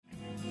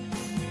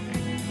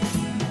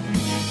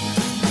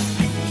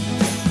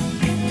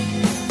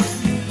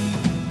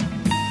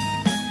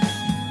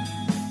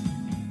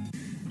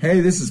Hey,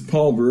 this is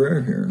Paul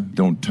Barrere here.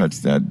 Don't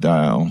touch that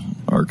dial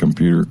or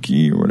computer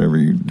key or whatever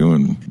you're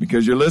doing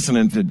because you're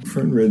listening to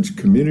Fern Ridge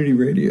Community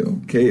Radio,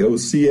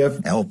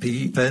 KOCF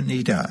LP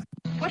Veneta.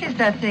 What is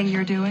that thing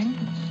you're doing?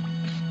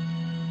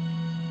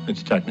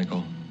 It's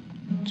technical.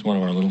 It's one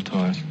of our little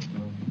toys.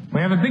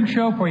 We have a big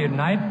show for you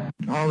tonight.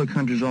 All the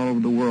countries all over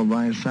the world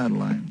via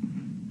satellite.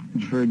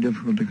 It's very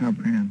difficult to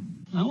comprehend.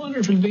 I wonder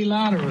if it'd be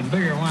louder with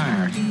bigger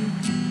wires.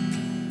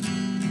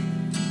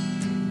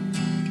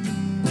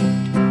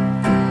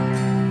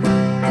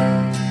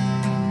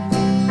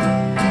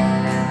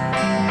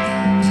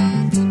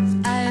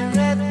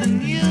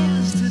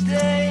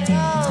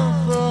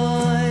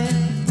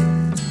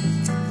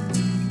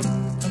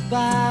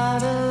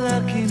 About a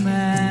lucky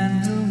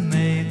man who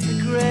made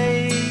the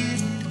grade.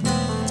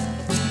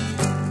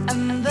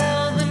 And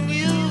though the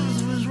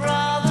news was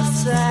rather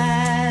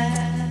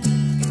sad,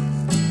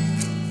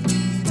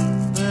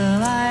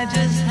 well, I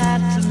just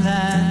had to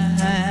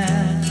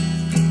laugh.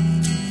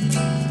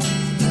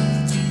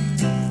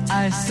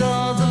 I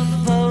saw the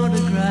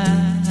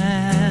photograph.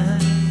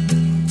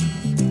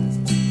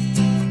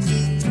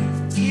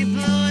 He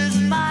blew his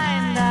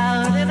mind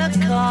out in a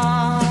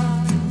car.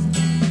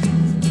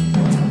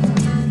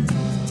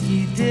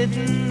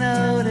 Didn't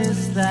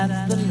notice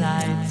that the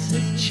lights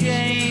had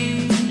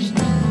changed.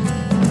 A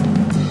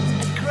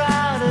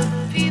crowd of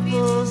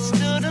people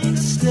stood and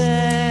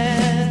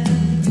stared.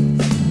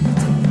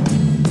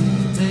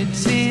 They'd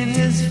seen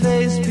his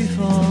face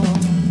before.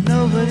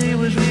 Nobody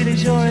was really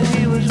sure if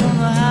he was from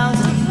the House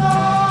of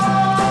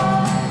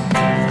Lords.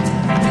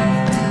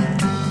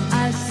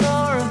 I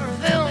saw a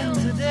film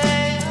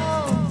today,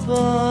 oh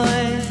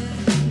boy.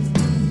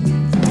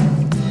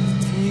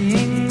 The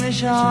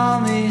English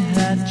army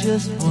had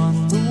just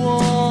won the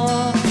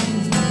war.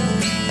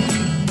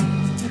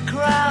 A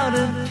crowd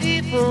of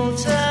people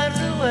turned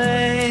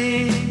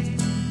away,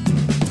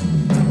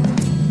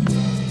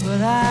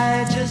 but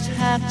I just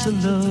had to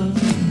look,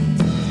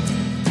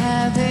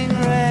 having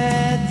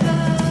read the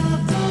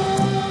book.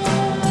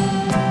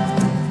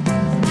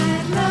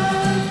 I'd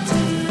love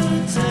to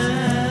turn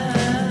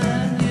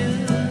you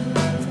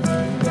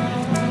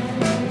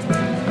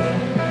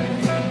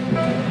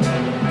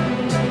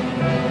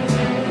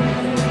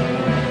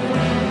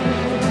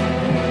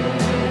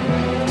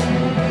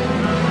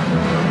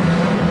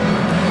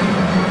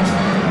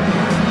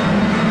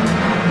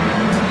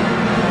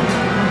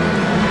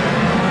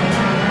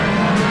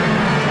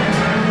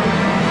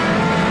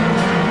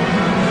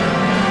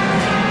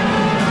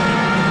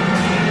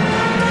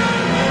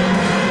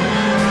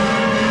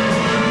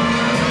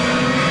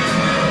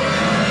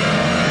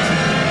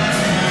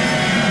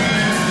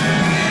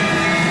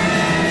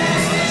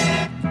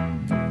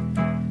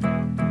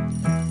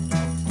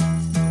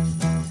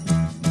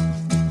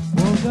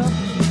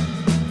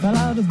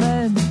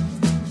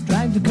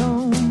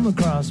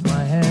across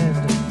my head.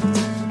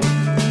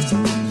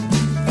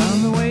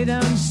 Found the way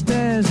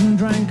downstairs and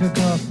drank a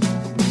cup.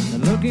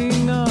 And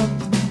looking up,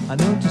 I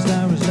noticed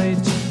I was late.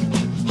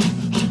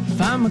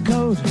 Found my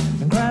coat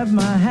and grabbed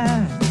my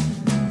hat.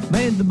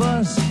 Made the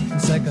bus in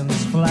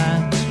seconds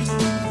flat.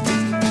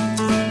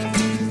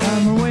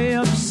 Found my way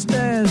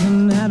upstairs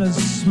and had a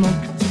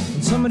smoke.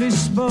 And somebody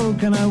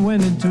spoke and I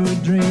went into a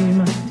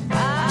dream. I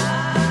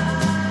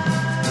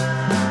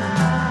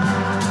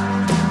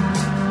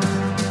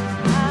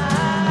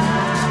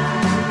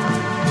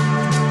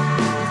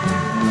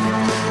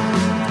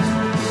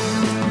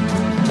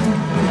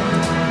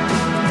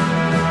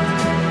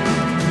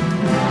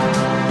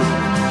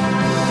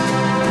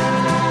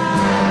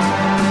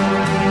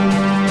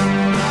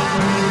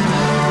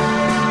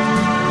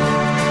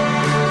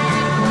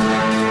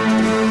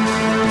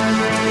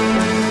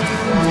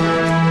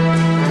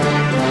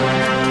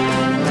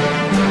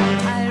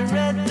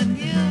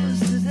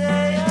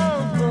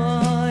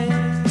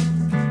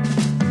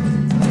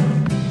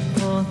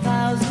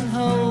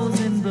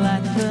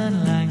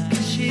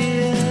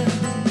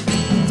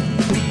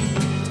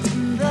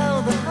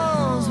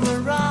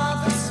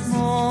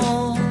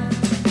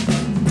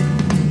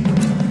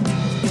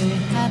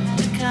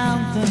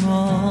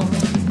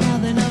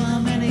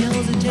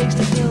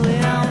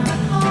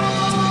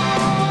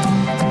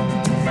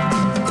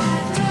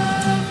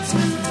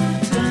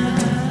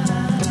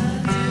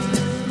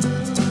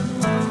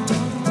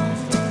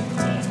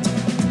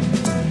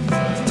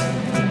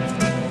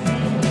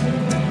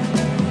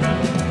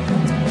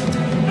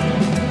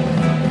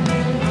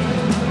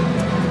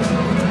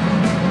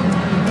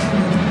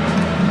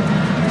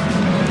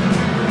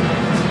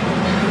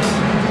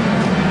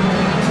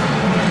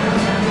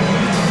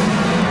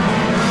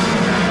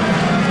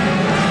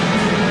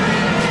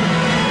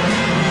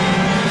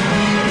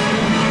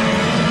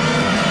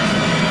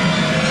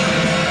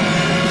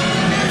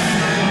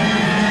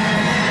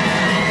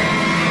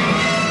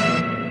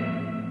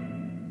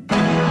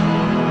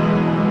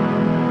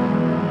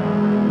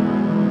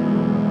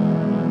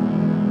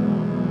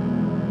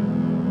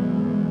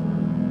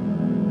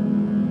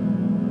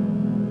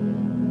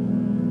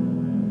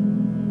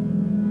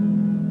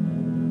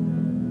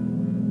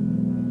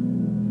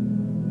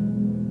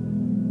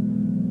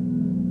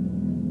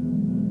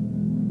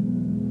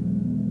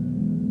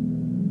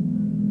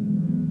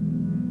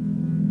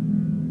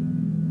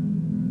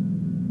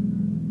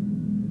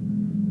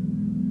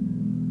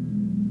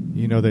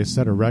know, they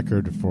set a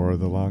record for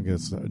the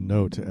longest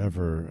note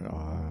ever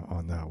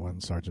on that one,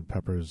 Sgt.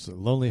 Pepper's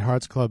Lonely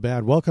Hearts Club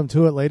Band. Welcome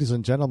to it, ladies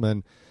and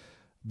gentlemen.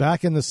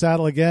 Back in the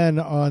saddle again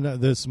on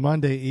this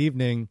Monday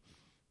evening,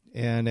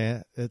 and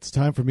it's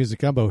time for Music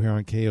Gumbo here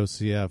on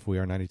KOCF. We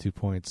are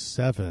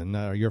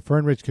 92.7, your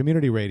Fernridge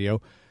Community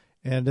Radio,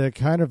 and a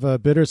kind of a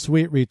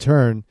bittersweet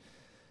return.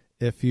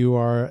 If you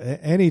are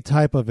any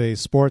type of a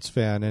sports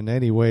fan in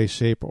any way,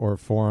 shape, or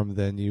form,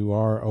 then you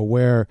are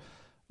aware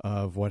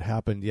of what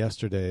happened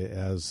yesterday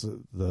as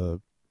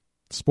the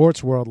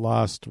sports world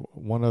lost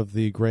one of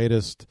the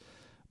greatest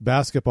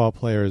basketball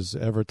players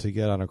ever to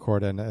get on a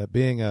court. And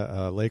being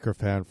a Laker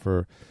fan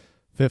for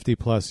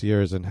 50-plus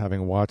years and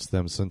having watched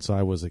them since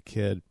I was a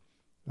kid,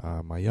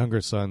 my younger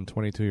son,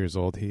 22 years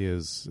old, he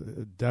is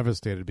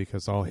devastated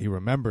because all he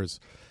remembers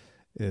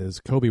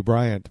is Kobe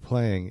Bryant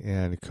playing.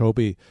 And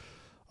Kobe,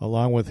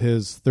 along with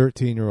his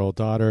 13-year-old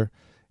daughter,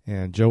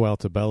 and Joe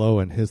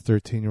Altobello and his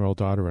 13-year-old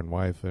daughter and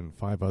wife and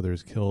 5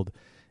 others killed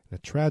in a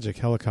tragic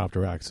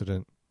helicopter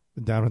accident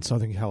down in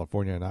Southern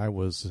California. And I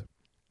was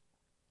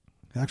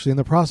actually in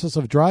the process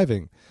of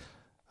driving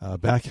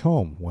back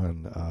home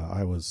when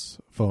I was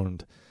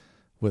phoned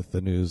with the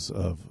news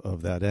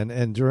of that.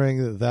 And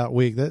during that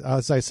week,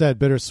 as I said,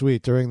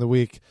 bittersweet, during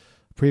the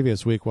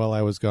previous week while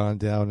I was gone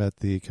down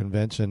at the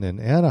convention in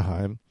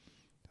Anaheim,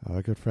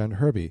 a good friend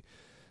Herbie,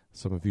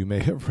 some of you may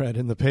have read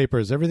in the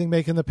papers, everything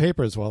making the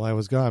papers while I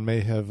was gone, may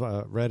have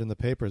read in the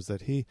papers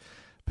that he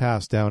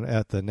passed down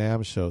at the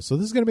NAMM show. So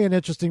this is going to be an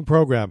interesting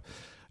program.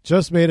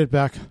 Just made it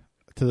back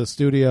to the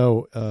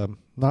studio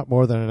not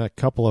more than a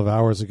couple of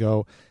hours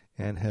ago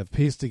and have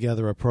pieced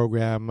together a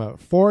program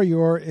for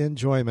your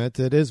enjoyment.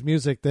 It is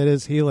music that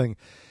is healing.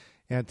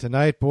 And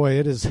tonight, boy,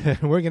 it is.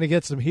 We're going to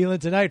get some healing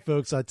tonight,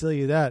 folks. I'll tell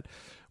you that.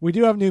 We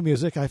do have new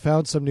music. I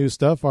found some new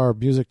stuff. Our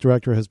music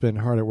director has been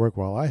hard at work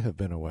while I have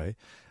been away.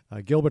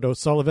 Gilbert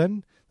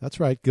O'Sullivan, that's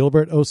right,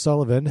 Gilbert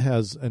O'Sullivan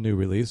has a new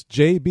release.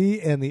 JB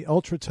and the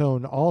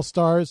Ultratone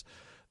All-Stars,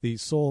 the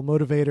Soul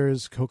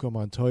Motivators, Coco,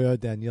 Montoya,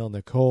 Danielle,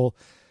 Nicole,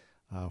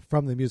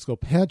 from the musical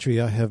Pantry,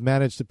 have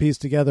managed to piece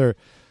together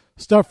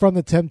stuff from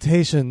the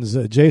Temptations,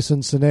 Jason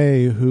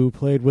Sinay, who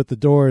played with the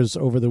Doors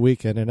over the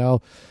weekend. And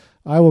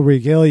I will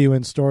regale you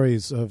in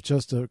stories of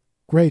just a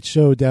great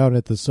show down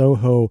at the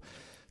Soho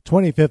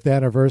 25th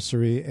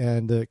anniversary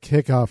and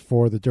kickoff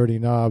for the Dirty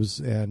Knobs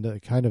and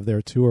kind of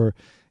their tour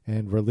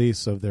and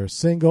release of their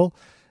single.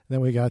 And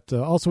then we got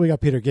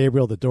Peter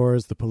Gabriel, The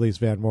Doors, The Police,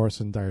 Van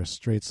Morrison, Dire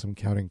Straits, Some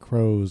Counting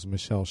Crows,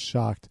 Michelle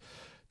Shocked,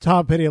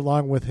 Tom Petty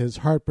along with his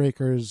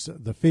Heartbreakers,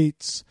 The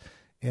Feats,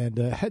 and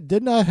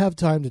did not have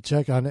time to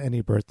check on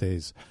any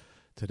birthdays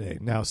today.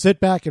 Now sit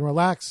back and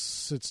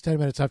relax. It's 10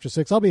 minutes after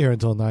 6. I'll be here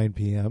until 9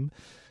 p.m.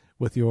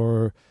 with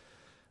your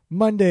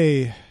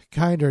Monday,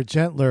 kinder,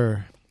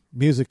 gentler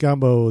Music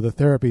Gumbo, the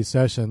therapy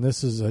session.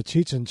 This is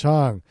Cheech and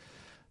Chong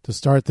to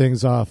start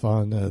things off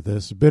on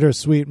this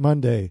bittersweet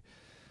Monday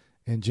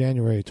in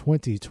January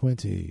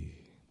 2020.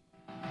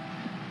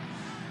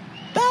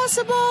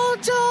 Basketball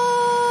Jones,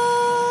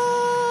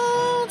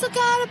 I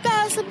got a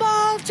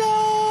basketball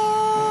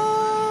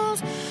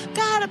Jones,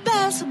 got a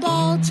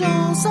basketball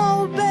Jones,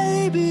 oh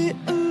baby,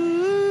 ooh.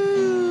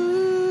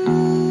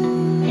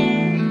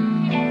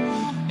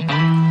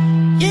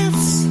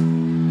 Yes,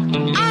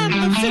 I'm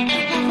the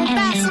victim of a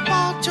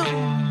basketball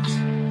Jones.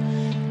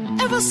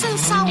 Ever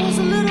since I was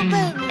a little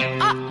baby,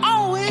 I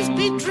always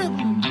be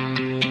dribbling.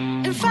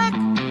 In fact,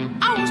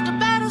 I was the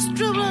baddest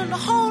dribbler in the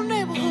whole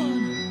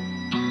neighborhood.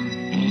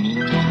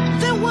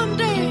 Then one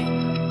day,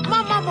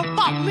 my mama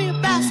bought me a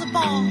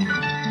basketball,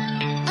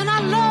 and I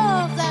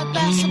love that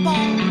basketball.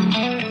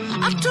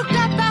 I took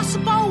that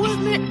basketball with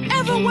me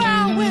everywhere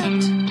I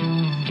went.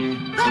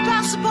 That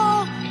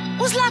basketball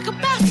was like a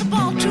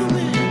basketball to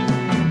me.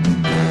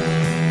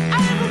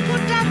 I even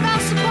put that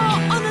basketball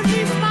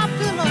underneath my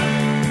pillow.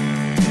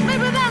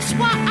 Maybe that's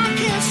why I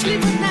can't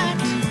sleep at night.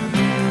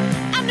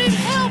 I need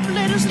help,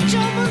 ladies and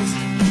gentlemen.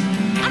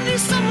 I need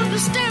someone to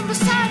stand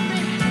beside me.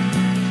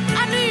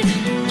 I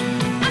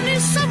need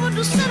someone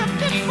to set a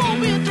pick for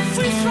me at the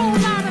free throw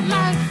line of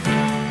life.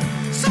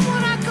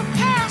 Someone I can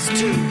pass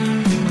to.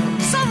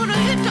 Someone to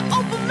hit the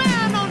open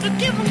man on the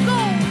give and go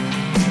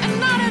and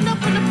not end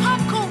up in the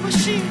popcorn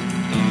machine.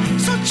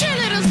 So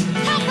cheerleaders,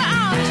 help me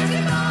out.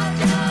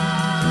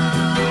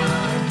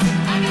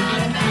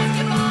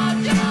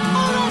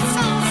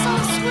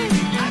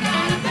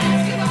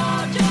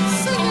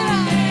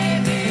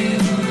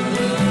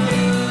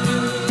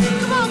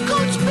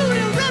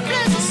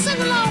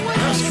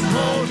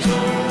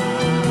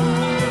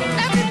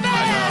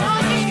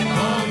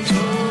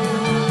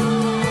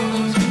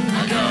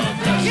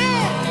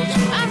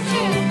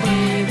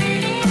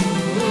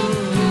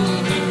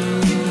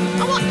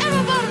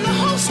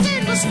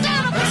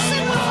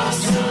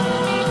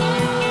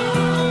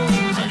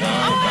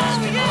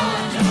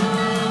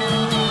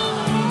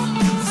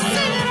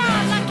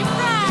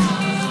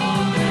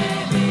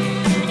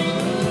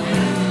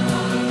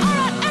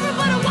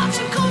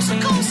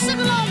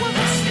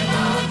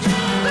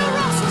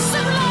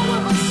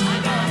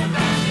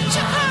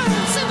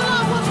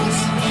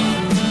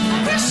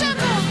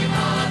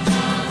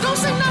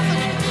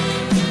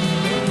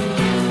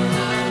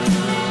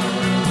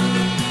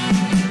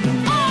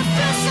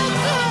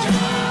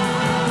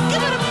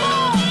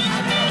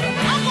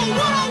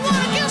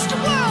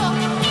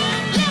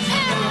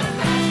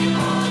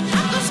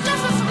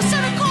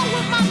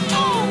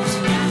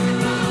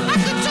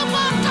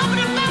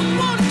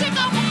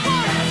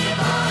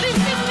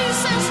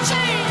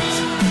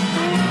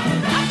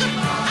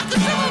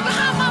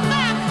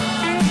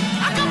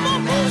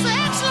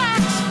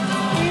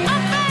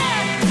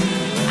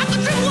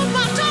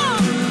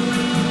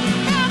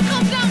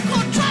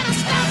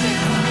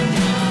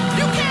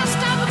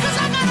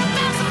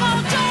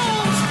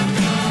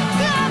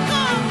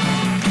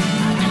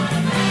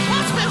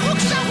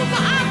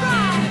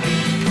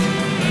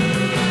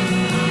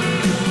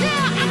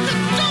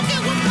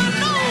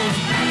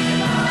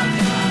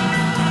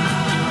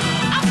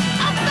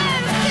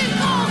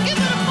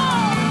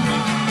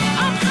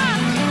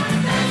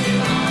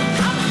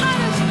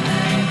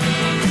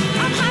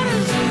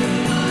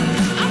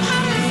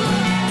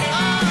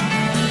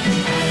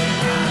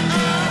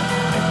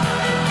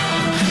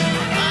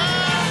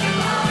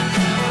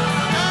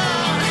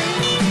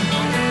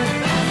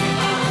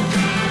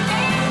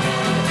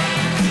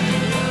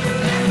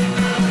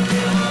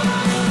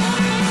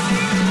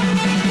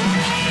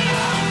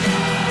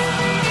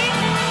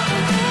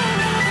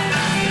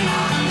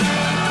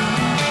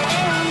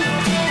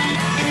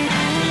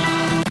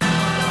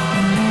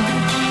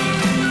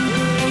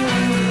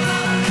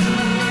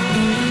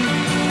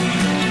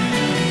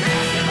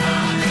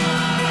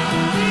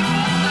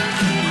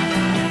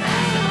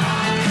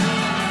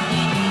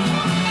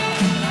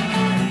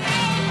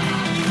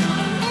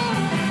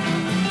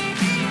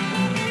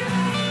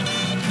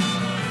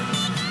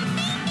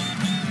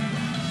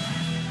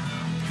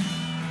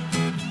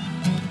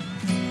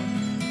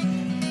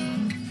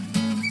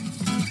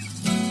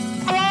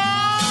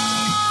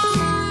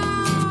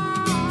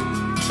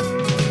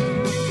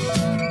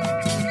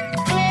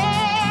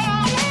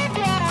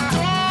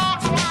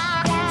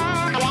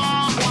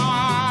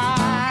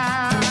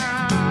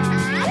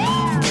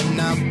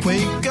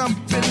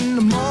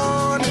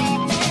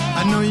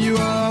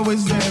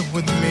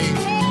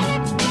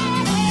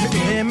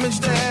 image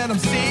that I'm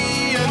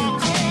seeing,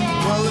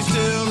 well, it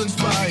still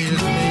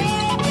inspires me.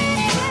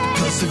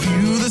 'Cause of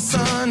you the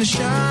sun is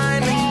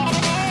shining,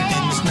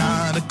 and there's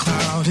not a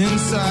cloud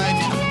inside.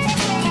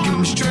 You give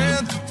me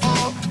strength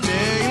all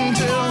day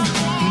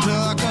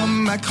until I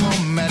come back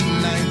home at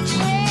night.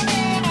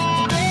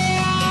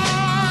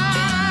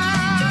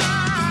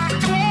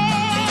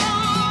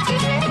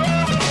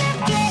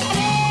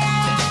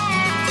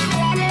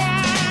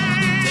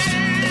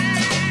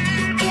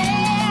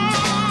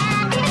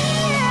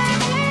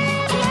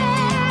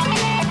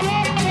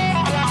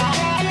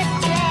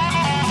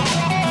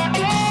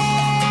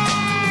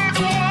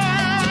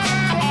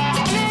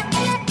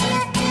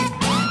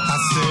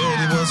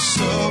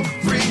 So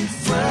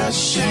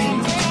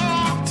refreshing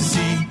to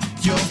see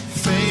your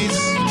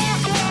face.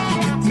 You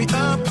pick me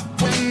up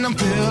when I'm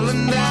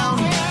feeling down,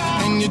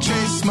 and you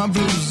chase my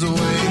blues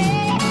away.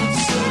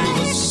 Said it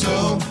was so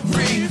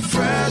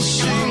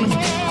refreshing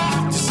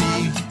to see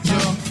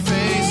your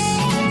face.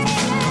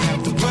 Don't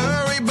have to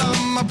worry about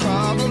my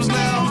problems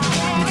now,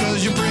 because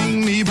you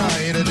bring me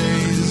brighter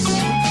days.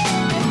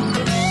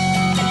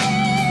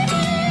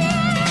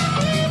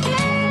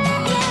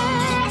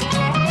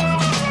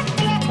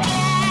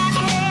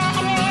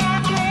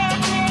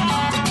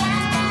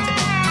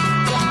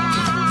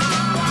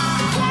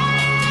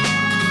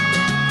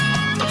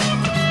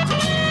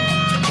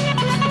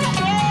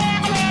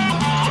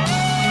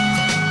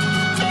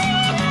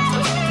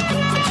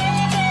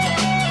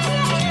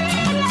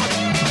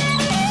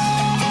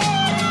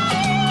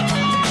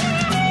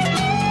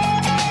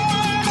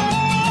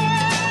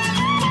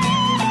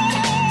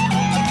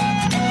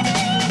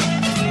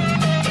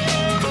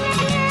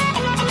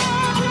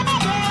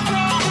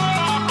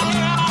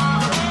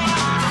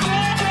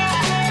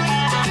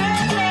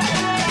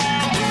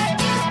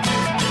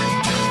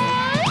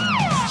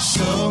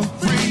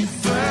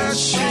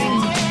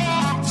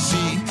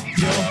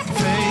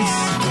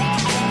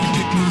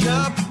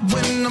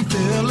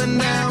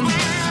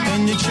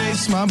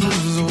 My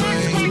blues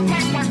away.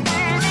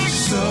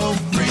 So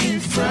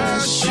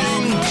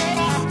refreshing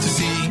to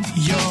see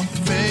your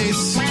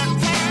face.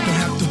 Don't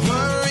have to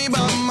worry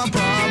about my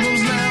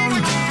problems now,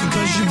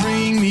 because you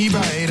bring me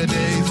brighter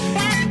days.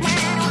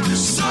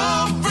 So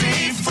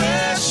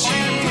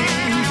refreshing.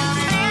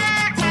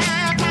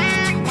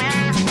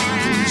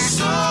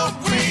 So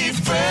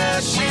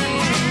refreshing.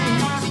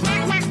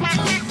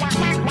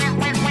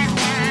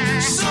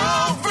 So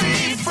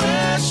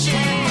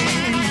refreshing.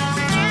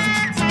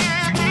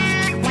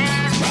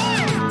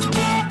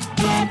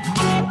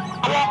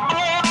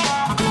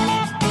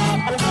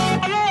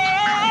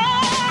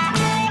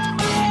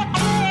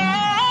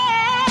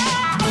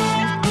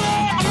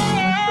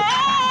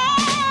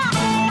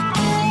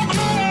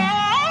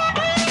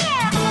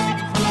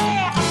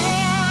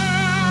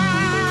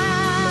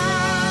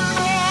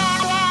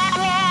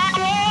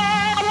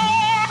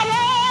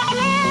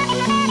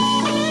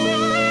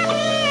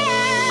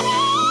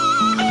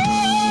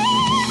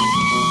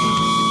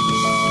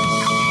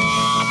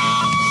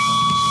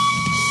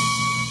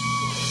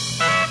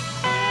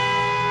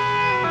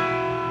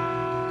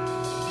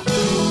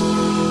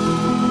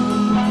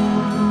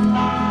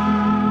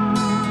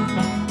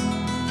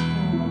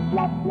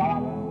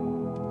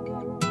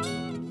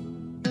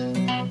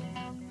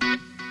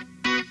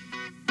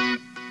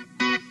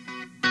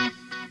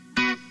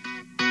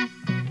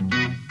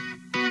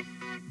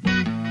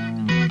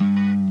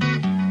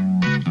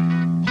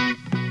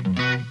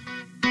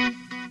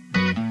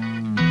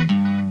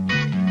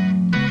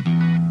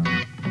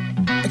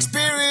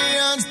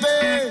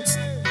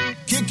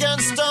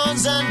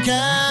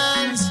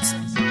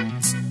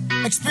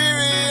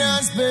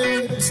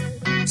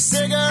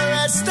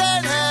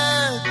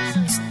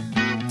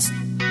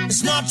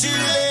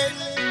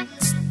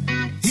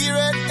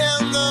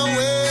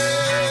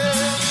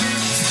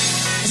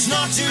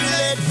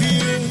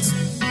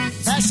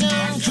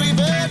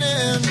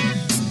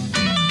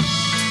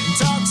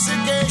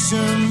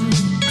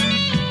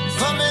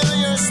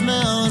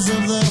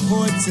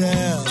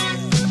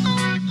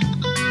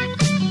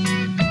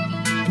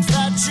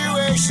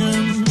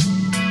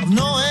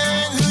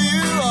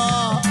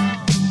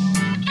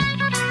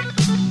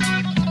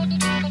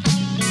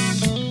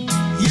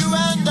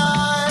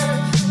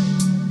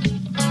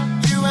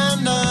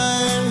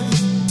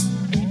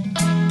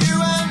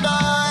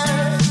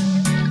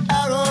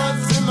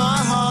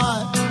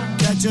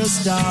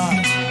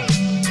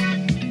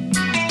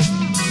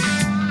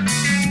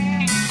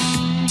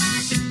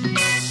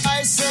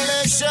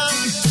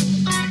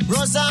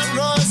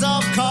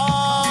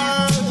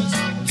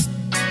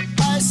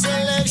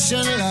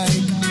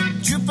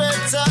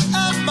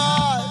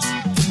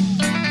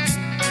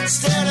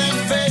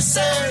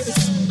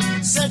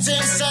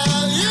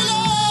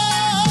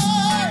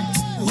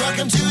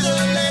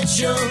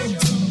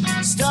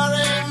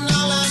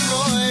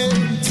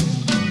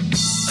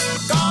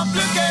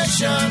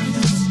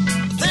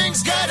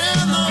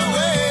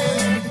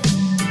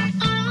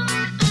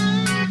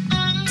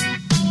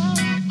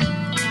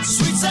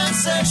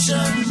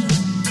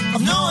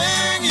 Of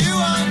knowing you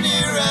are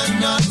near and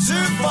not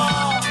too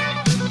far.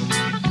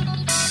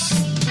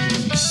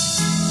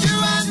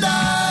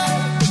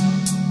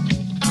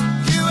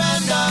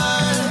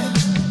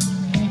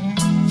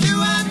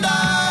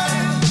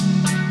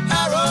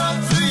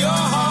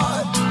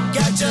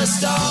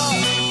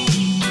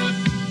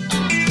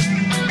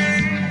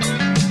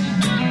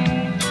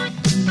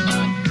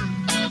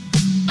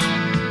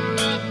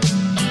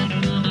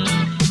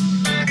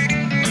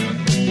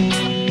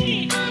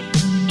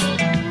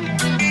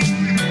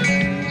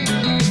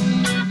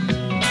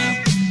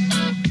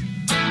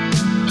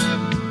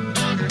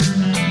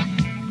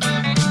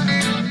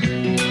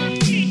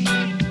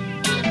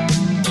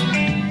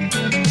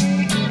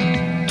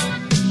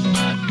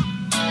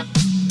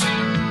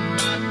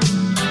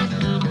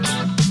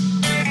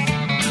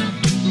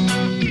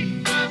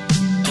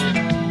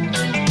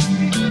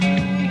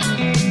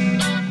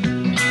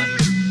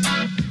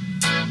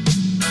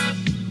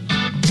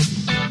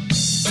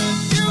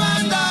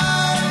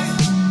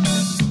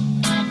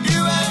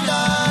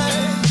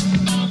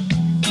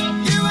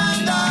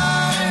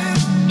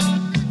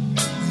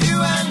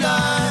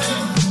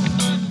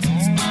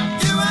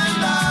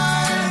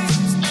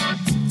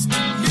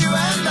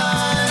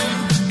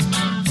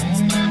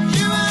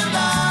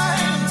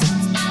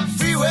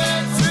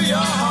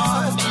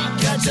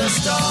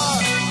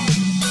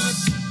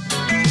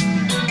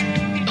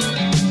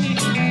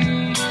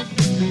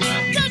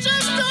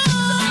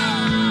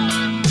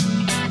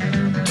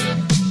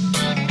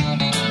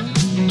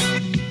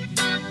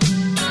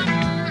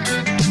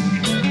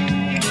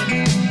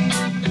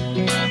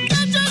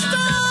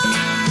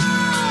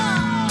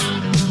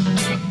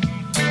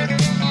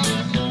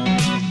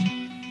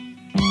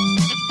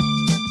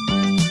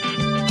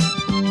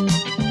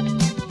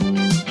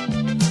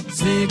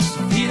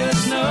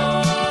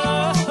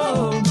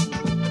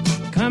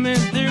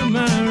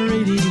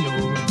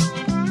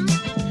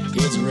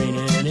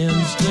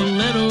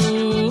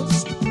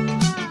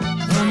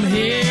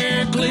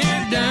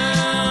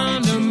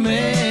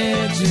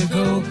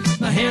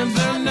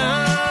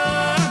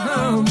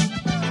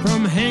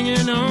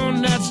 hanging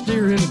on that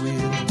steering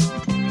wheel.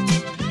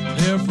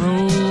 They're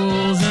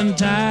frozen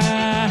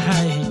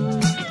tight.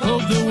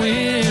 Hope the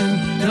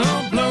wind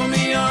don't blow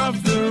me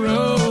off the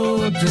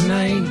road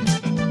tonight.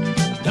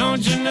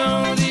 Don't you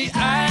know the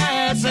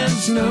ice and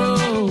snow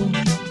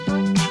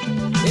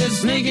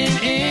is sneaking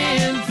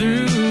in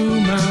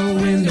through my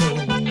window?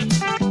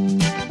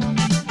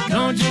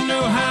 Don't you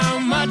know how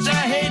much I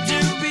hate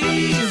to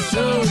be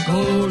so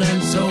cold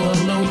and so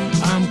alone?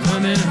 I'm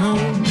coming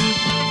home.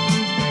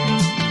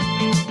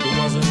 If it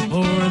wasn't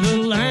for the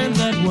lines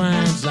that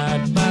wind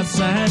side by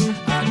side,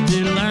 I'd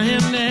be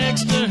lying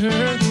next to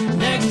her tonight.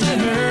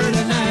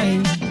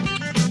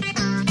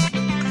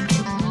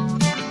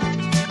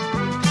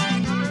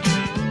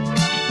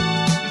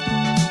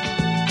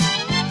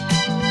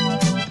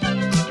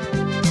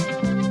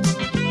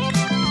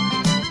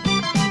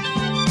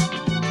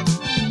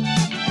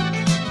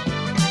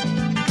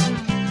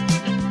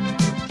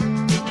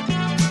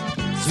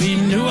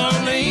 New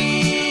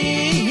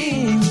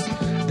Orleans,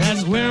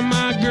 that's where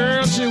my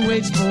girl, she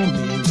waits for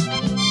me.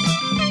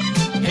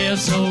 Hair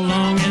so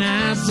long and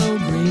eyes so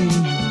green.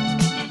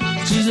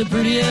 She's the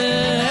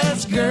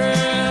prettiest girl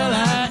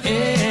I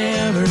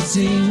ever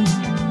seen.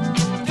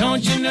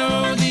 Don't you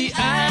know the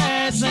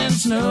ice and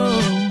snow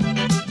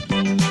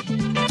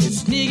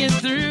is sneaking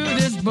through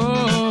this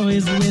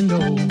boy's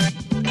window?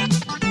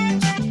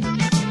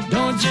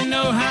 Don't you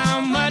know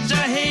how much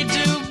I hate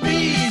to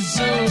be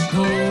so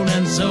cold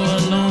and so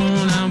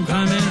alone? I'm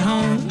coming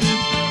home.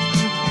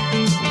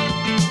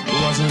 If it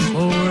wasn't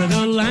for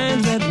the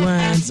lines that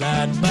wind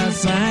side by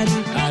side,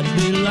 I'd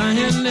be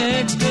lying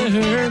next to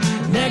her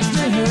tonight.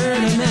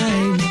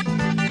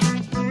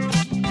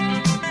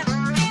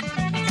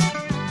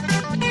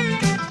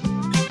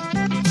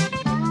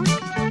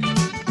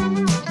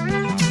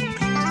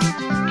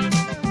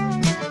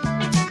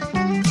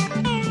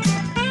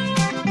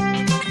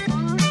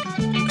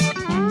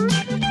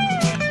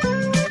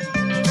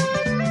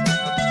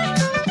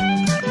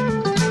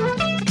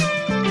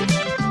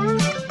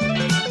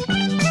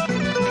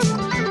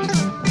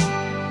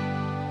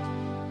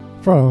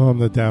 From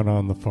the Down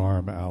on the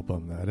Farm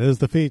album. That is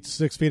the Feet,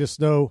 6 Feet of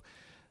Snow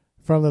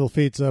from Little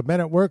Feet's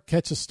Men at Work,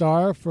 Catch a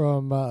Star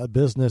from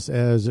Business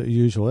as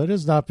Usual. It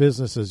is not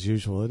business as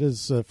usual. It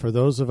is, for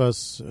those of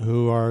us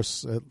who are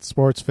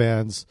sports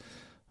fans,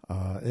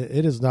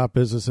 it is not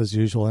business as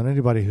usual. And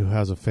anybody who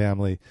has a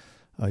family,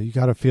 you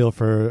got to feel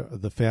for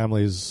the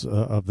families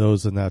of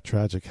those in that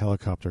tragic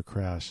helicopter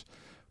crash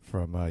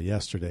from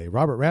yesterday.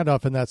 Robert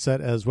Randolph in that set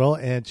as well,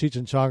 and Cheech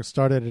and Chong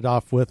started it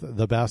off with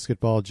the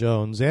Basketball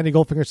Jones. Andy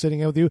Goldfinger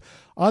sitting in with you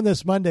on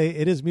this Monday.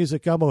 It is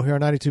Music Gumbo here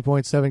on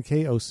 92.7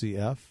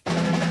 KOCF.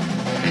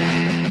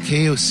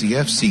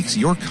 KOCF seeks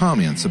your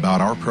comments about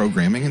our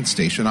programming and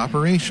station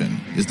operation.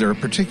 Is there a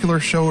particular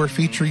show or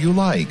feature you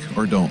like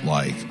or don't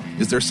like?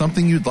 Is there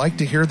something you'd like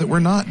to hear that we're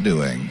not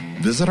doing?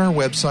 Visit our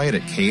website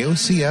at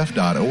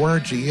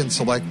kocf.org and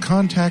select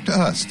Contact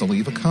Us to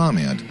leave a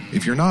comment.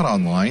 If you're not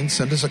online,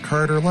 send us a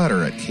card or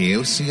letter at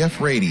KOCF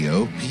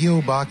Radio,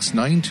 P.O. Box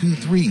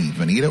 923,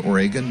 Veneta,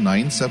 Oregon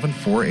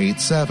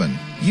 97487.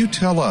 You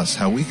tell us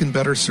how we can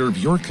better serve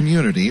your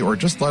community, or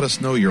just let us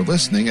know you're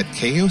listening at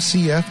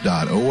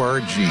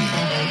kocf.org.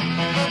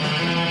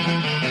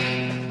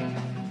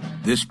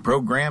 This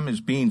program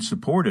is being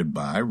supported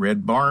by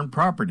Red Barn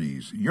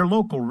Properties, your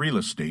local real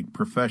estate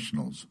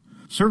professionals,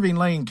 serving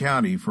Lane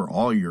County for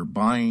all your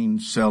buying,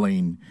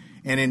 selling,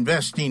 and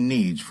investing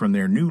needs from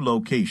their new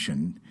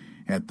location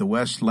at the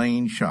West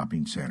Lane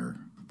Shopping Center.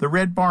 The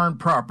Red Barn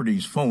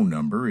Properties phone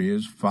number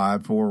is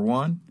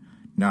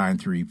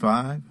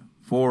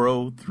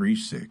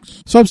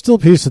 541-935-4036. So I'm still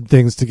piecing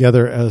things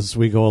together as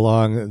we go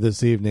along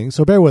this evening,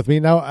 so bear with me.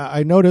 Now,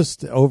 I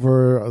noticed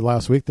over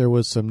last week there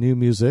was some new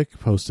music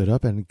posted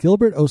up, and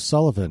Gilbert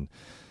O'Sullivan,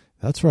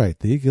 that's right,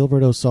 the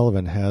Gilbert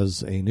O'Sullivan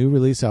has a new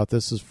release out.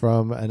 This is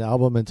from an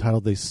album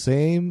entitled The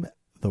Same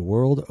the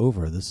World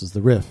Over. This is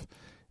The Riff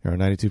here on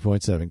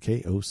 92.7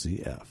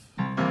 KOCF.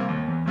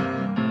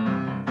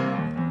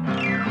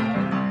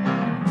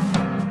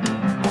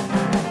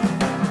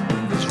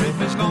 This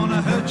riff is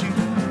gonna hurt you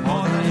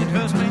more than it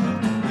hurts me.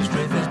 This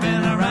riff has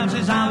been around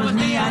since I was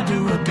knee. I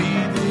do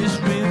repeat this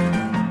riff.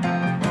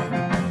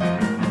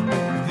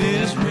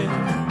 This riff.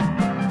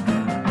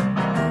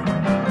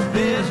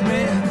 This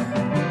riff.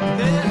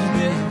 This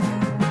riff.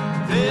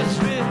 This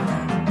riff.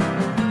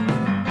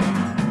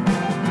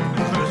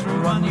 The curse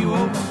will run you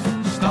over,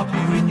 stop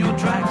you in your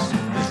tracks.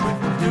 This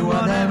riff will do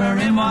whatever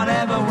in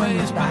whatever way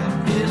it's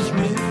back. This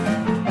riff.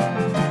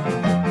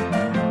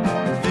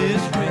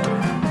 This riff.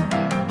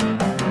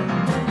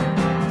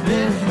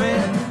 This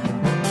riff.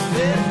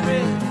 This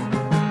riff.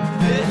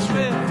 This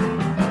riff.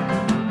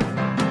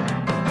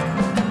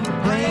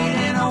 Played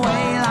in a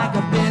way like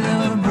a bit of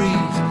a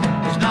breeze.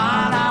 It's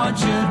not how it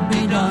should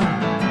be done.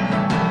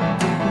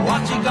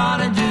 What you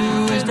gotta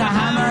do is to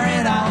hammer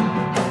it out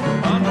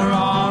under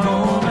all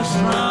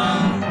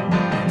overstrung.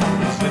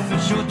 This riff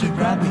is sure to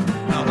grab you,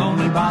 not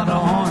only by the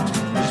horns.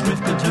 This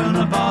riff to turn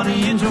a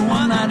body into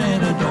one that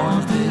it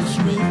adorns. This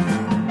riff.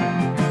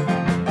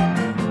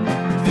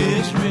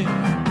 This riff.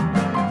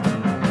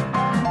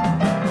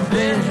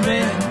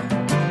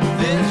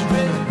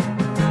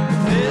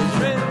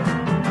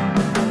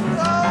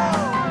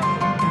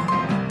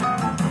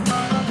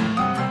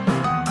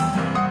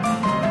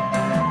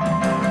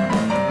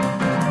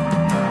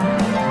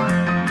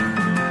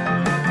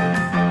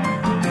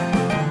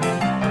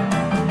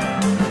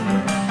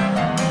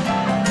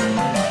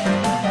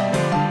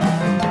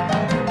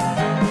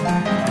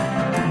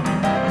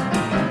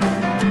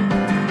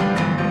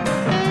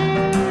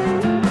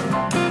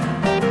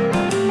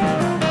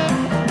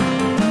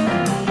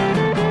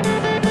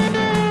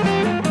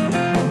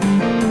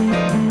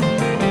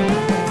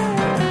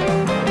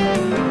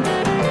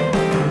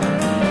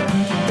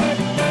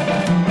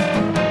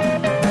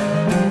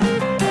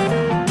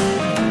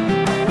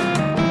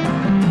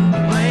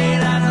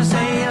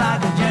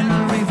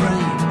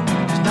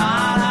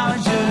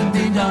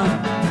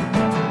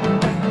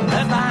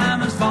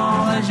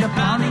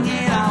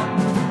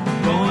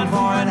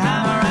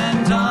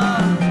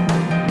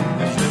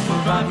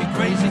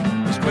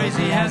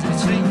 crazy as it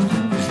seems.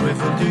 This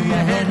riff will do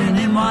your head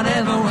in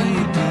whatever way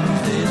you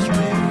please. This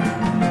riff.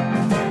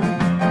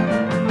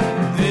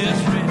 This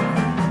riff.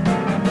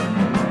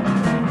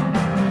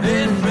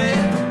 This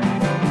riff.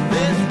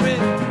 This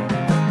riff.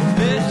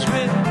 This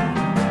riff.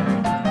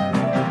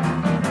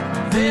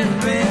 This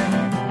riff.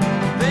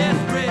 This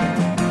riff.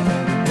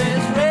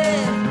 This riff.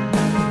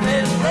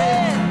 This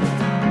riff.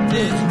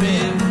 This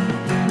riff.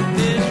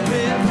 This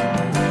riff.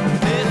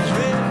 This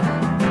riff.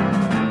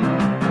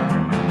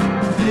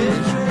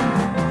 This riff.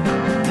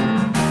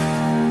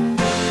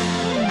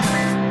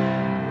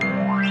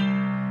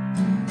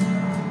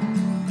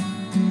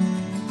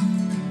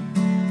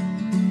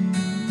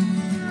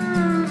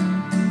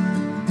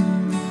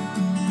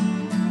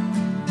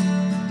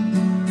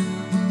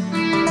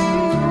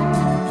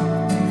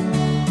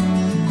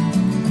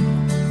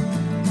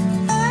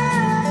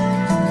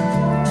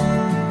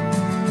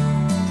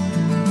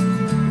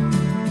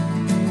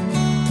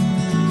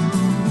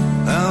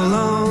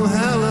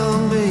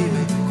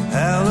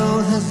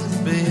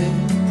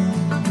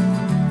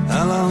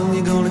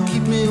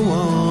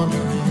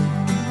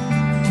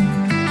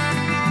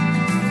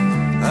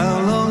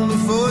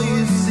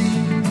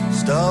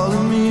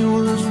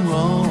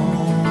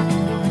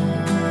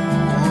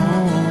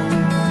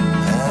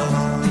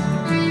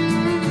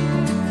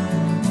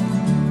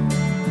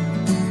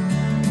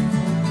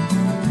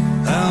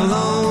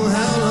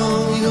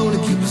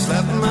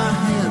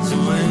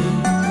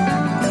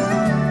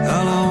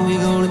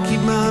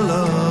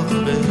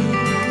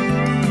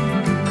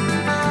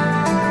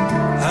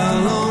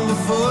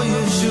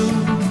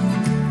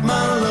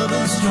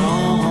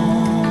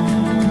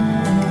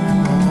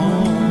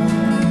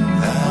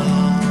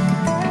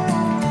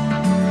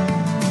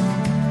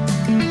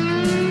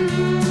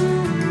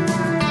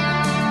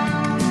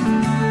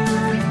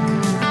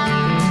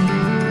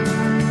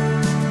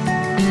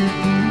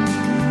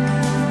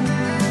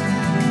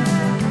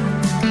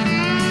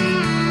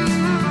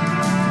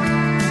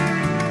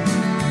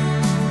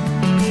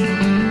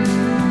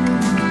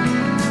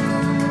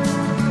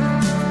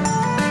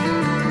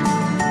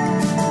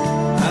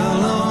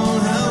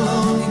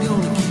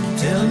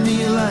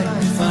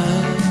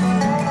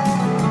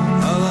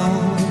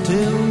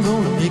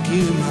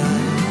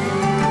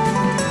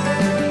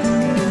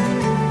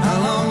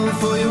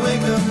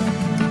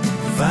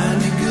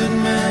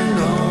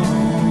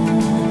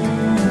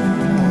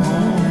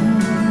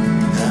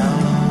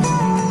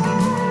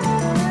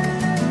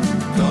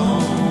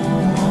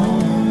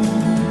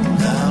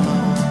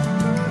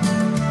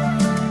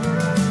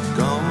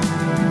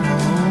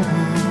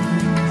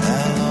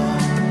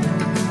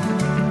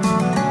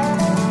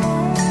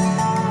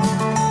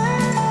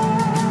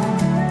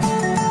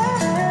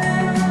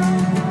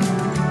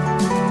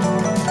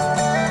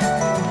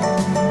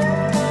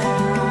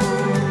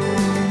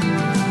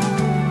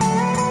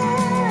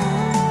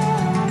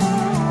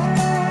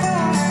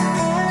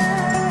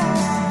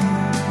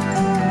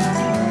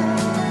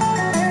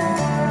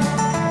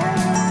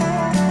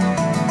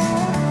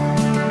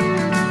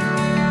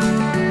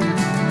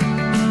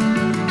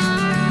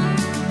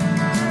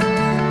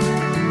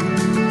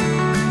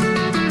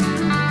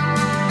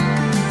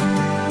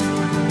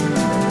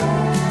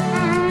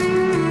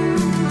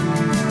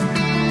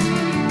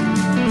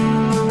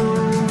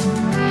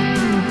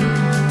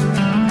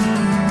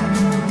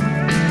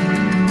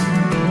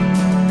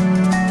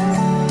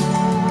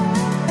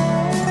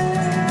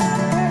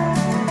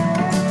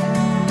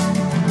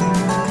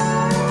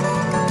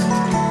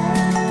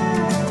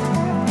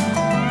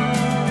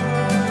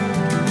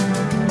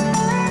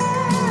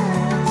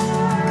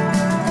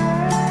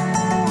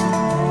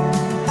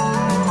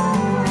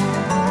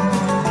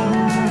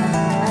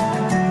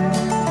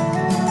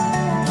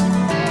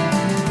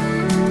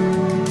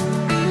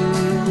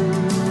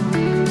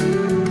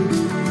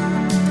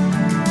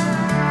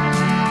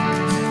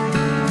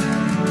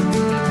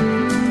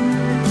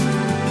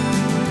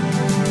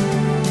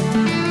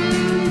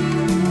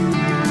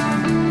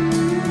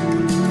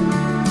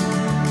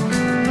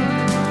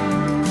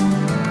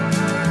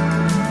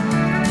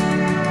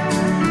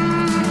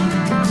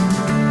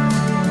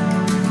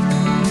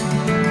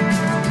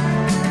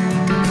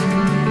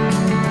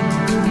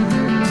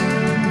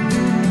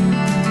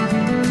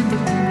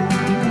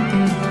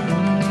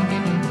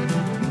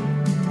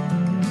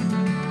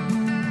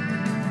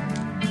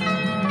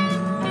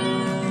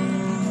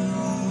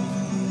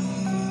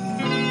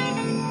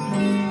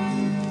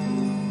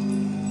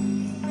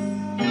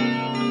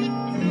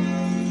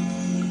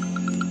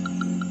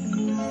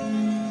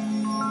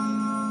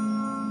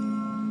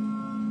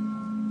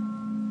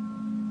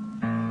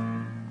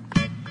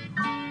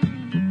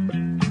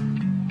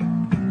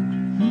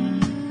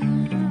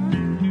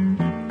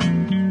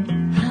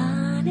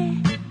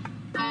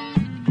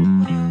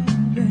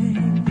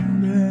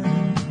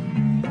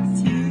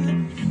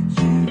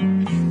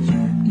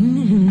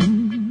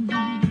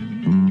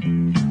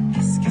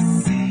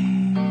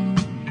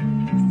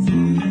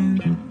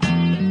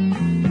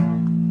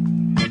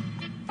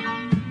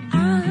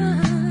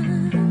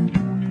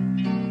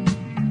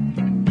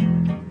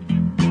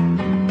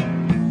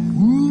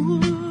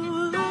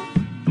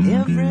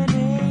 every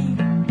day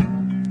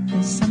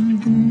there's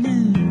something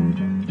new,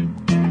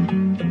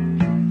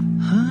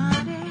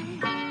 honey,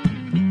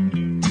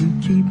 to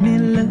keep me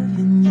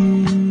loving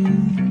you.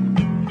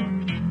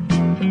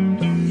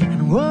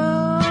 And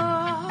whoa,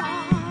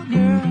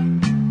 girl,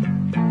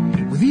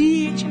 with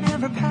each and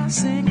every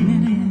passing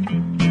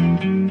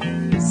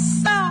minute,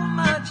 so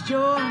much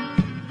joy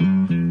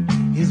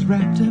is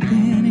wrapped up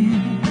in it.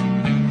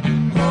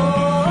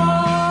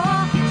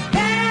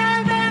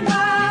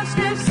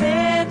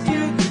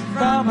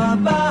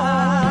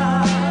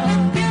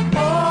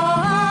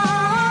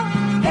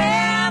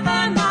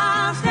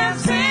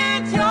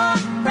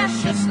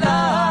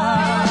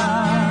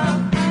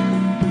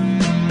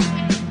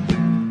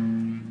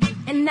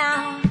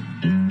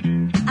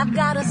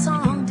 Got a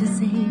song to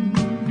sing,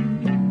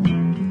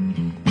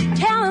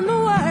 telling the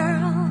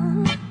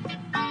world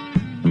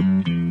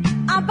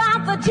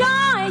about the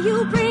joy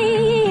you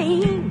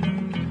bring.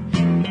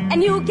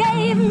 And you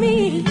gave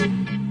me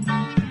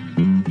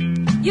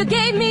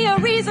a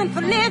reason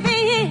for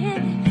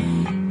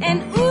living.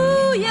 And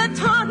ooh, you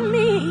taught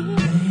me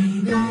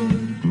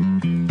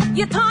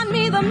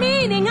the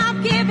meaning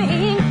of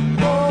giving.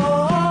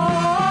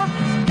 Oh,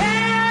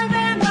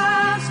 heaven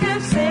must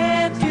have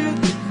sent you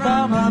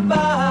from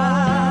above.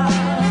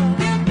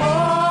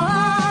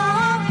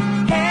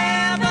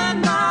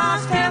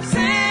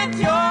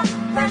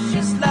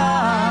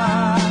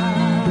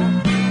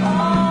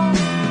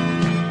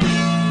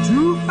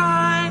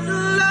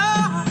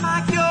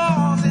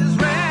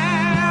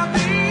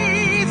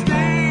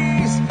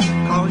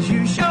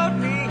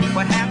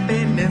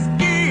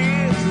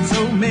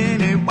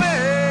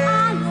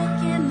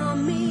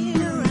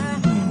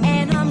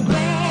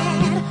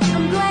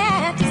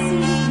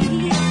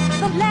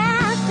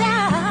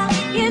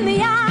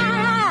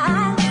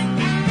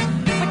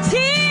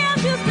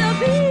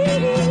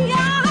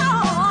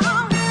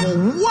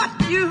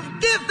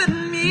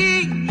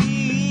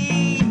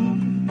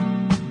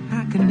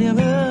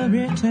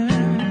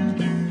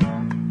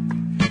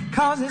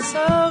 Cause it's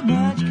so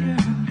much, girl,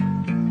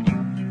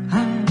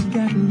 I've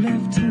got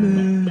left to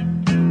learn.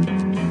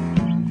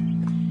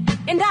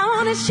 And I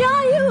wanna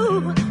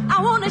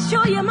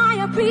show you my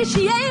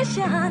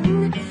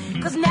appreciation.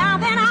 Cause now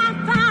that I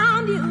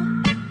found you,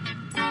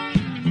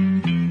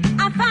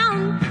 I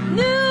found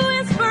new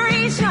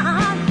inspiration.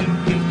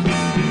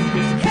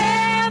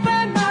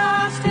 Heaven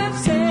must have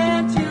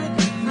sent you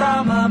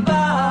from above.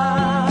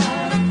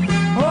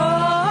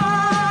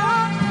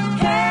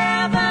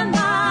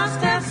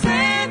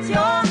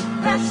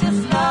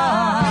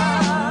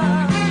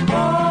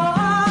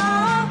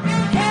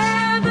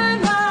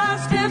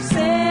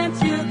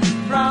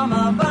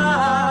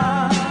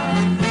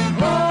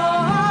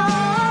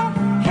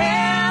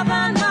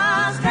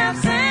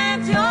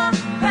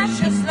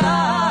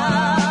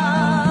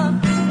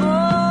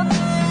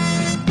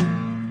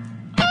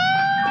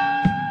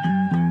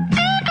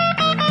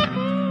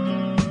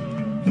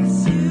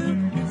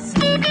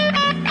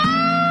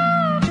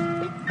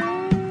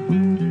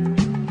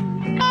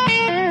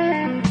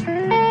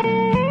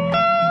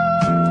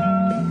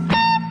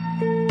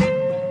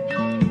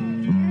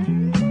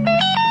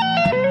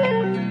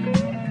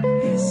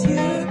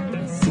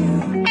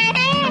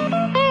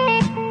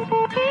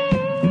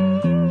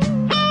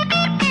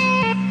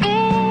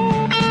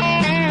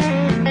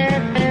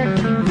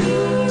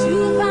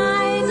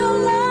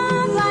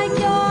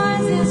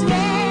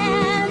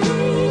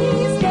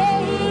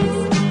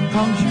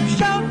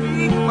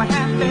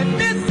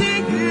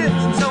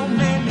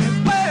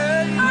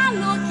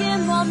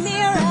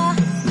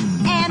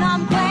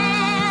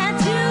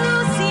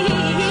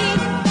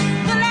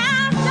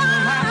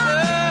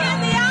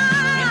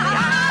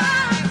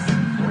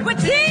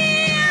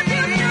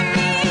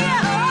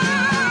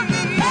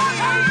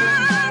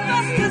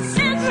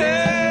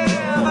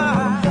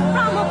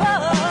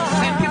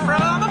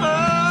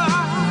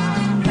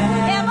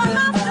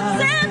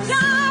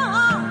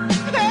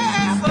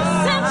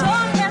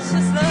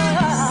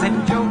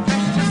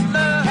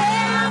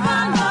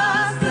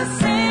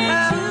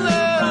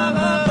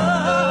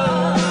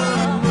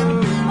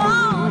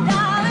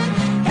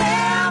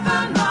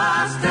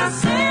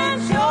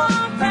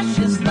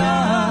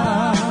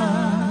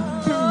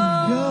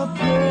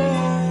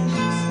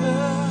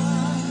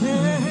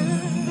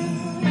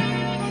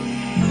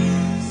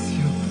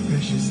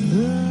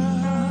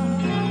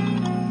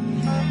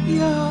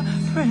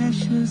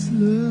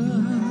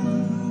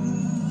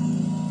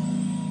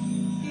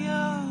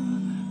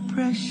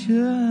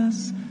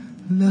 Precious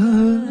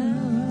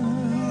love.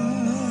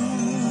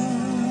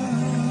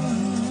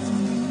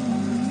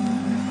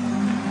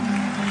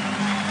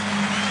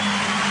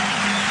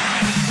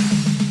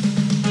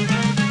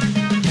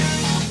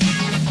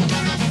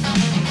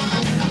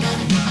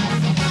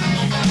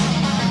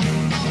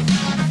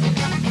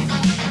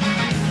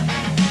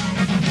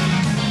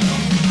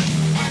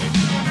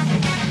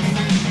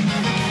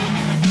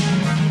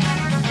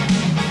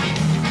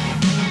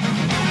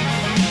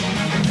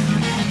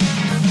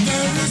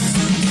 There is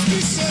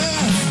superstition.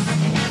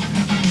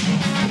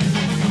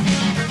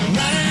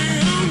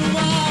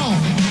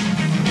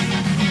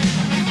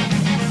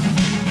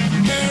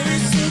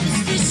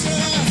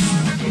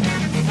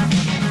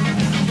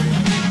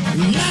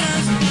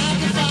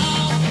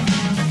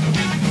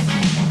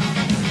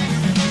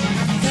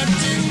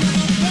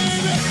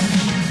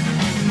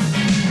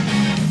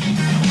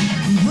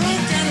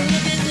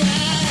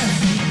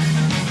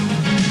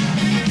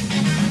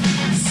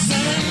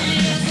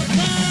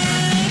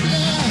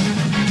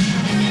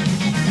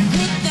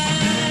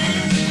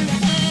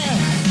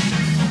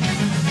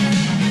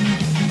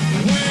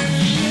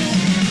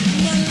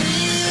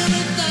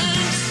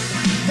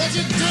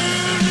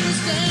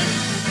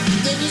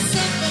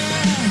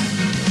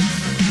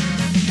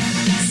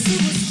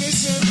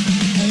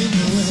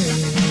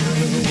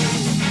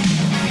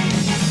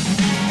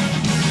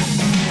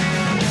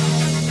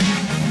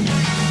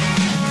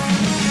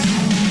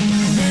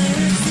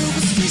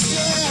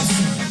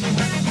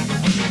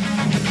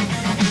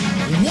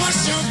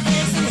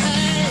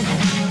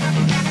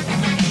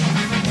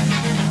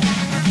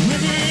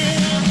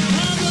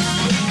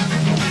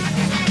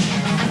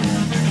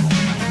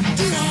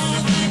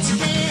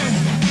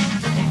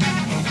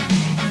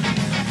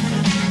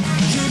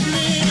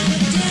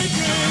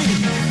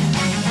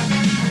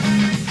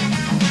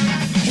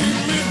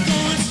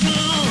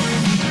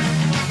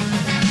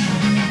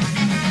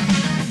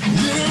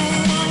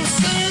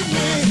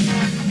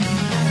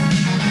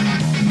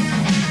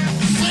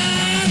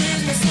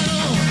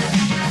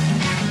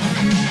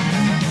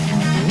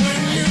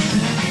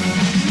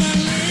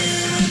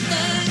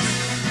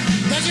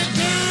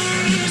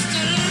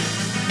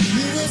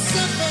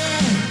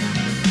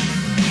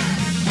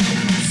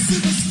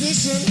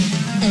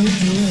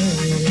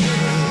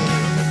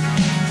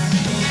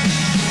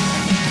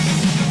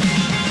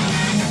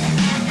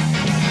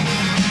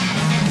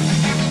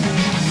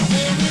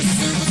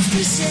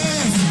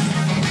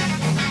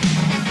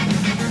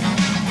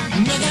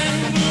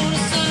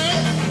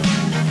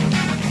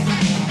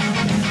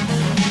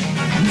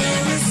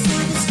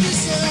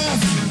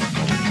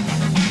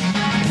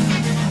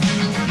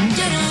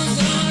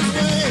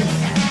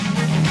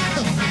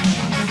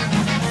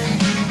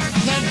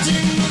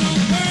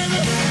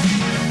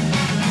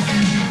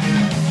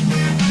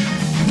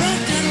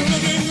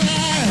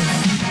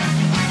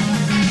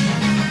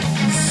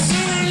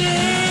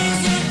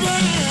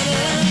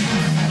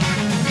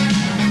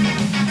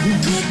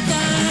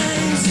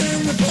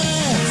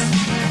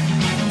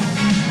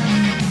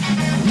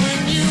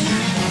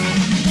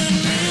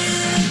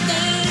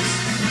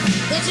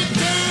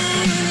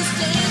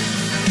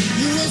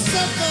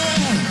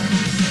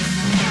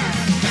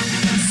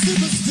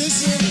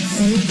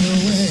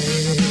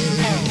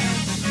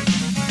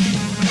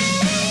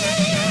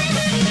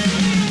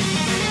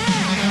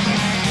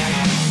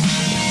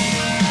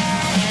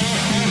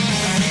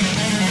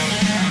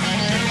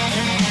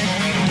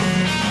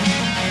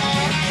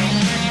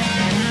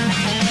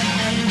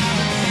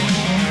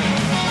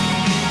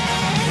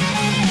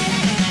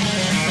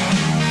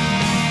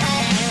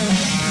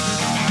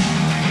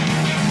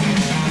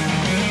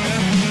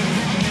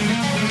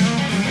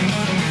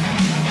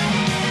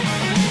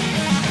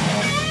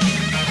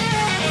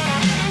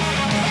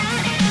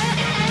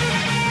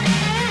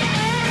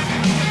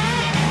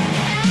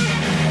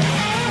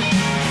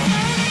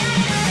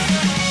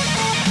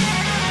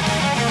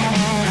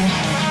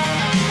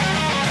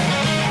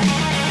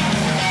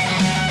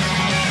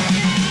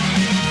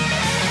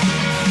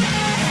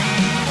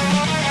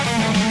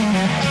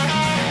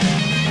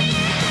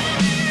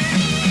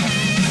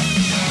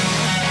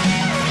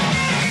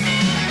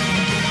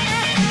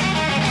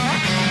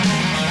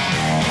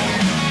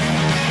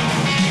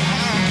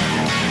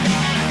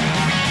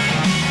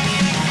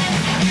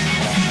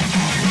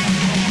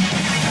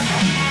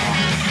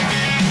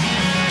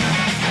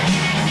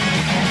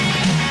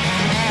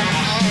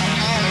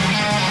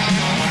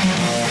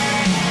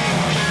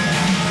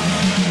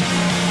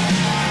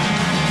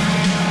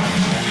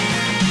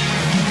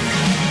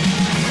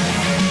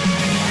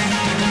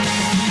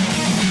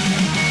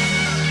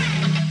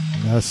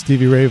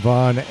 Stevie Ray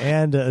Vaughan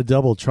and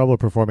Double Trouble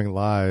performing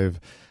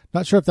live.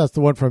 Not sure if that's the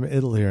one from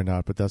Italy or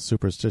not, but that's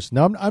superstitious.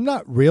 Now, I'm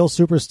not real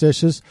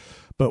superstitious,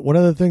 but one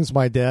of the things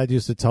my dad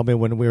used to tell me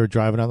when we were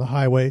driving on the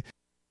highway,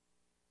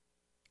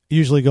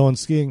 usually going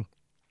skiing,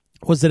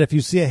 was that if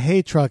you see a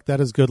hay truck, that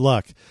is good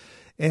luck.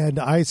 And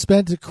I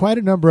spent quite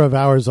a number of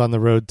hours on the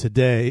road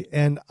today,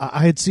 and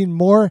I had seen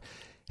more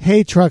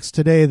hay trucks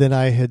today than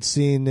I had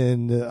seen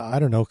in, I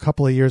don't know, a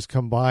couple of years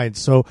combined.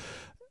 So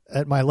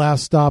at my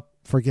last stop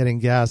for getting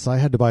gas, I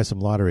had to buy some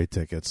lottery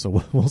tickets.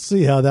 So we'll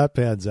see how that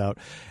pans out.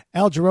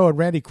 Al Jarreau and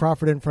Randy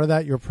Crawford in front of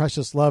that, Your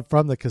Precious Love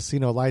from the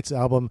Casino Lights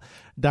album.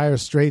 Dire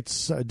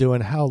Straits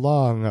doing How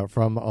Long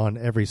from On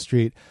Every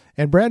Street.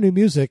 And brand new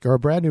music, or a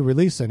brand new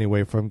release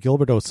anyway, from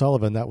Gilbert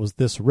Sullivan. That was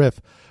This Riff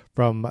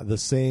from The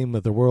Same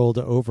The World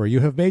Over. You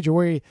have made your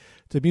way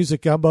to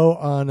Music Gumbo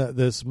on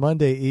this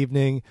Monday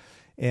evening.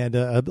 And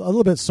a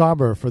little bit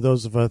somber for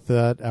those of us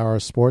that are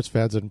sports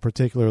fans, and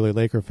particularly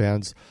Laker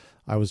fans.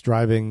 I was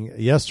driving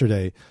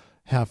yesterday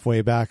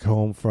halfway back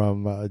home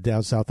from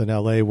down south in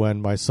L.A. when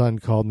my son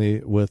called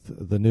me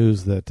with the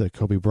news that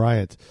Kobe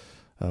Bryant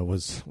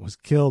was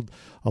killed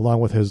along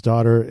with his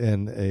daughter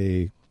in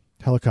a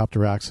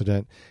helicopter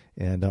accident,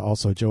 and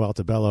also Joe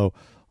Altobello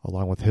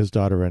along with his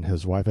daughter and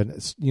his wife.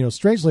 And, you know,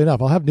 strangely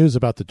enough, I'll have news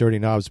about the Dirty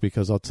Knobs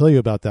because I'll tell you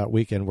about that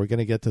weekend. We're going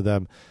to get to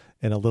them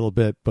in a little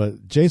bit.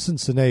 But Jason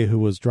Sinay, who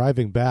was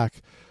driving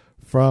back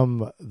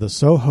from the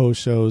Soho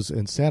shows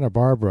in Santa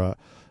Barbara,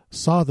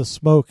 saw the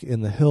smoke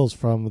in the hills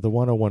from the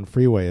 101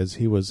 freeway as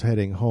he was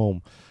heading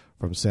home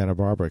from Santa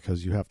Barbara,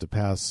 because you have to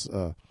pass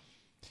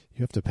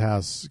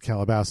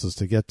Calabasas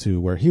to get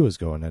to where he was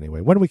going anyway.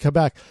 When we come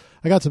back,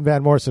 I got some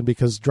Van Morrison,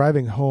 because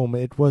driving home,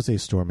 it was a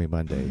stormy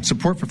Monday.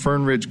 Support for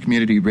Fern Ridge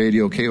Community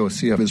Radio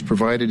KOCF is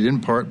provided in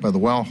part by the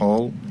Wow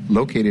Hall,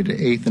 located at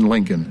 8th and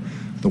Lincoln.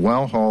 The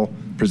Wow Hall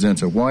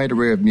presents a wide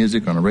array of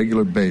music on a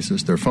regular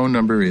basis. Their phone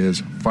number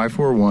is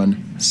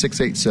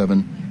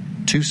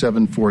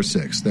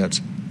 541-687-2746.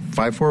 That's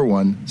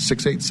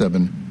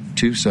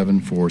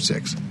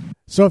 541-687-2746.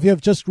 So if you have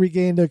just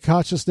regained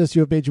consciousness,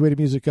 you have made your way to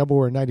Music Gumbo.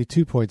 We're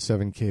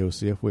 92.7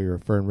 KOCF. We are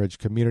Fern Ridge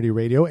Community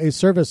Radio, a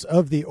service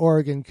of the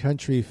Oregon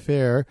Country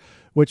Fair,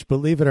 which,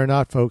 believe it or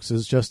not, folks,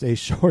 is just a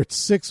short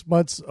 6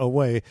 months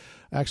away.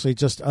 Actually,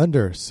 just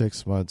under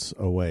 6 months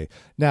away.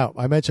 Now,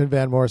 I mentioned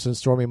Van Morrison,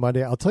 Stormy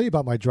Monday. I'll tell you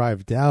about my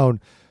drive down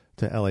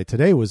to L.A.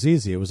 Today was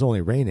easy. It was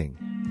only raining.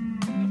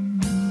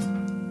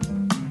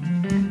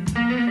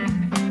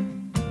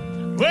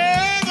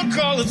 Well, they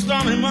call it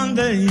Stormy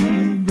Monday,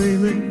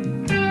 baby.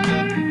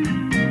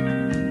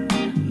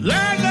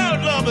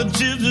 Lord, but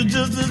chips are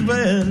just as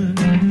bad.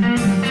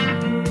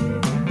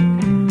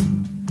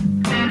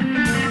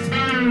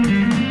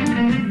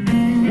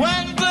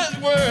 Wednesday's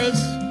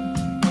worse.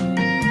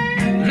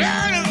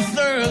 Night and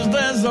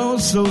Thursday's oh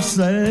so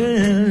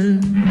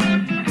sad.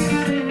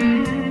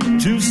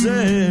 Too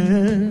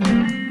sad.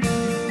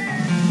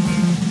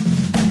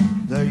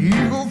 The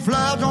eagle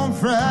flies on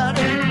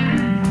Friday.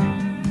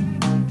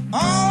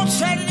 On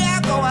Saturday I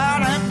go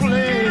out and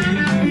play.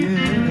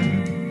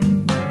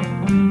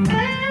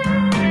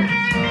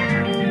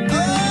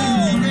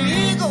 Oh, the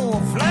eagle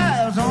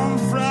flies on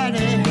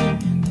Friday.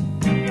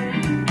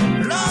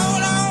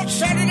 Lord, on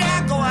Saturday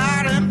I go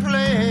out and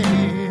play.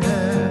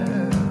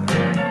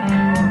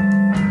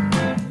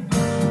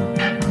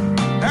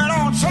 And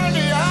on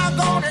Sunday I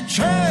go to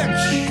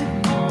church.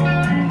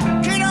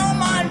 Get on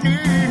my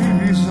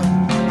knees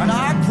and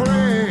I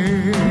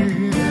pray.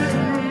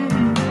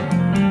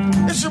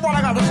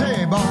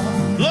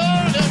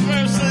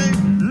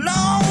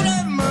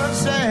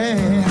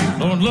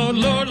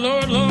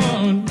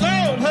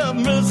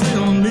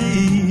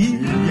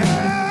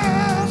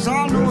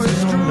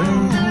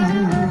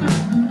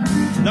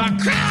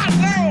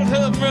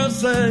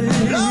 say,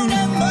 Lord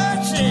have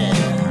mercy.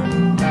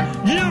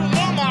 You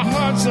know my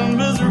heart's in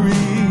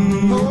misery.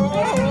 Oh,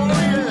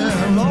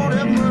 yeah, Lord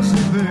have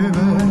mercy,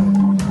 baby.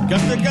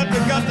 Got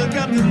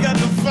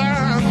to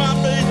find my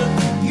baby.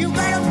 You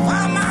gotta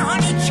find my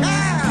honey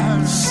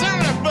child.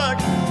 Send it back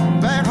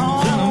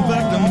home. Send it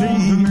back to me.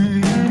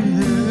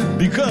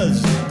 Because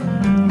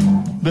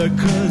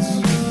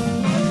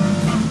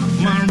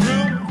my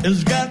room has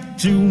got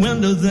 2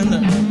 windows and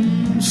the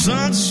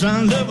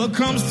sunshine never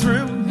comes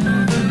through.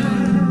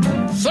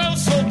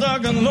 So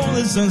dark and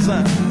lonely since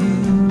I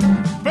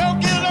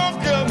broke it off,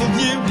 girl,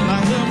 with you. I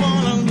live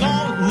on a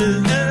lonely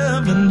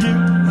avenue.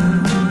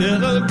 Yeah,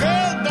 the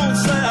girl don't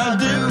say I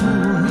do,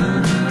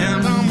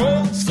 and I'm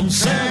oh so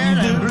sad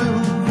and blue.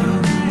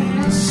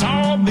 It's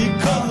all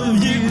because of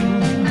you.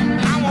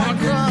 I wanna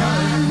cry,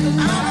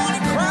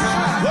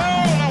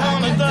 oh, I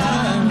wanna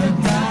die.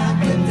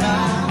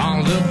 I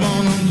live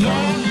on a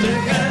lonely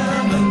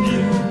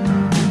avenue,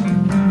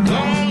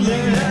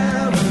 lonely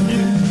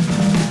avenue.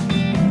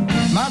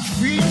 My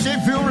feet they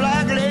feel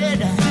like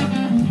lead,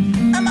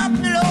 and my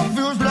pillow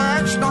feels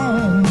like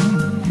stone.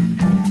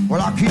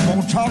 Well, I keep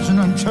on tossing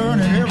and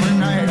turning every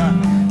night.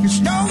 It's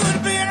no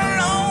good being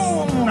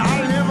alone. I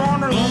live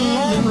on a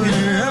lonely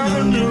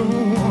avenue.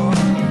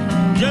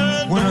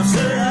 When I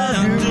say I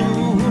do,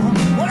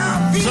 when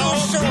I feel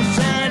so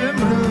sad and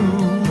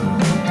blue,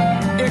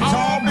 it's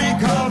all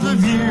because of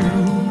you.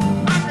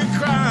 I could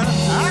cry,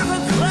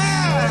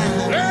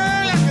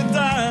 yeah, I could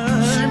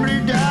die, simply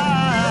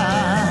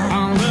die. I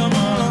live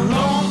on a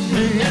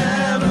lonely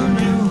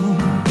avenue,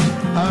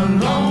 a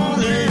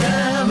lonely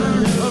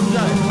avenue of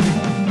life.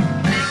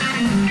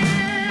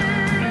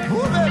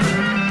 Ooh, baby.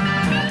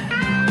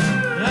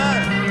 Yeah.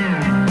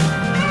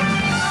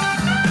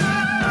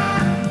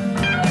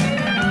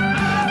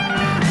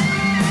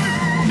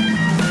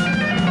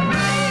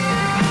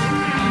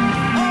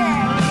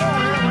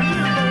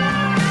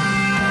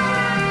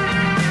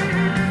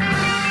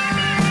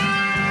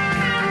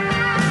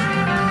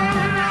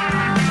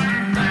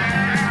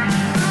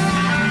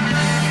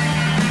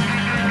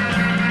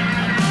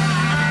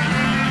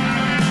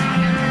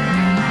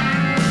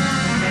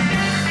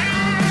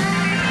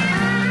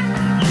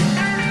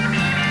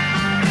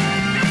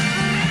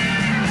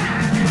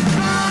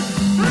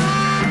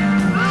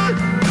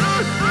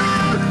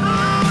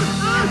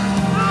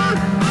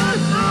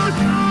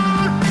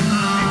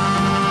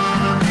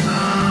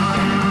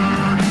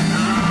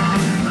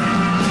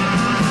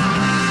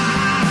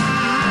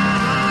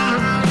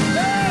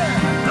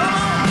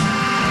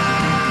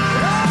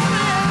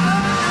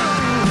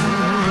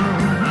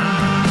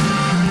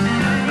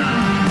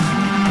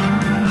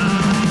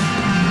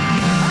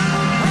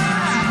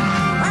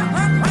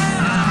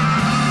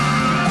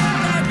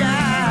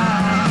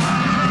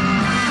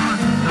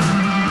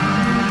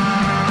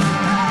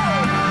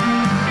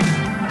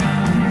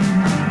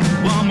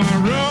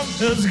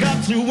 It's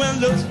got 2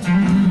 windows.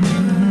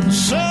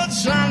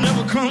 Sunshine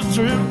never comes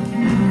through.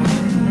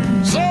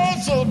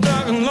 So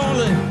dark and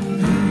lonely.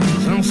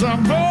 Since I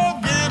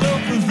broke it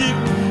up with you,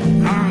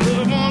 I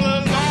live on a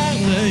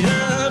lonely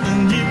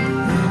avenue.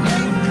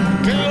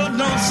 Girl,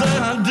 don't say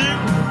I do.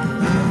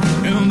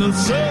 And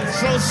it's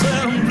so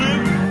sad and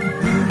blue.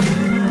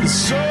 It's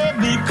so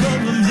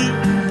because of you.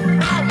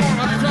 I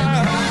wanna cry.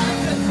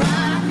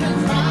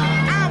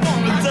 I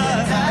wanna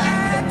die.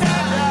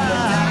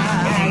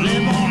 I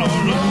live on a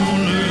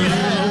lonely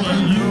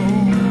avenue.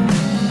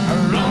 A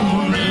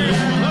lonely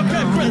avenue.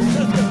 Okay, Chris,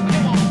 let's go.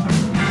 Come on.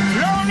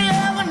 Lonely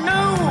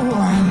avenue.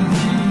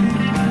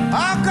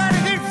 I've got to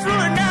get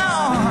through it now.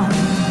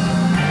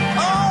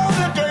 All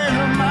the days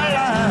of my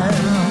life.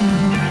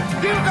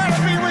 You gotta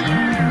be with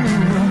you.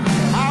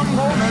 I'm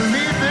gonna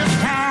leave this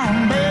town,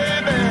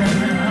 baby.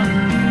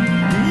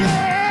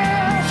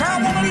 Yes, I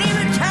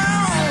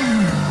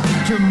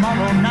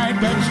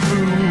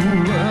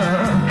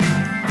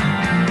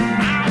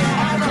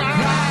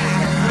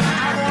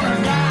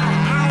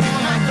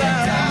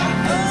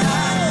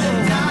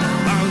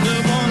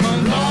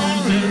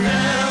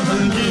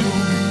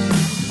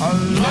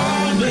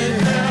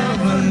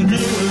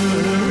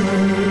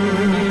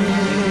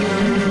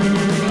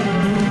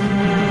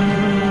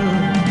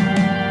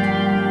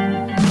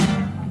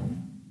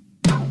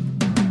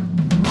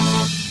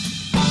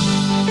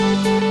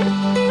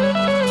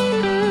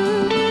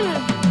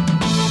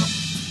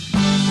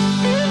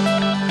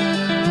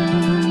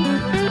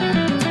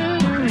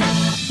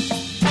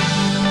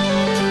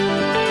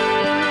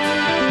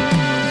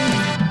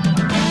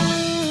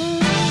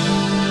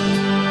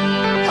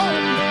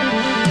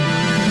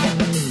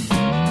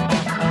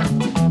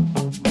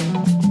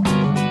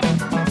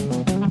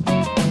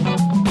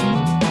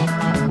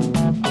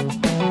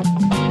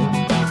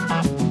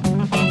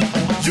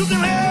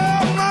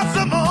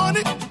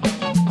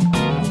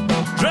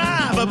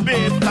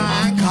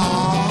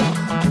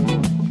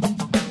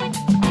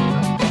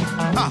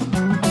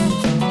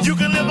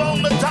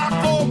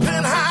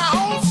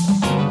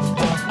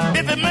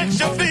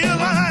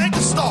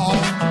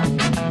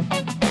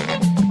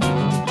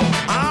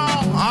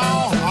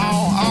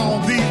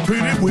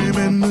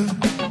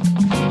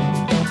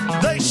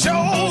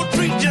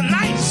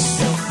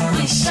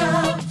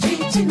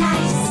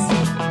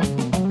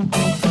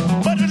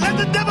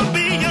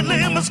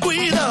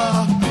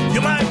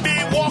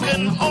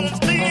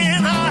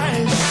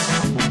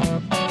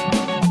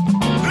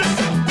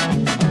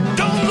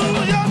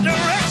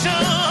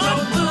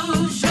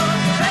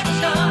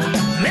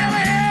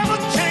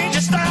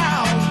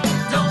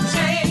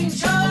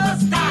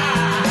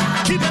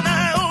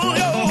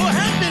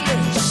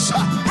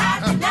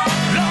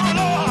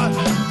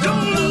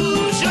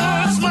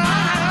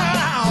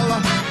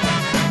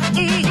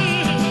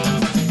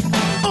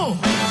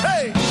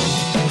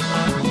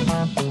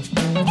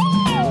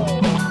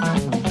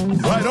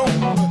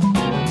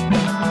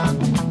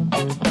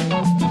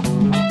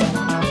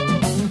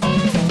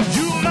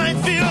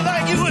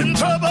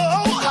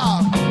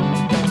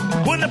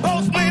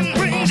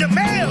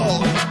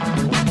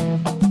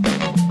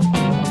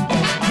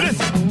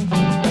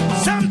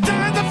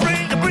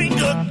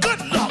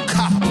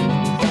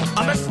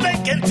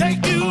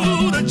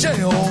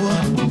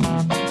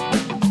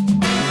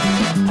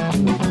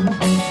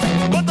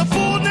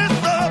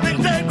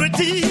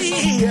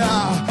You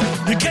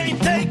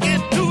can't take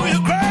it to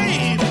your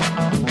grave.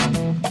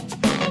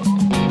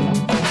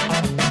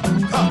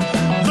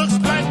 Looks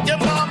like your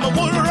mama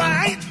was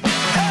right.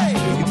 Hey,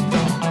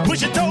 wish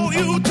she told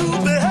you to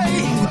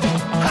behave.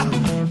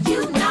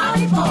 You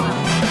naughty boy.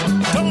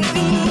 Don't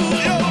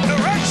lose your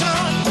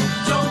direction.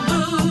 Don't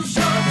lose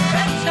your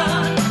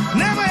direction.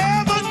 Never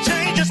ever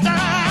change your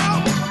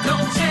style.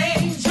 Don't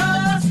change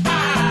your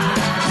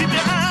style. Keep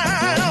your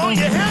eye on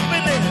your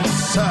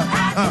happiness.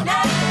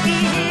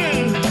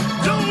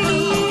 Don't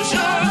lose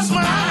your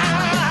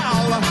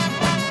smile.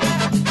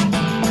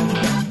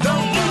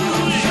 Don't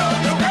lose your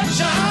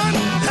direction.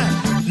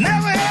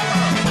 Never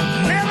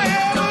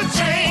ever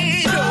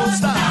change your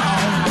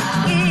style.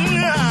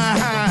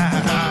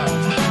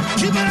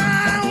 Keep an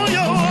eye on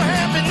your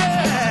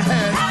happiness,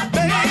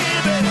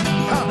 baby.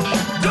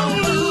 Don't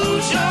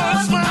lose your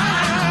smile.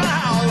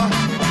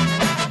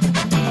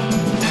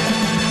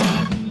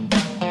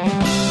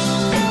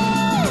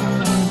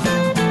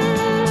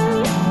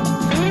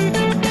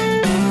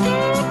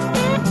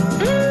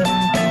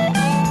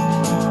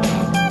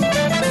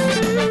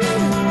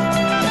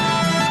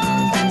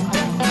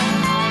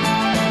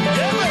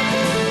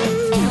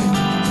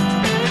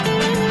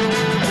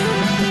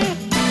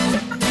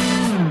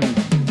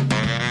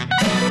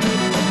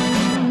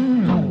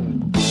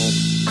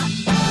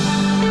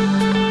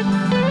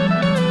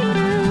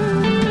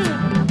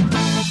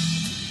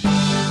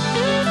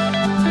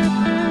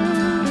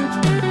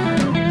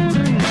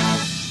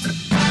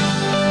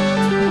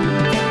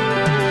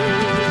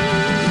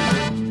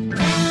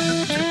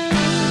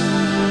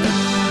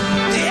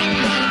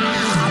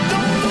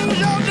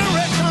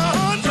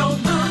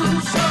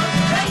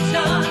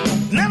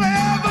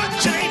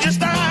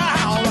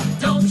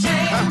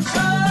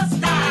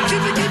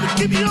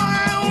 Keep your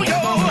eye on your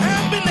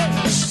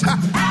happiness,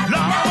 Lord.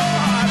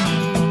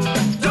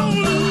 Don't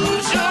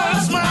lose your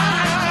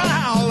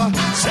smile.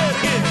 Say it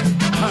again.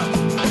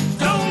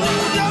 Don't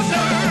lose your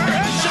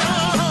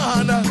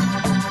direction.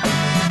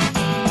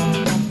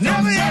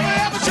 Never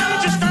ever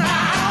change your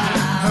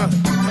style.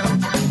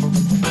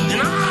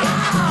 No,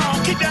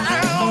 keep your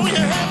eye on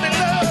your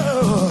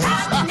happiness.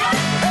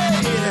 Hey,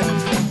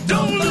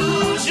 don't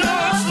lose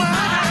your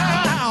smile.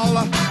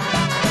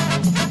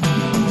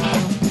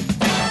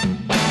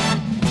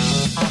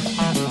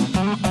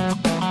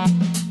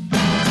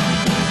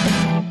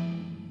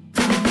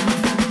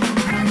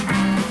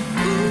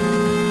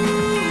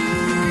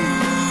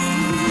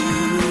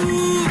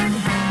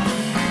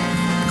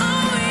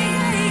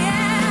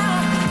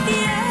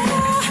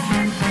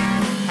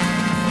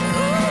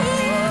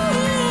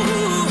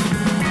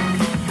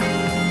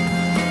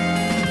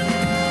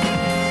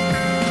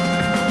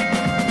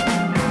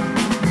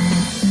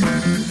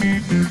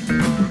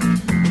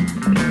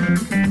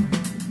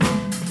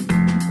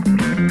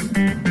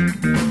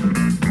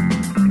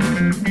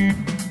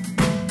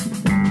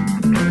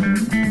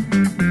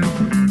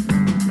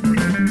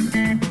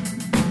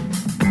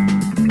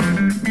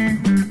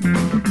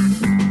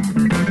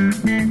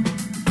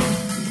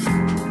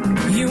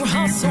 You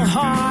hustle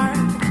hard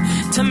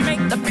to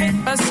make the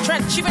paper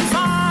stretch even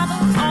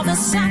farther. All the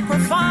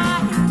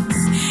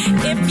sacrifice.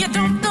 If you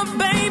don't, the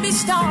baby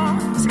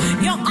starves.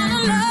 You're all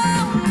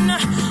alone.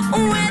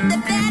 Where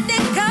did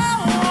daddy go?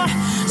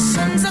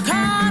 Sons are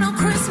caught on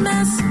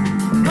Christmas,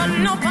 but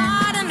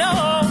nobody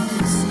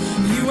knows.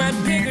 You had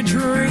bigger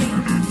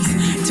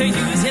dreams to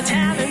use your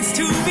talents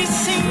to be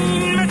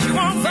seen, but you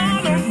weren't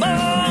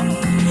vulnerable,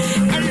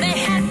 and they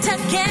had to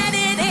get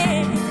it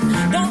in.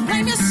 Don't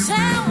blame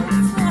yourself.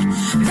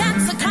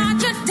 That's a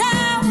card you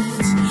dealt.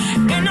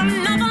 In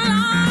another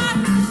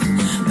life,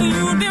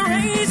 you'll be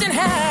raising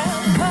hell.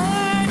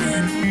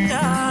 Burden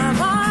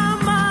of our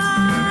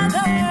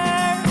mother,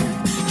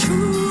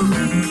 true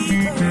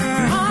keeper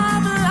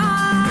of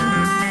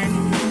life.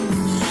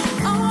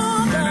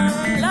 All the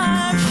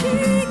love she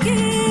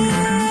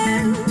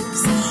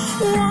gives,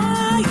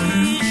 why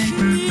is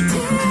she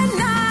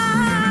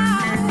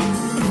denied?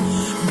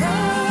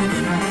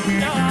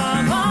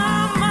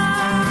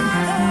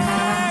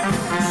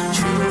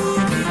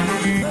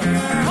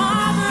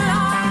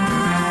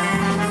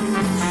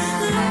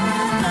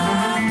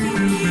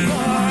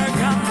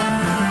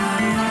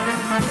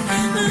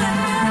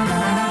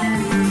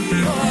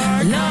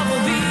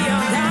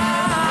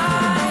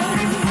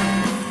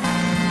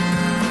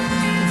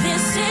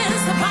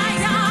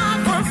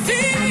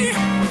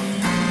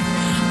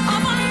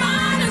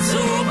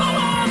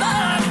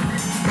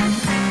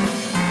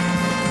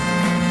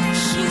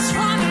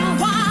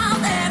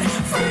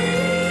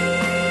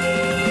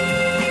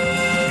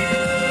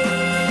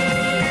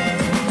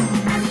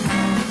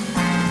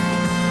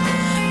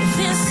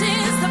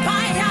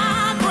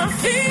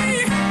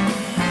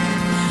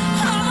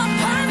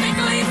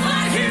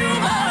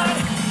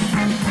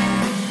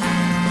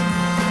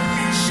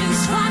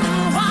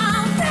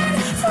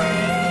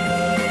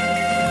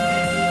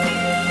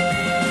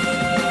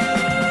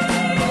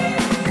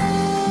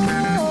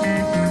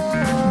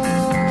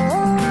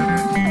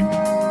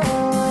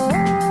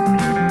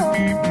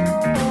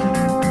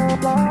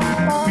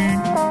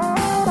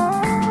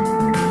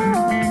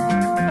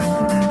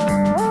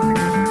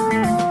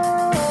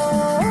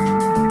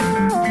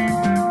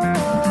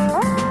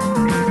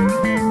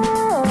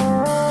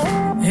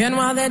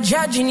 they're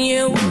judging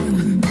you.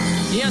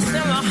 You're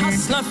still a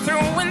hustler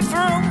through and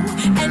through,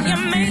 and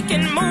you're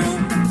making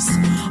moves,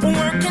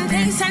 working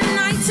days and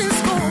nights in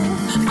school,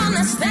 on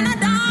less than a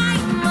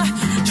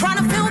dime, trying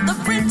to fill the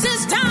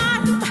printer's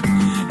time.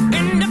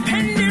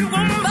 Independent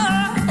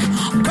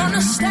woman,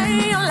 gonna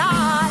stay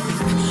alive,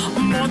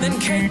 more than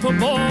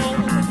capable.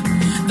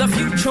 The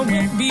future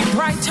will be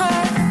brighter,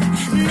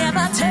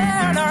 never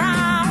turn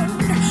around,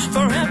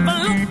 forever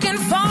looking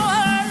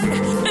forward.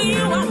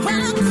 You are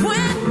well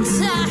equipped,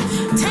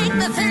 take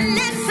the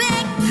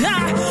benefit,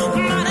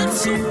 modern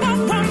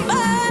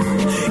superwoman,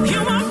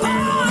 you are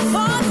born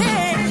for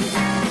this.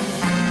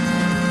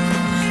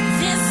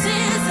 This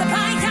is a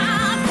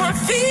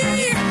biography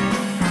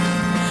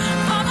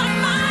of a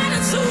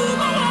modern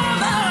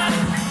superwoman.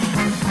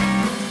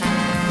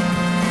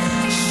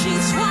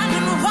 She's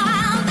running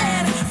wild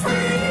and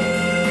free.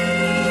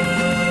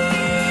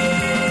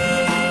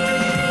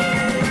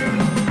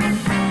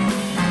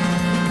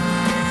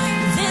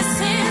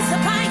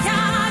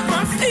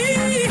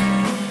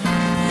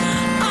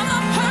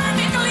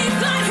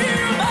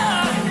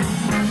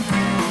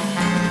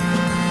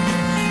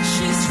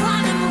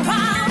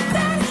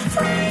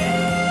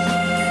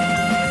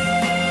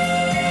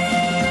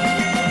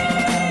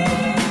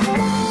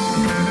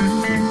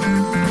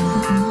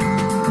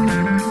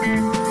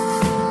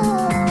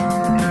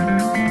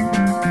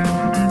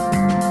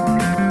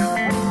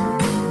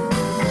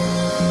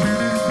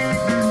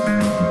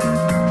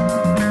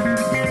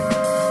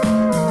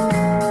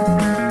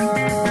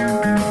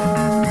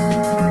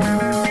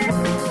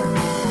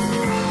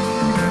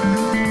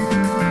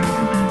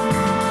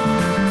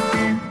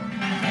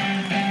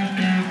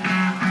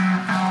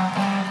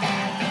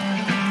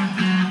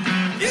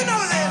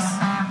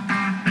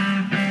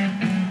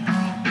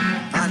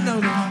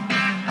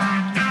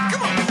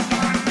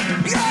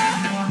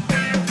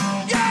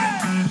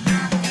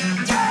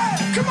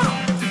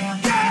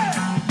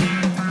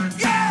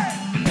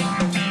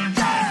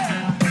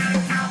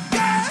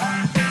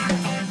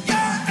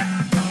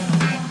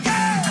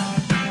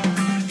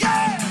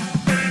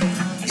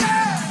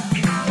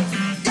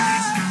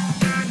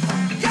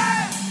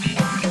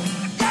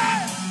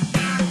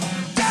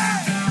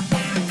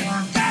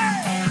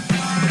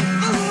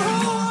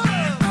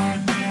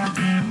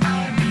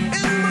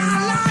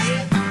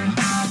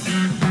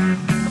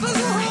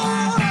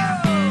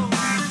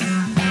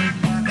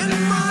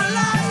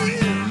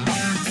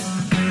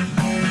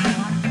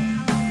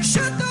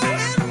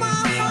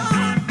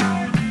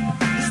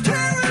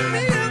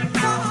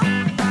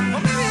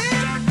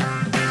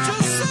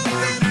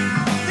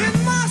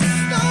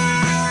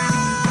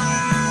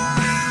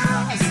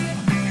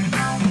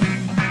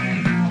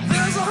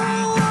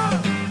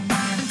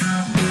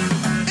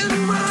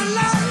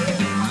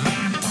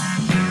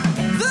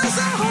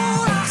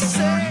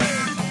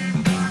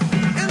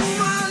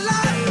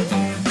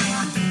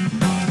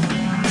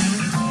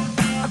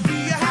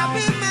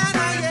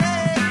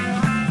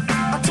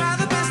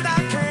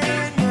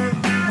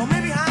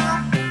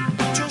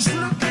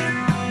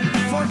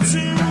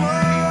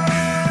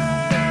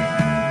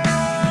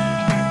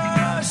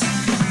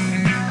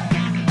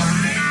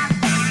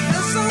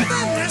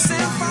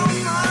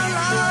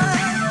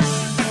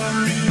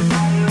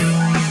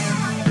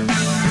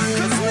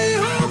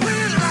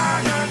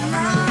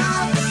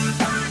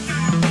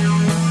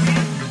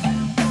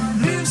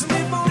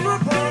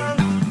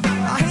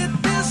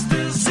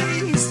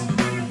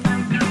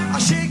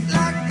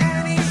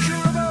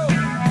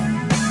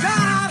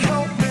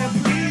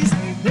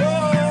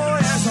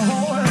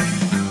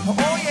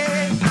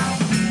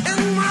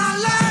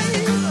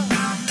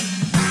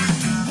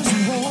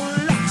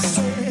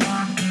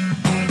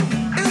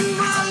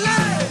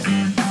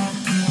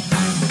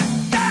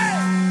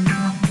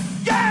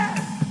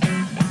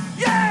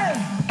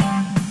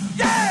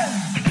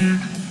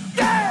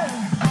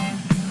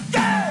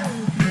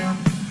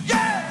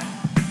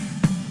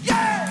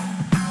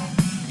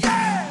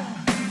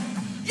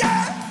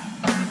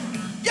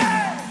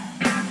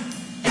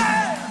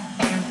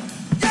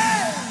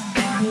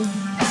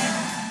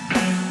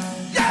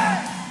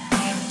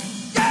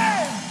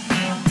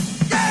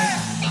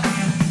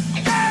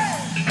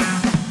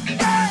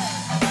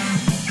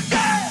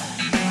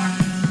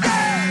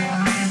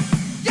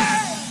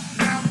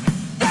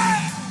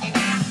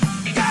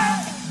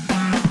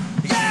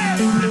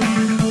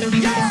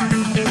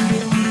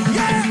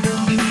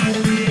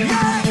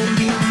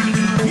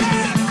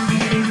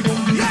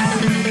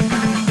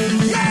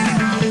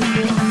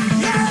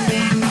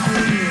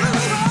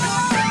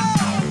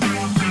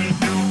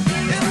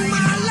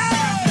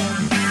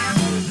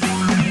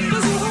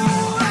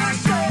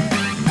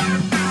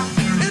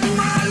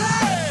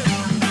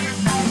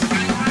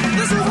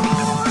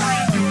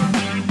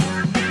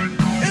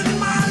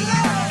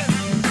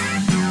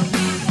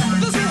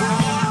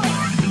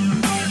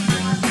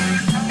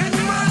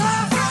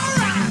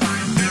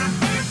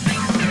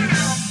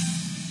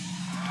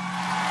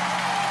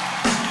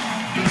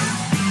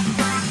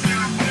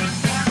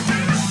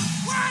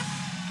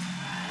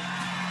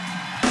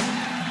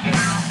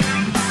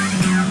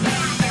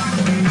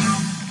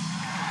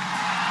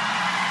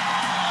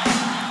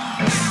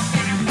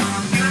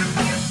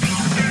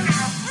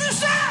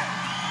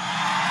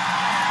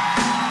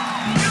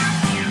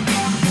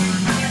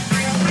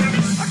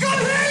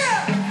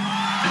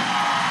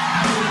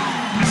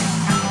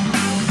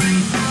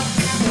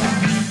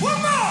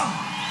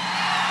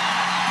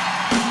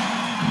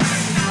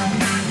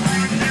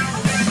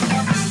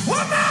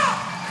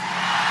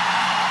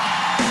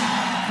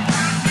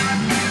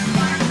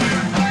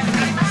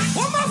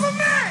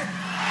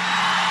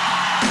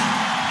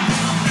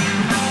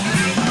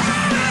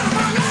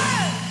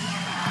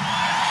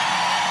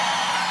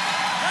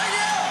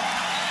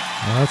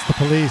 That's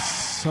the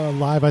Police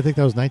live. I think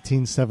that was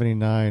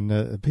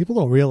 1979. People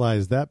don't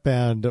realize that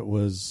band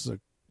was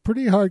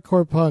pretty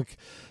hardcore punk,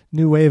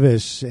 new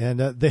wave-ish,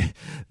 and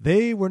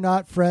they were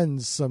not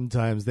friends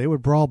sometimes. They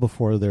would brawl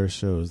before their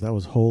shows. That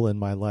was Hole in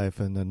My Life,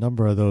 and a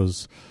number of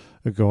those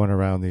are going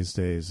around these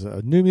days.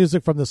 New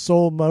music from the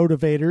Soul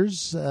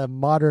Motivators,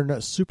 Modern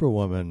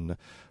Superwoman,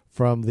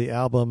 from the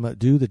album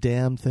Do the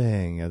Damn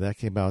Thing. That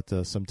came out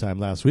sometime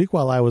last week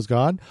while I was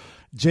gone.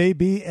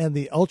 JB and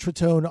the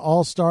Ultratone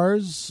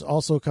All-Stars,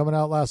 also coming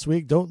out last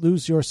week. Don't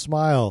Lose Your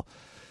Smile.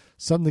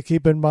 Something to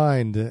keep in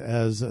mind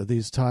as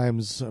these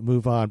times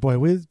move on.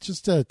 Boy,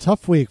 just a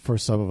tough week for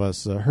some of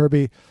us.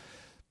 Herbie,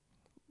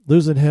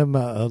 losing him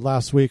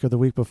last week or the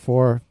week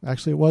before.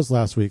 Actually, it was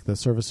last week. The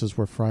services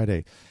were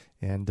Friday.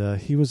 And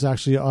he was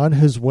actually on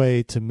his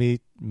way to meet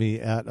me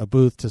at a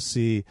booth to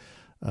see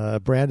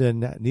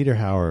Brandon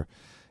Niederhauer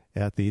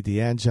at the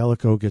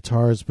D'Angelico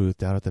Guitars booth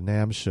down at the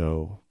NAMM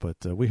show. But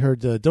we heard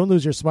Don't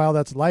Lose Your Smile.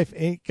 That's Life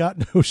Ain't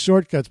Got No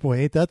Shortcuts. Boy,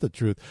 ain't that the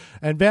truth.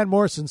 And Van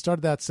Morrison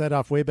started that set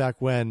off way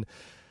back when.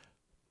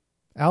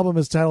 Album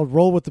is titled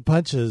Roll with the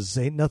Punches.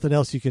 Ain't Nothing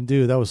Else You Can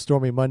Do. That was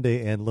Stormy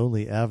Monday and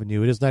Lonely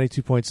Avenue. It is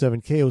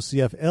 92.7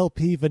 KOCF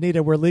LP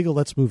Veneta. We're legal.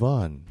 Let's move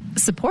on.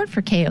 Support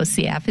for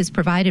KOCF is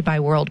provided by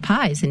World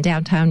Pies in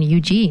downtown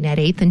Eugene at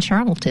 8th and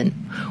Charlton.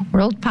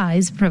 World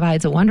Pies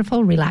provides a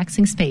wonderful,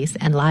 relaxing space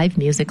and live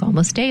music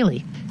almost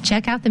daily.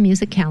 Check out the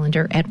music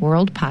calendar at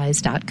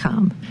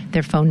worldpies.com.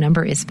 Their phone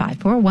number is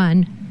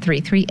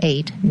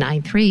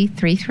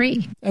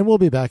 541-338-9333. And we'll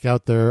be back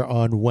out there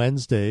on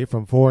Wednesday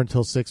from 4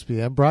 until 6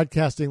 p.m.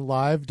 broadcasting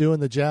live, doing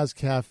the Jazz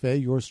Cafe.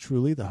 Yours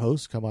truly, the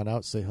host. Come on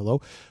out, say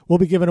hello. We'll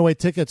be giving away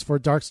tickets for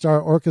Dark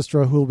Star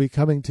Orchestra, who will be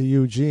coming to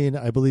Eugene,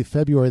 I believe,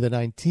 February the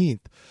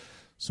 19th.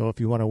 So if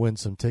you want to win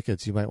some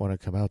tickets, you might want to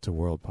come out to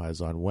World Pies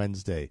on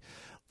Wednesday.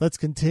 Let's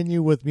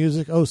continue with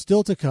music. Oh,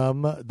 still to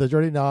come, the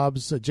Dirty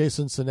Knobs,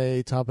 Jason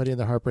Sinay, Tom Petty and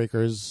the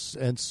Heartbreakers,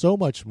 and so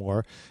much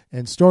more,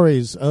 and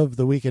stories of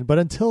the weekend. But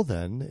until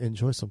then,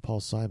 enjoy some Paul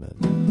Simon.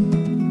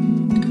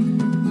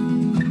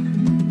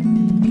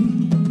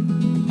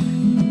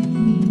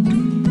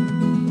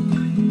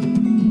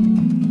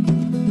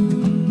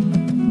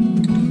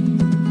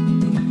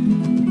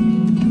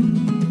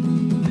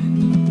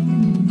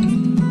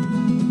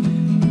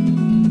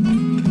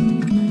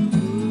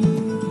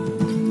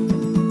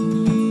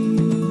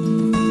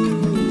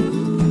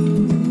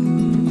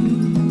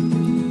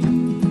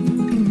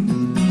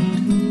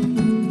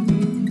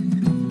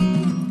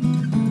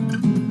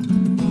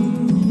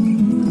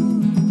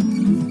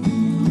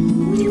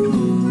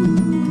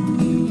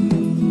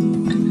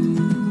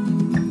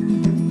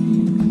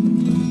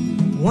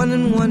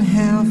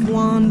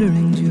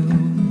 Wandering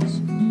Jews,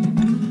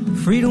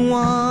 free to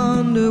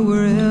wander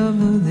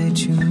wherever they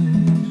choose,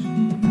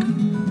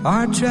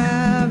 are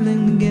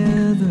traveling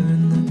together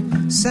in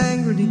the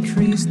Sangre de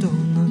Cristo,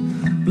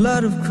 on the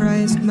blood of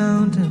Christ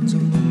mountains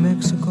of New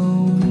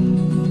Mexico.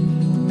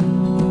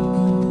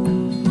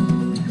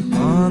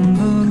 On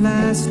the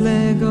last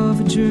leg of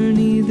a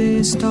journey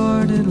they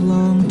started a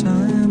long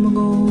time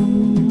ago,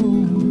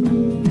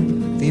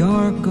 the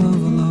arc of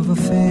a love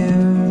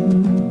affair,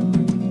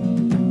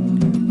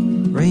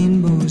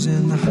 rainbows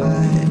in the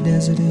high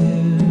desert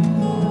air,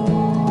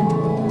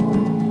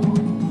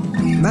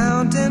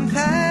 mountain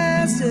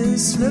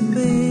passes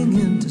slipping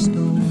into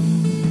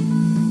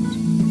stones,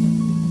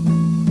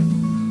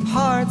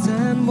 hearts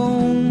and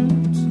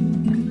bones,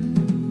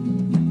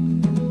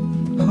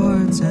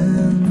 hearts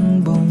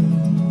and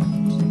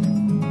bones,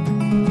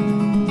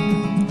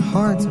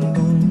 hearts and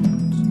bones.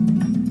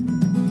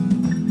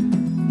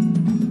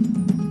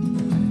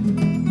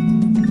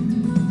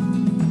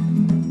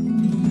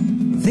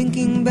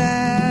 Thinking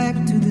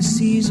back to the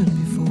season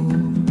before,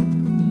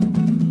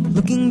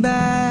 looking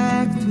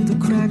back through the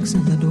cracks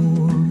in the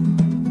door.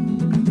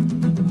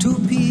 Two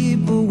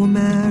people were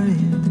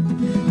married,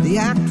 the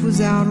act was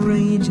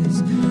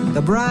outrageous,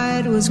 the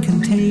bride was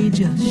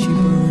contagious, she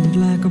burned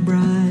like a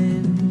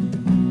bride.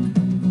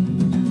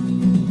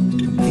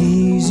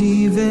 These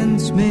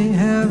events may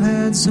have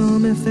had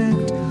some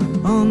effect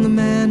on the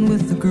man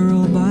with the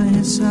girl by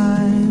his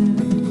side,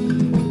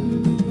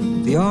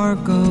 the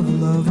arc of a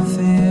love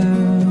affair,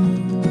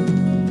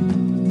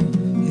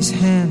 his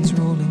hands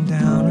rolling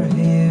down her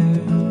hair.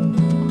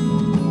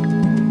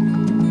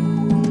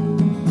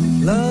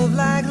 Love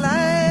like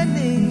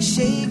lightning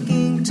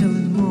shaking till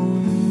it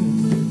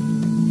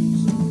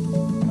moans,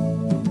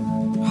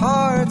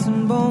 hearts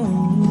and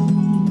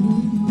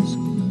bones,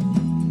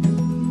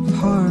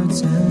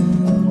 hearts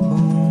and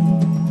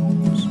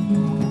bones,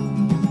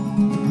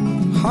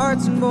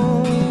 hearts and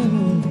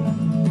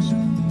bones,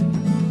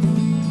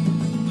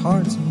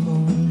 hearts and bones.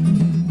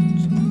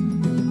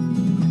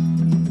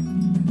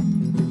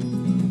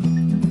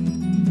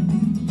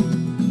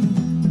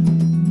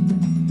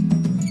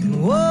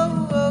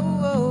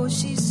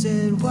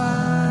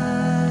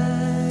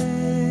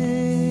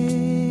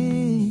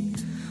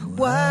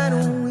 Why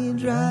don't we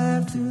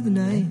drive through the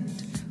night?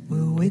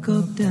 We'll wake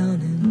up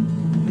down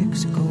in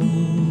Mexico.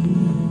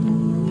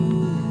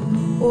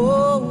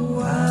 Oh,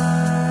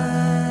 why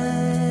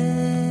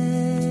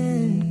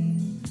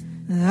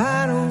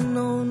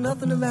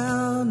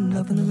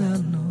nothing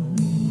about no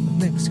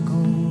Mexico.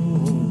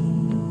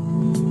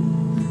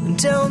 And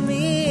tell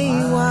me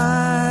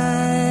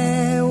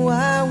why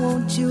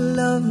won't you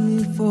love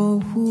me for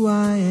who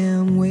I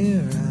am,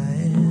 where I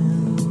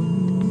am?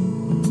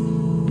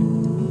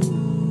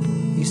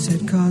 He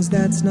said, 'cause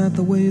that's not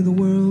the way the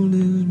world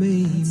is,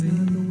 baby.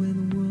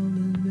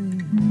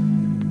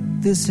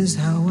 This is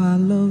how I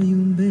love you,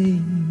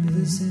 baby.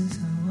 This is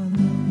how I love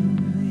you,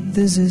 baby.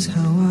 This is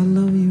how I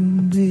love you,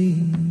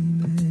 baby.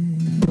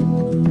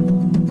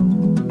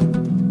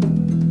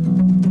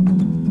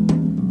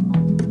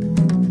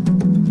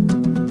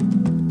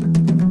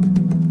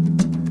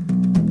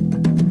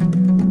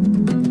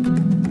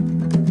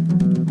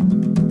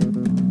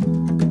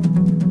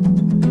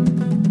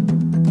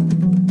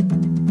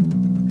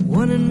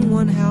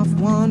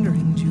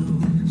 Wandering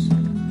Jews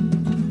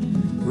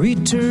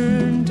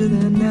return to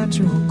their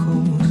natural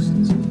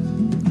coasts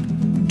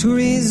to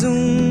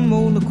resume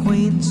old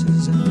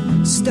acquaintances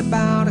and step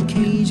out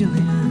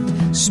occasionally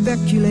and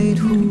speculate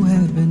who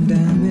have been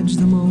damaged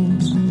the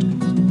most.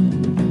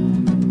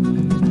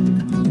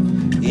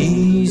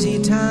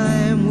 Easy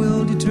time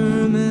will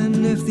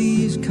determine if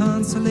these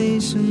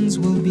consolations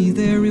will be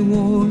their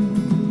reward.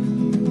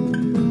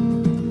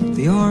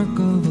 The arc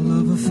of a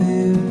love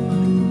affair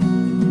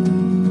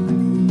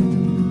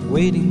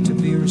waiting to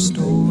be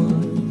restored.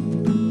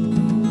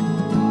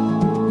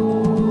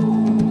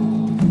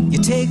 You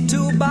take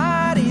two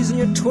bodies and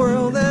you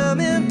twirl them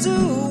into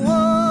one.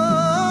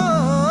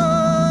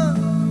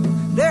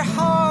 Their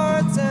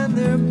hearts and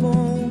their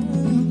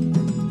bones,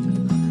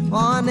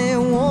 oh, they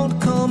won't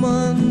come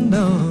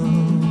undone.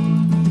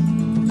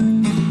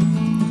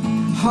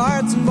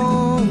 Hearts and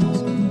bones,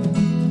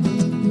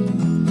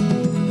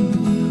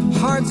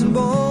 hearts and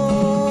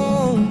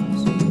bones.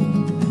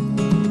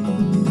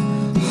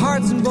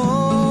 Hearts and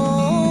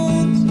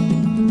bones,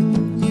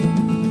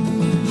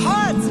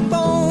 hearts and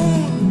bones.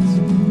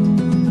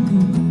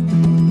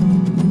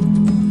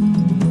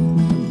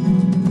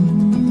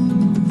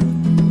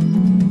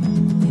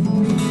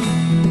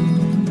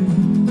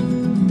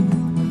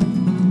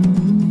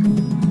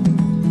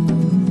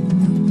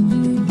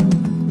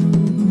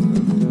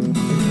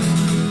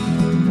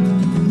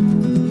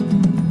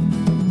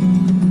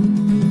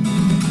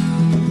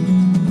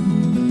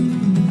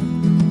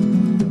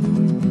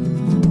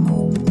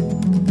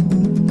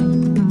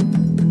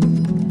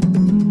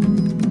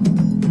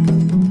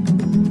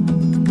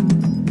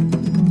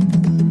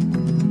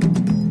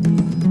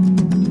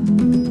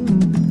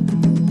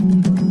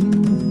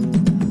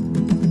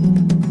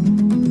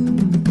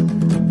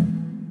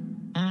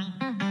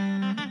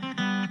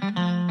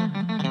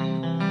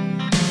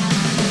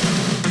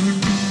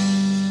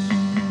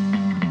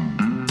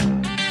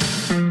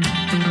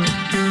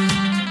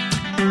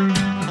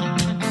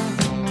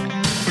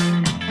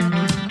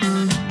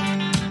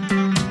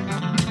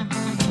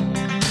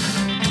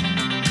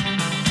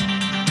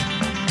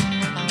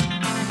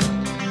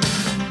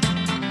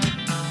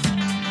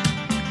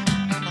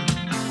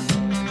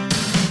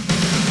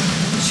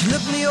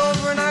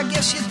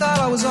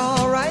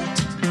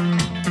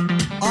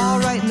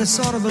 In a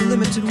sort of a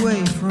limited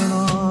way for an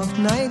off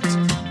night.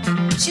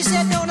 She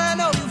said, don't I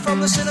know you from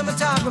the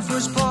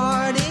cinematographer's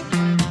party?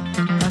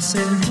 I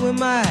said, who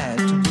am I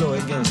to blow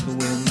against the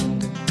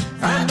wind?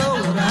 I know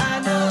what I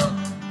know.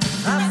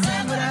 I've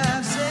said what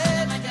I've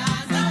said. We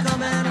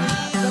come and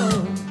we go.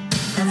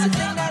 That's the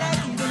thing that I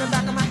keep in the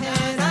back of my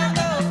head. I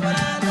know what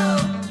I know.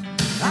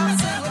 I've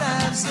said what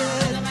I've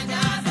said. We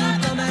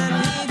come and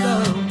we go.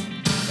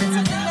 That's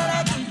the thing that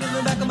I keep in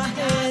the back of my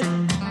head.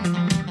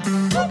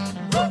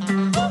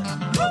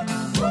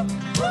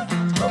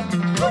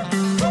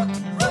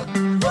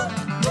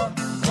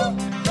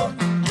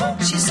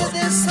 She said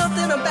there's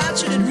something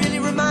about you that really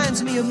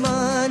reminds me of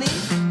money.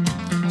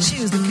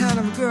 She was the kind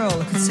of girl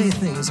that could say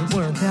things that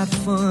weren't that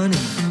funny.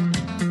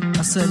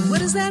 I said, what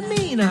does that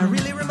mean? I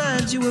really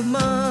remind you of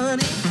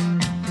money.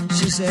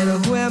 She said, oh,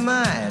 who am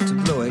I to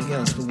blow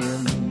against the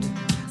wind?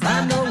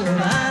 I know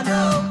what I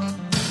know.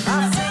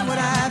 I've said what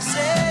I've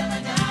said.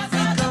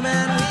 We come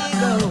and we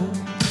go.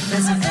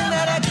 There's a thing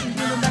that I keep in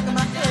the back of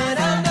my head.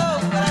 I know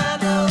what I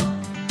know.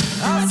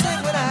 I've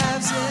said what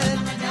I've said.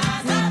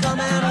 We come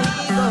and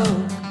we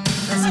go.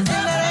 There's a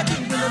thing that I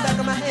keep in the back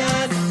of my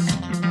head.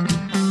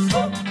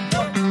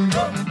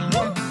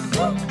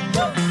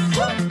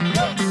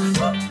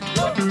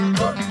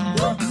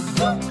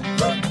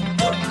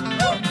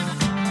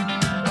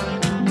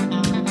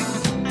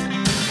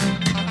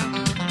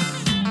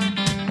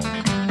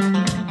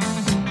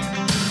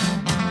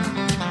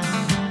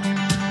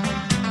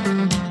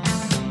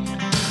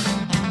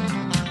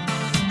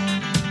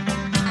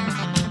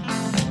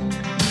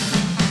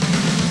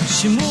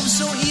 She moved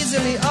so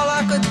easily, all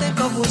I could think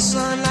of was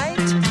sunlight.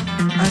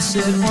 I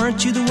said,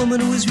 aren't you the woman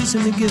who was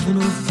recently given a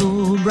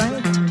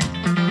Fulbright?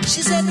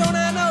 She said, don't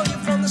I know you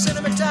from the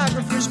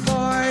cinematographer's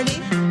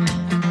party?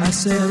 I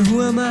said,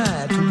 who am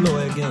I to blow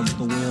against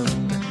the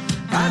wind?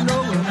 I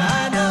know what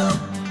I know.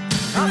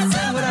 I've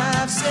said what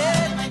I've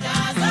said. We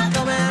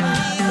come and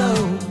we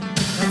go.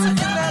 That's the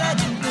thing that I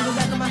keep in the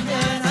back of my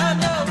head. I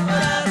know what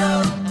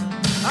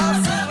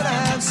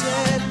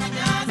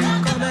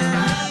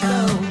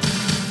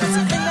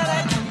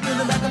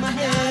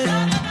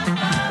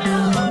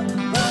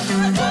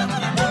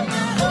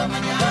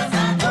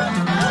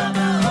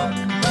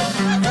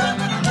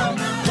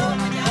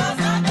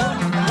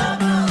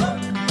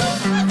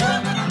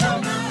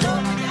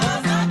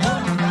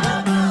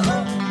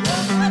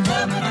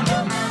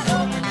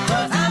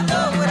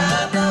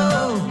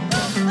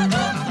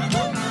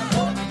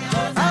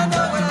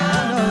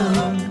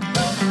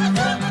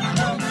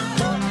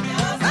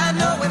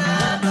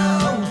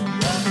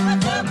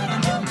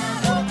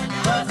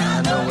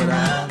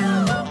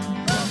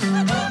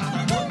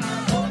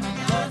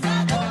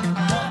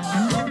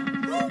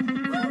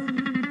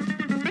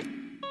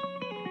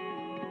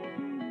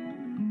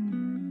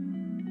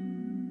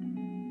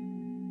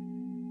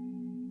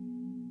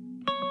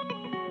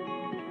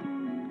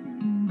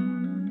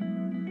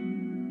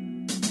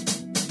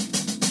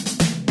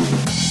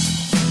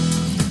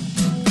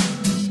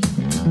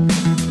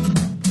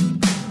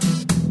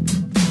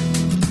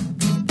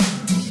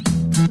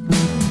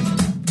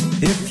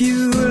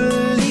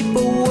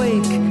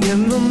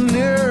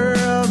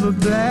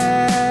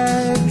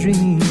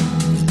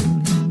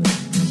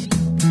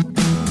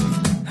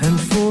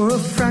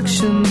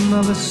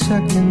of a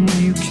second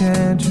you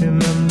can't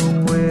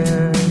remember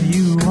where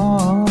you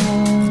are.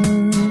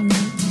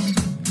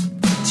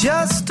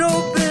 Just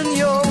open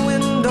your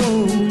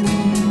window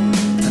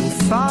and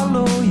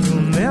follow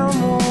your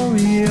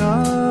memory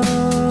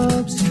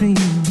upstream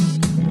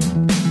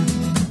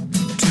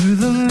to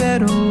the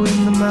meadow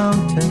in the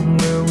mountain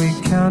where we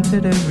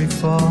counted every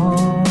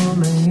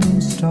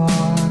falling star.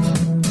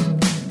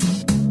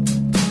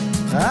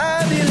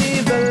 I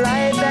believe the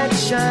light that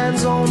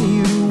shines on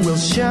you will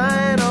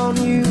shine on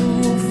you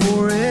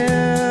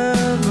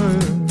forever.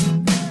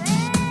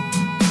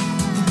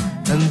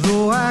 And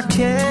though I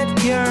can't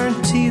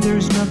guarantee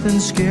there's nothing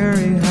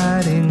scary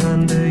hiding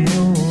under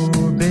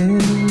your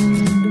bed,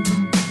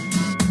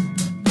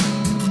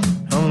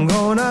 I'm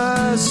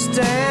gonna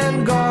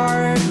stand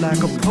guard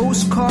like a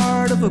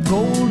postcard of a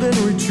golden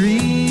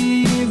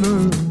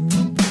retriever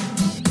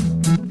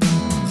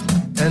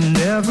and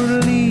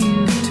never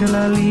leave till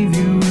I leave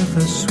you with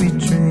a sweet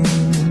dream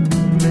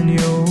in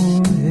your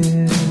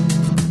head.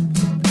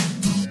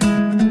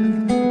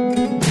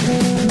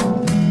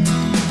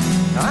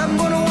 I'm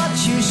gonna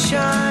watch you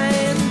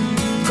shine,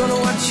 gonna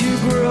watch you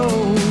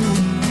grow,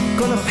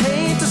 gonna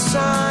paint a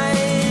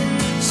sign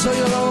so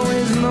you'll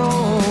always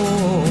know,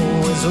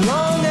 as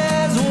long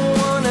as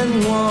 1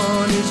 and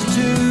 1 is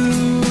 2.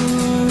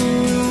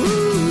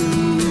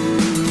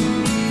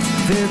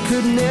 There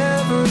could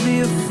never be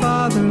a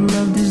father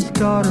loved his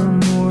daughter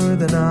more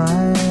than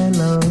I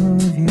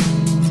love you.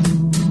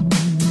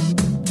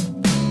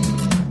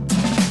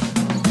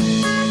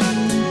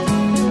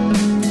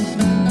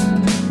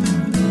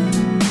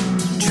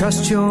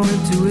 Trust your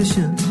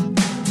intuition,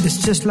 it's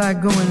just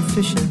like going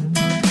fishing.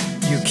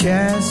 You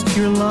cast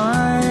your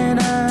line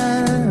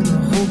and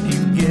hope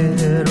you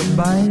get a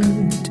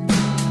bite,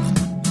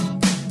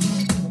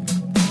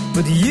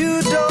 but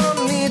you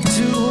don't need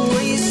to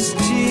waste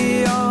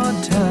your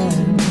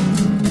time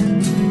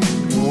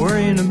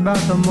worrying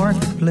about the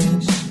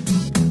marketplace.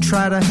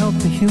 Try to help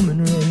the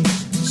human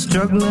race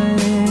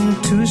struggling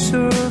to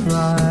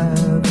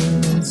survive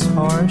its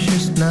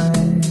harshest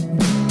night.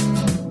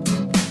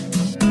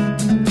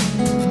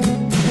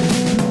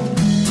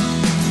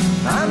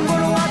 I'm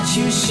gonna watch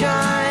you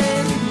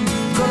shine,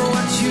 gonna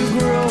watch you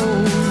grow,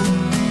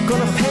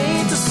 gonna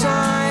paint a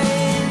sign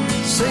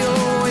so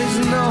you'll always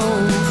know,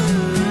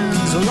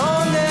 as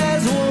long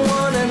as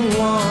 1 and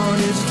 1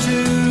 is 2.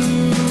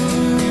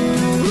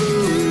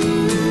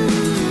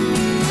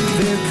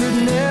 There could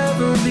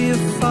never be a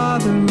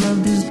father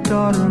loved his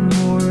daughter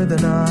more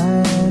than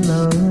I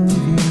love you.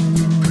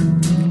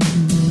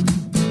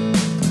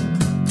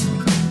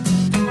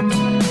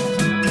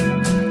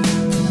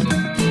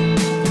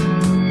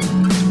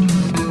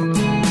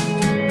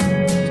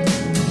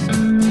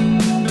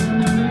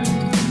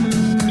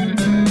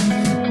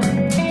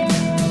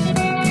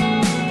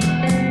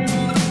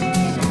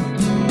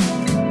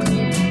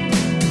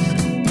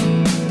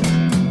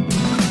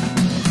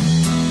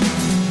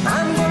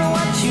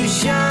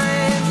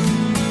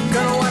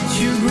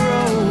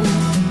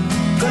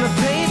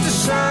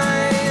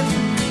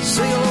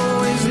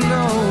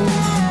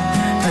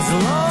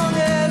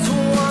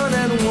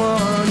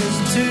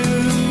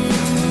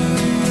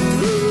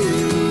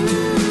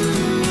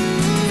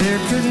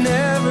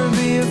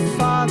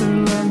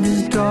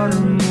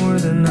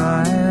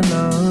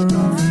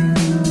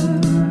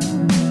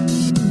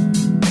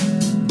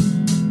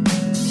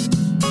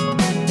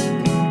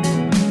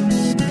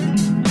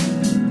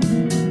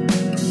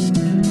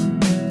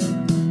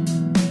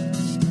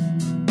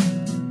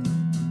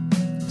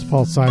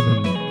 Paul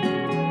Simon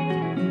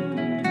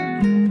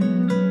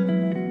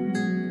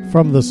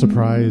from the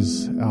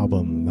Surprise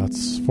album.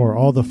 That's for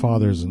all the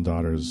fathers and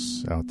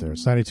daughters out there.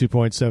 It's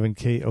 92.7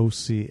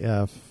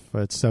 KOCF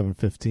at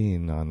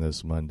 7:15 on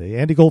this Monday.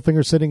 Andy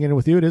Goldfinger sitting in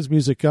with you. It is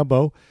Music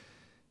Gumbo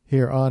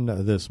here on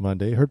this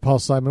Monday. Heard Paul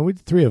Simon. We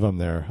did 3 of them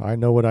there. I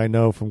Know What I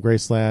Know from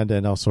Graceland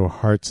and also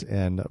Hearts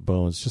and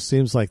Bones. Just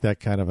seems like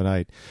that kind of a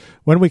night.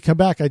 When we come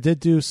back, I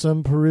did do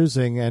some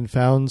perusing and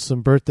found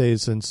some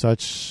birthdays and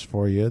such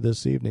for you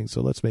this evening.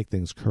 So let's make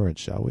things current,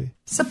 shall we?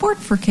 Support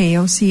for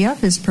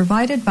KOCF is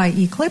provided by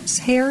Eclipse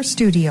Hair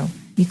Studio.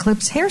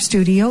 Eclipse Hair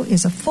Studio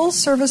is a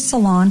full-service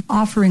salon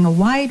offering a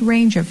wide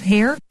range of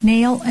hair,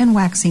 nail, and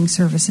waxing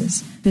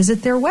services.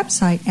 Visit their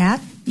website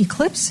at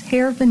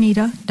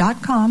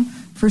eclipsehairvanita.com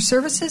for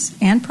services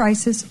and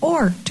prices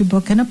or to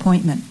book an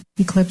appointment.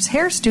 Eclipse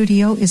Hair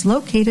Studio is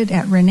located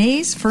at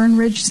Renee's Fern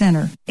Ridge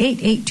Center,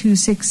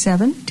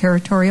 88267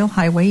 Territorial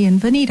Highway in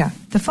Veneta.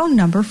 The phone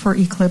number for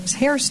Eclipse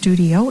Hair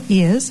Studio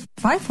is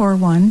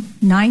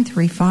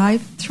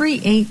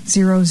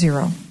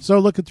 541-935-3800. So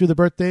looking through the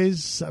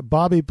birthdays,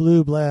 Bobby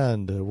Blue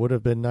Bland would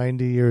have been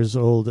 90 years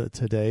old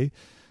today.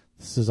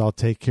 This is I'll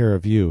Take Care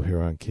of You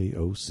here on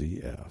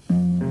KOCF.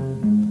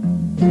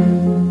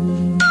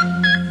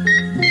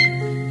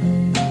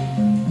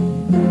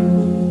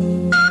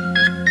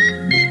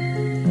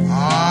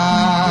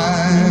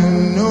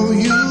 I know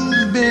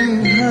you've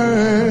been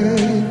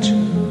hurt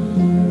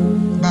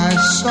by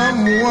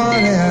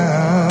someone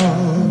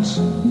else.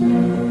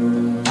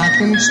 I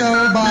can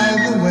tell by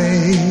the way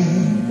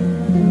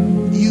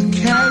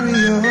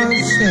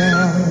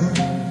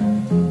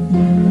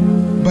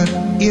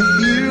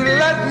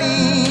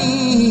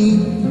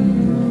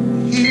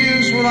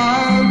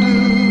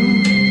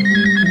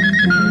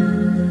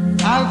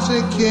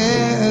take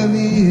care of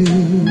you.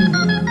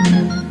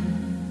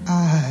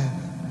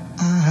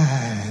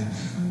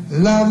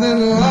 Loved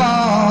and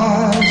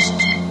lost,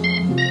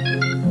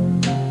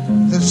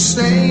 the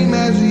same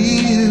as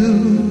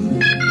you.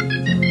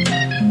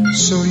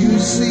 So you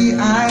see,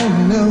 I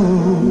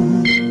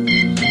know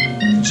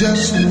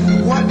just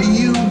what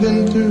you've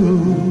been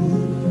through.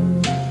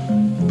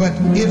 But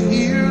if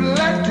you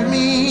left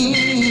me,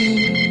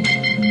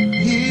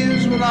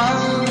 here's what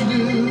I'll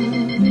do.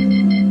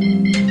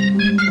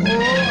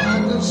 Oh,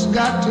 I just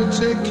got to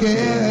take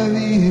care of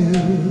you.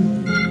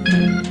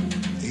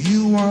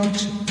 You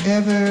won't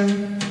ever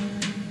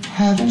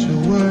have to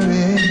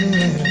worry.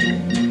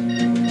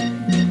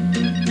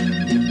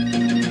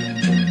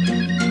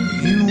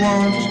 You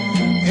won't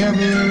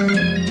ever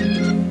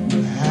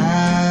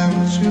have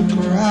to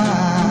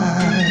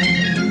cry.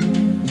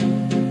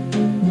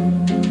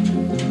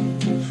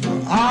 For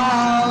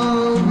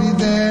I'll be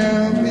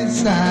there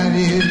beside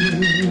you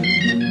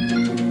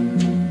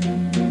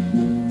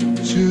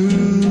to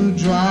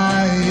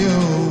dry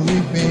your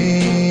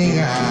weeping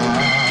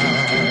eyes.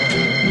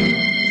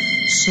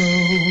 So,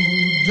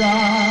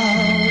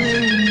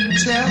 darling,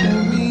 tell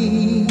me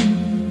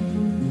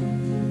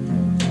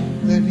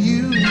that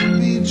you'll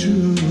be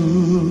true.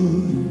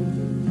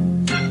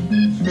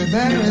 For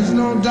there is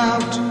no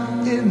doubt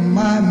in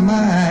my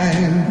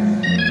mind.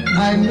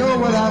 I know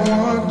what I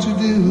want to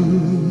do.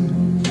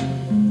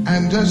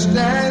 And just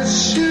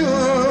as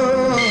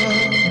sure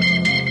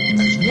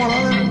as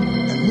one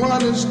and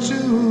one is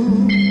two,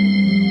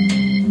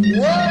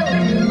 whoa,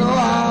 you know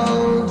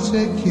I'll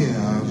take care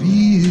of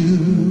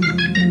you.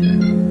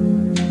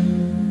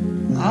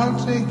 I'll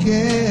take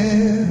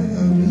care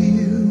of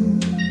you.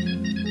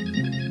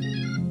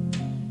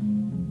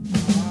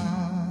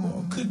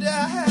 Or could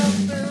I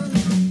have been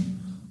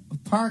a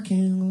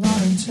parking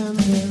lot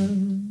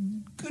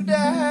attendant? Could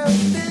I have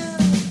been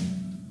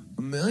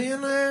a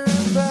millionaire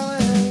in Bel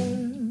Air?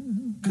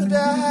 Could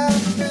I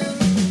have been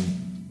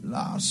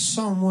lost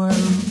somewhere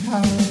in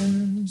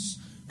Paris?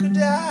 Could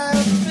I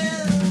have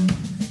been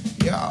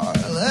your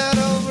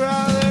little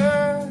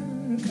brother?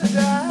 Could I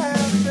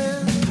have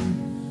been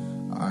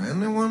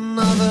anyone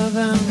other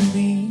than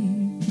me?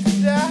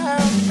 Could I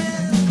have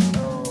been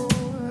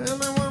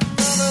anyone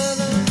other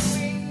than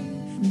me?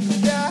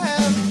 Could I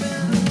have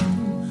been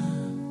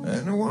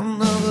anyone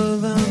other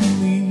than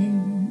me?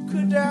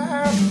 Could I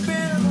have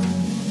been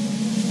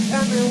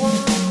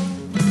anyone?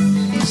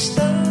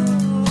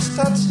 Stands,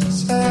 touches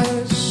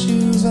hair,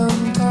 shoes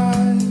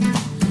untied,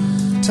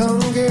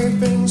 tongue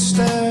gaping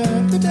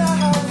stare. Could I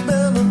have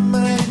been a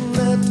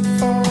magnet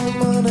for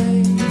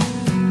money?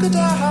 Could I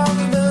have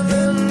been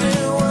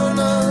anyone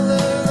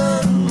other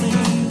than me?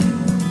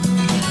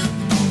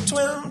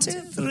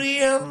 23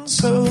 and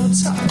so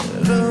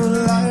tired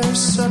of life,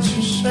 such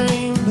a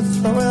shame to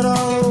throw it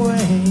all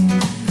away.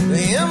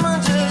 The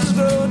images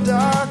grow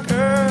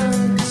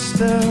darker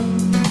still.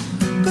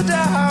 Could I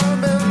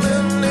have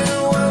been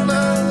anyone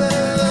other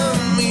than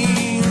me?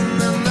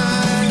 And I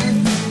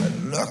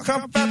look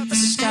up at the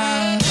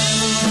sky,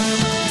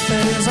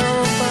 face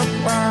open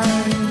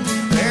wide.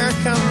 Air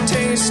can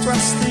taste,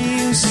 what's the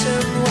use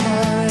in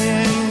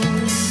lying?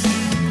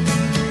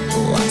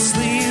 What's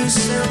the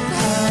use in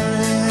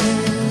hiding?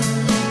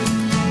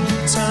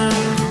 Turn,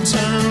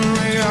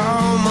 we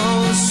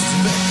almost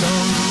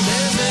become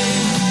dizzy.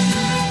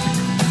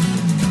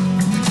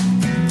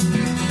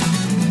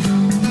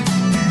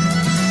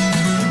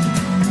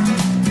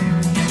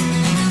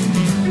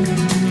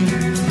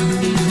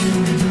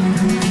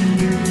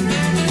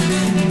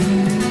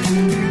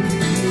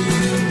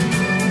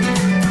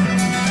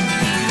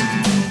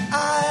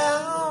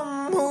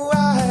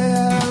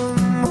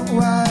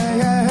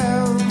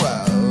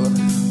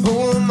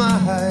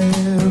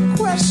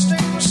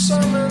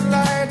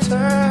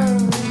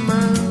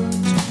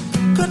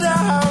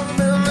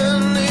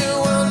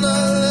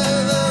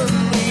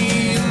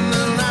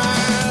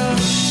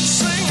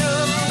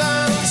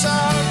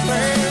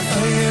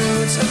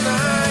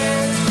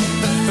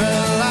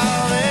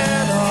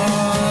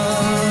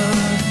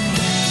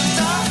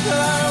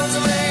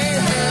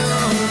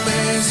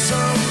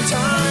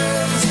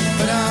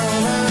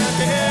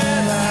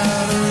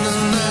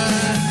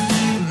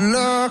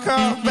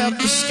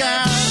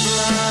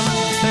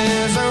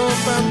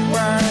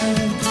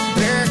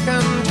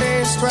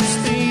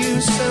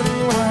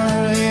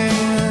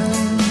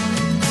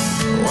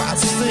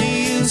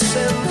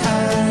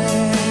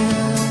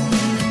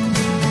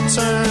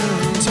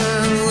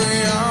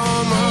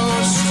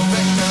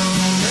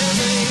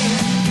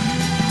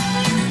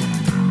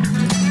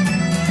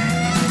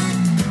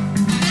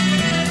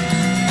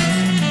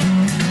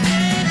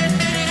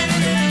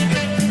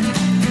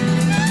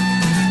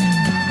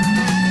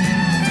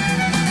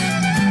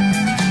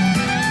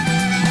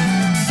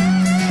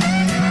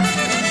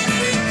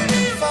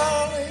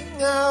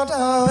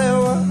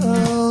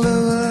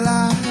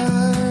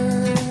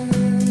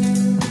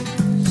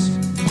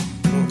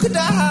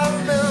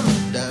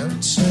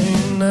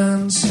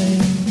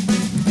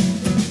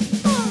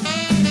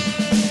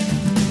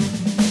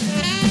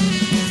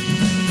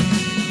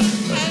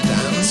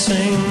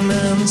 sing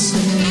and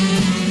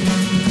sing.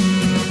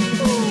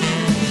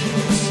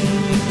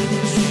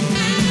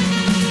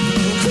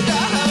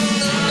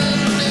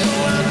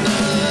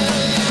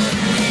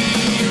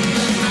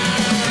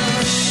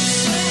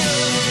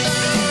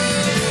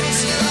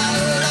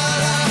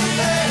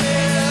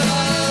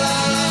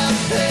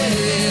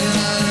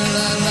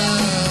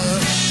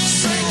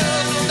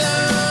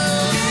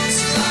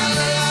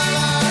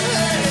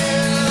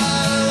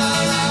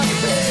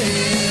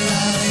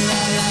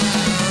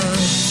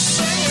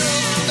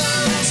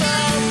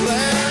 Time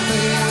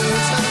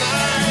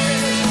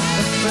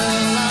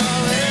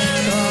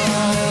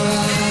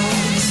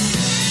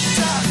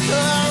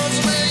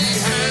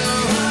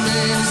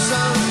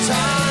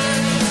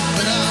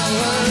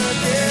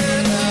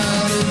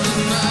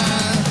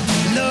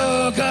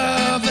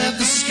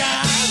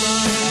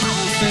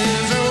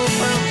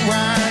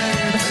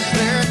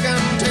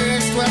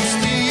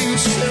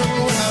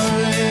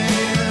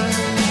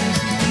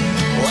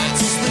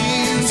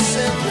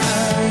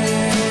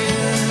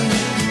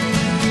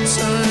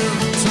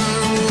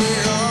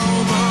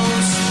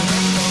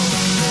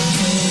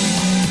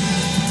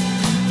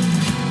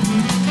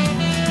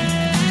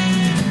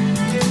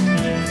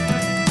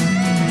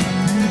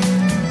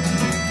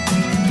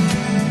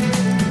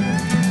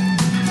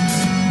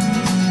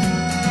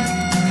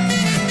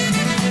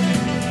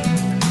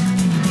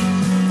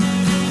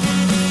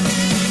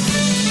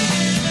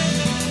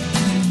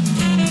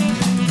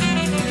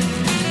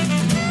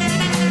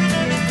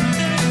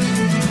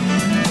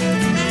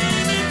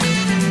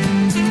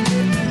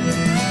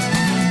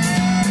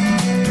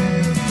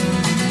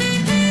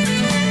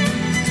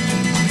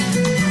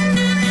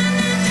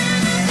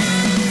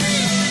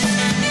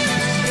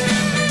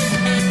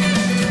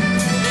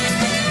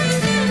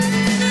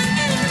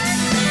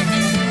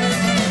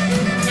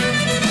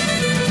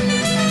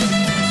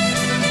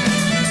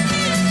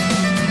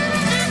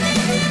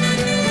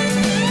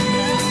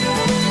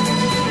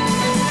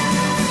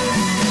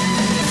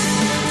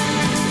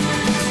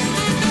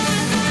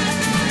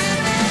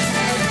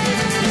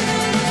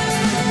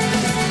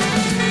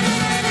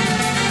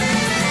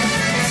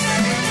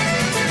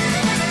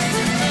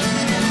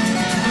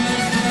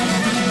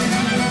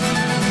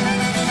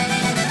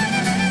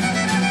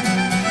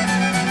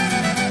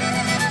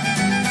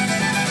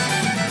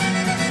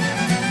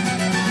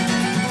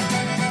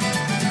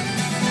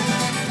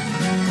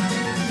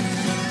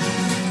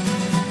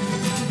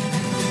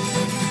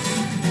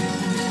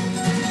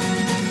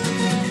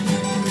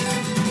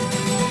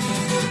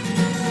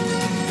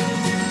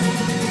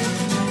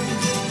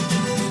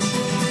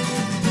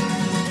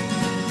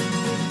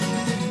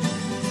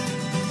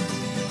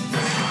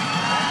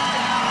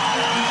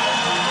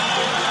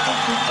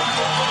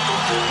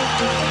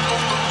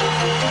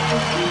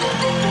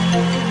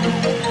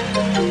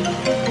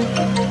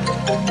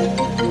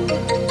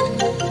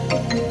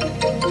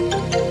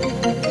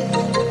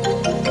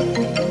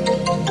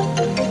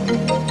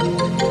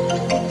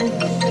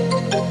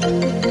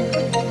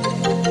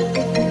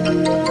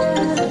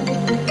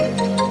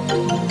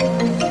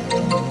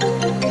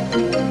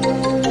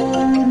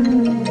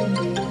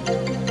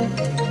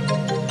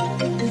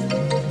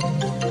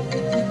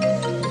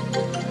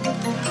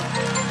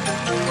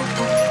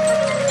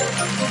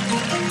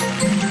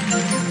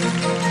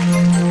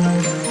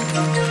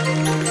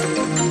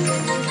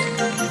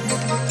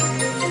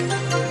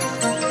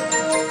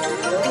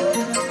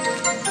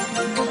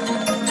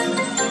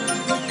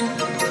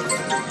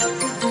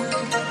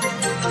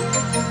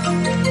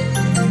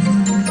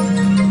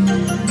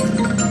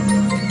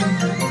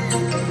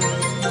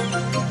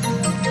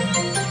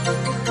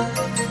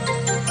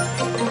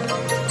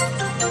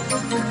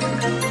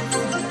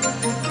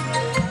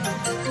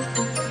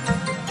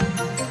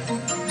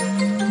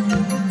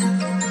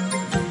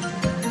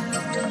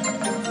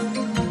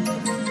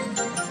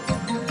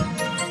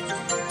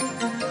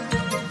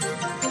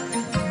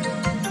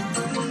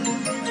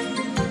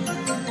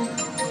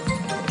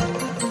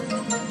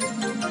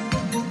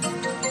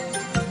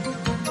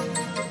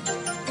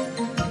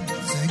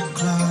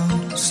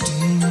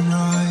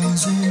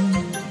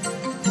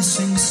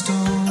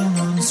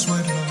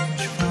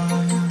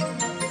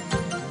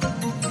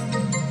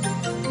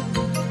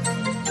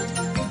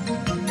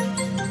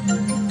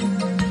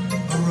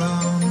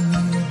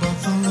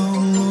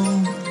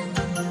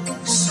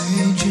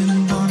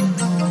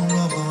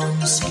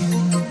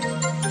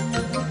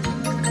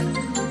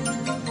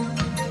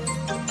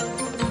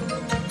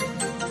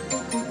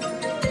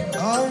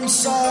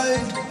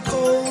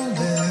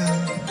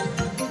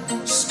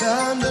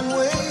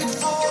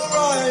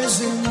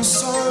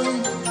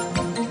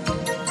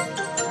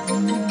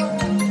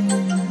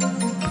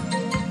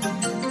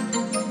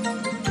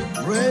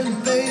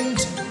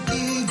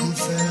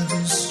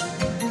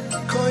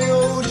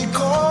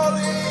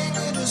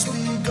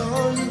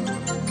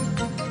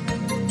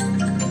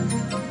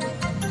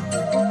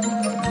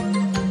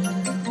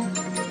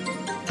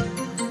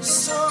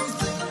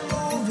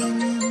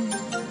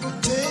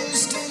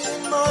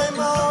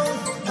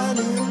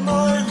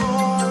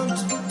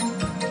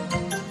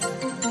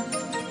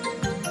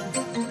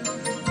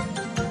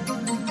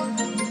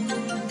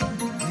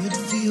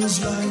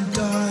was like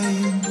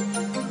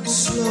dying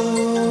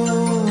slow.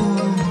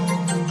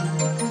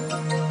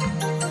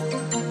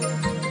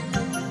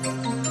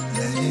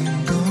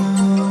 Letting go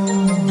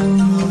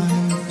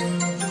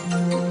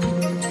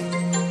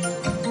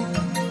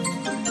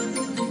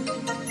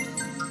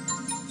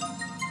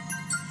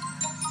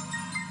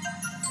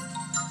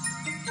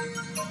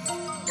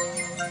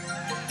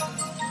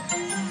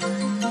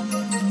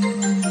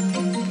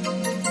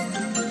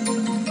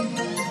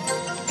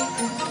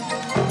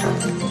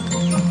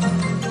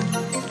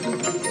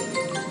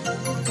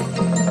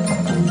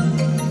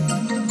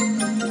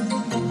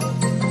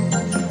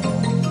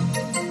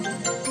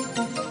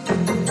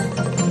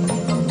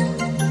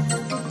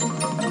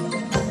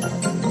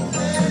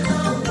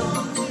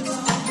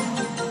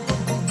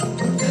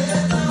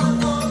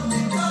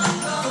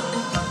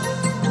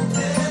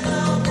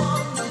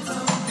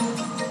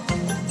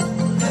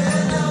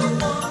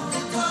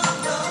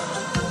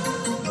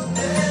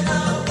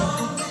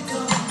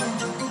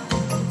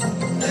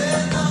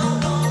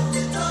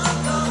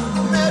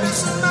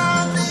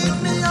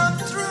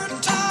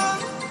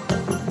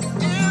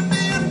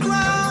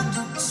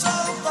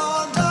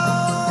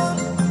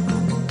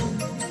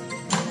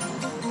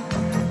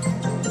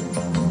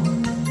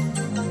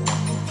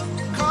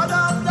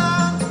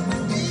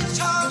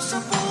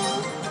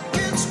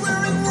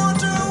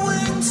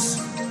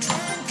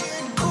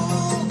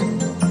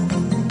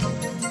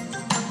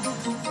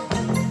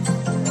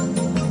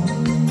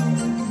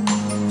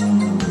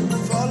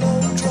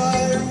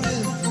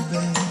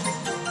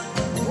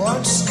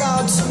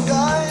of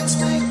life.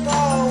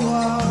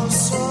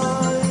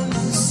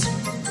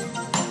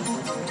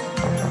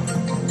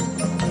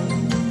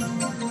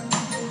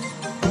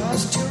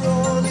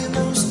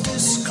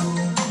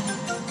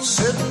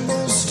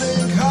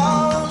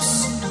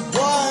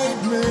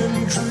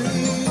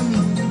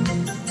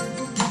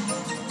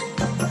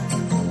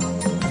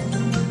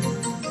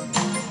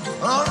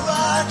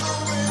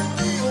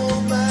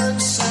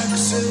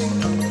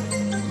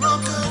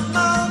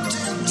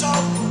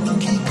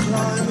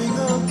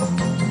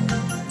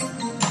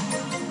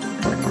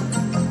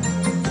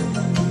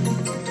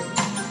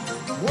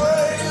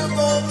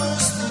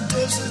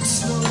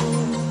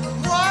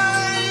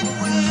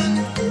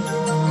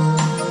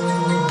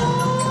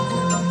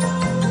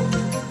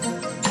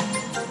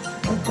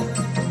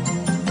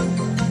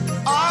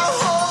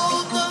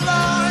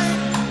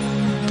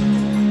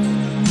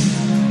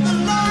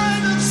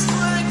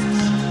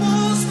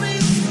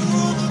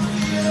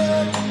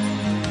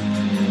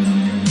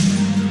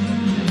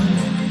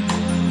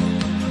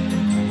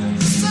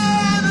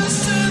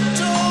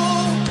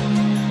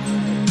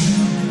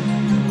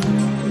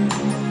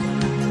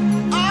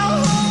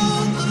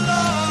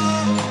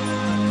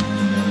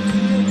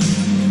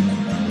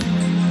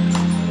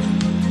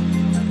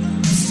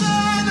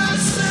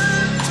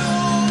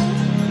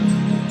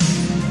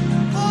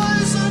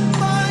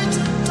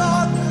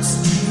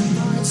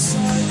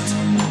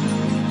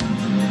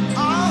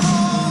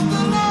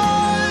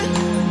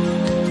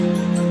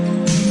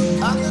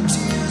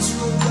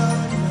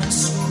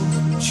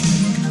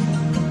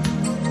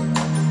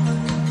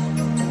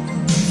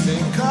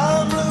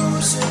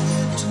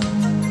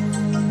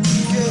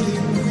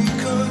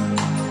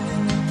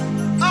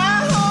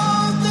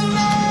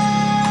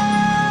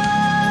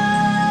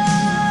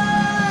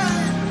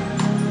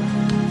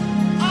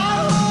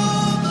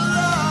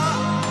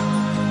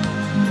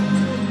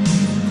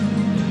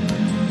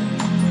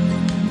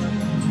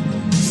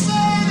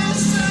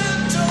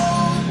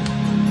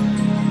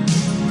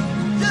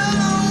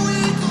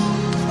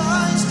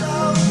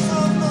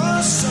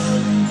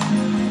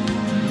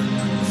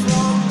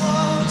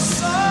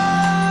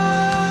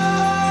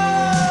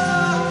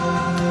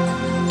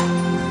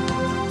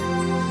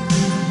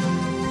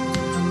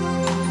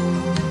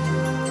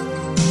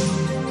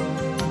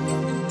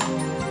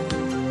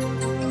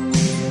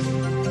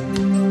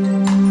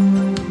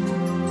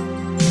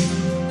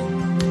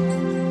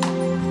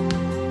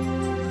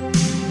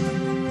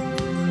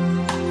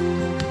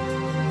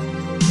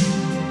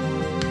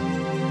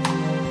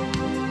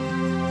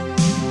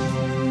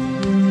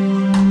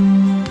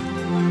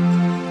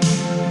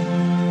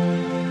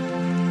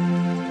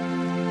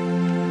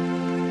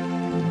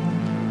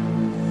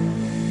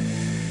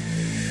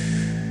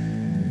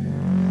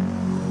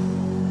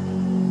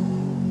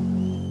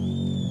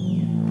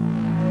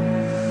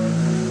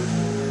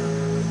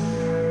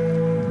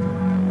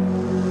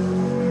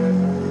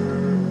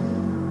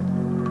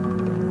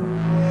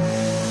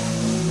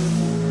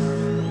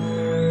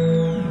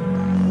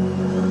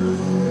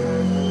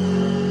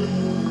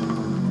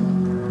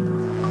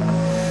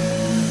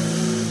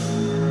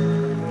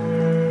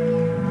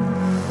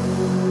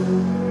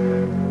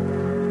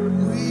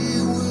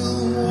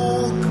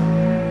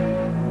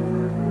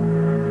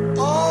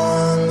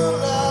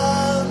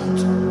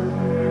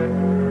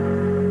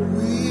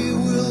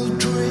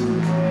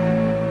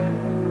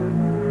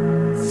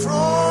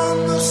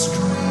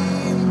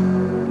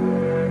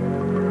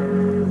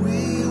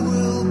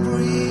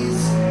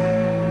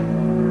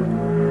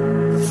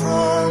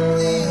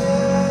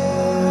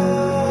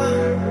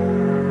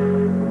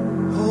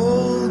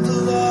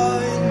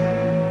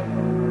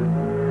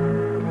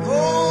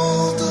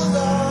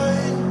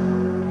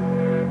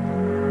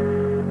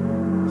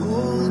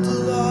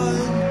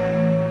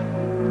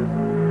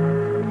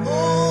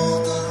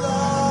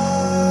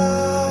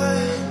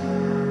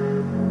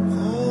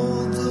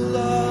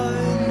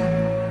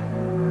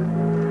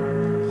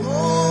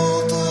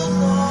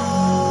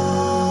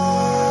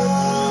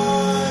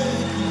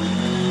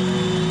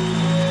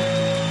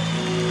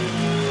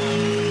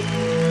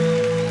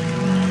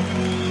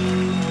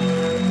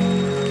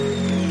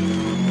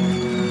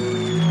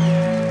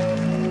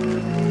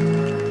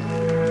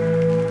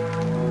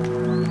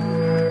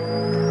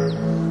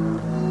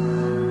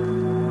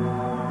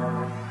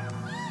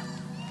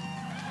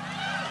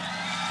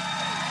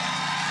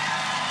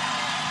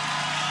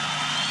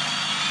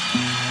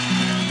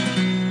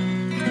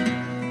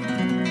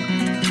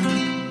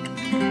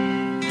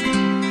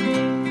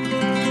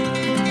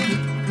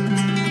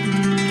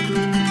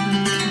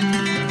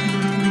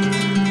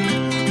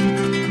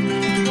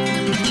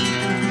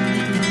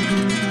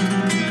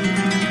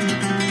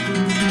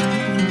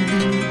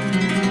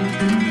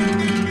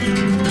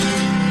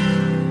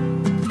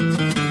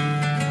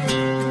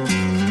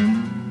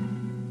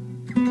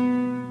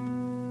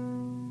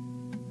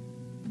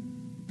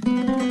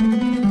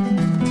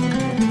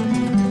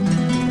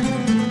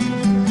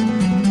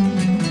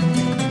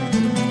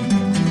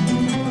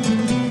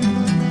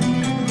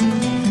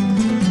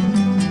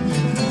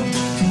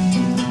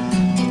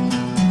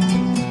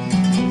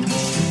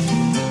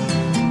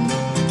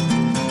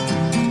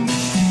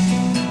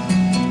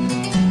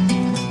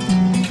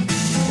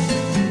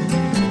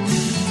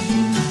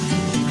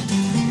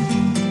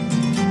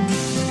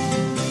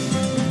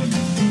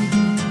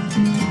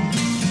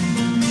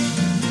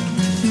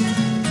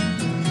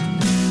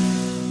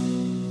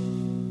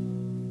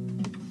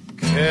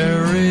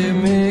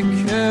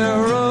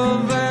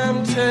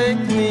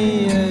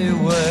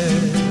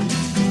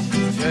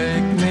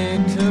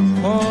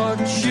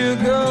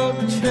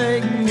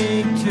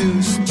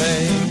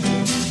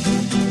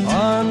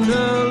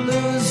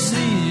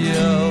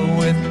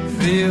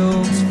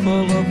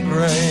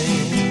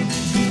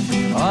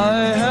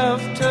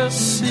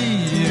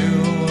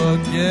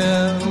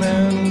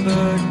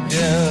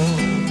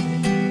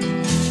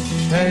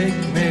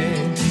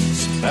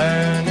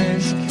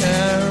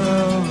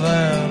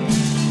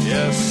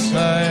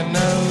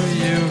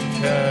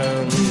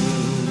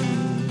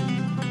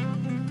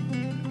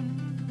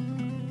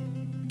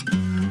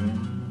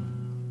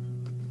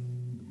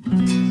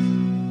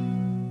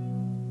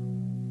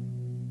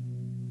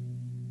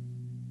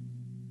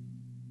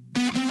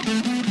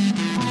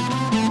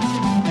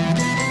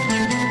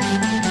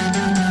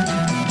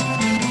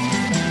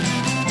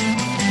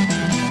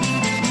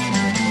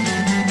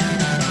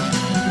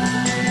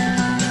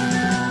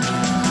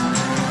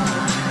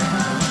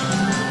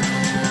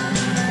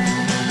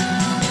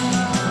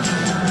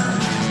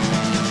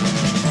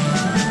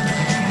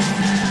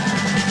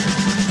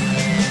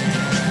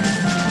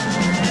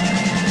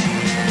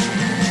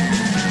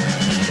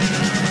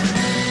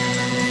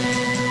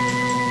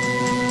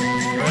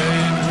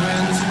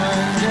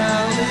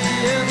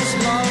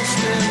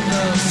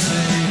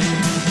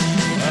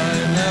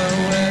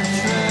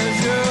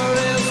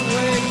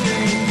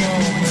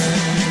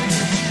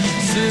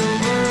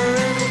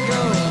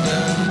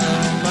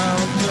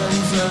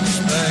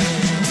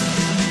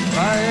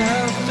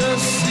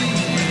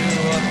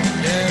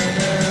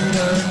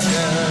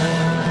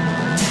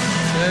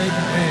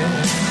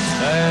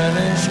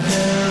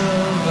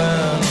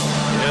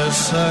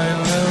 yes, I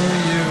know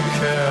you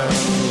care.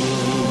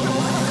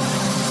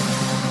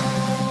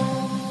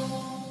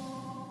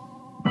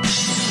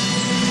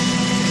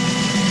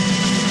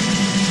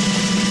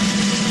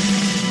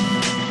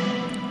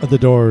 The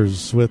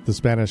Doors with the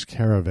Spanish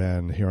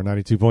Caravan here on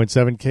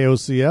 92.7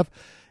 KOCF.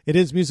 It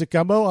is Music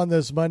Gumbo on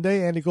this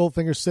Monday. Andy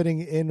Goldfinger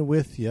sitting in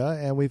with you,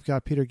 and we've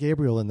got Peter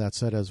Gabriel in that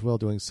set as well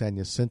doing San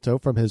Jacinto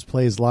from his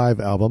Plays Live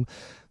album.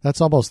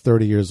 That's almost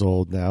 30 years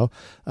old now.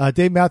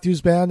 Dave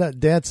Matthews Band,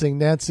 Dancing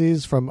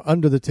Nancy's from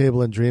Under the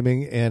Table and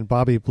Dreaming, and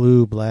Bobby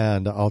Blue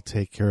Bland, I'll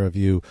Take Care of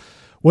You.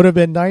 Would have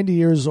been 90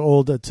 years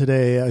old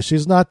today.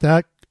 She's not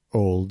that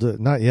old,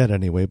 not yet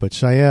anyway, but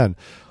Cheyenne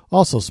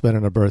also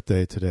spending a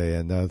birthday today,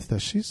 and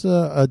she's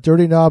a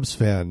Dirty Knobs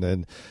fan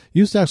and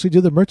used to actually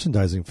do the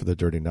merchandising for the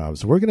Dirty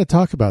Knobs. We're going to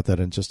talk about that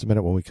in just a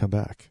minute when we come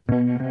back.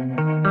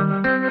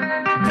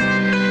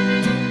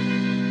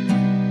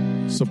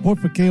 Support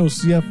for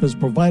KOCF is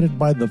provided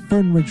by the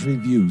Fern Ridge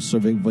Review,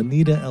 serving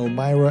Veneta,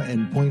 Elmira,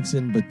 and points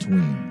in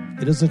between.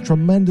 It is a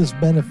tremendous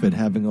benefit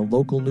having a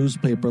local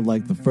newspaper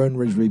like the Fern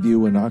Ridge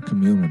Review in our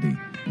community.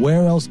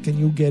 Where else can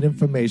you get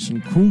information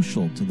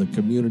crucial to the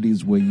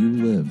communities where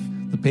you live?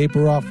 The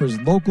paper offers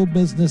local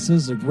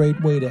businesses a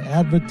great way to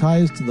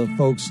advertise to the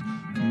folks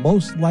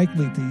most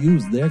likely to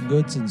use their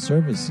goods and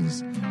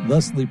services,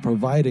 thusly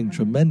providing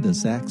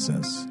tremendous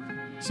access.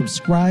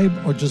 Subscribe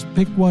or just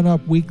pick one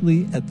up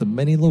weekly at the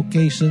many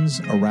locations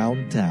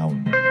around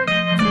town.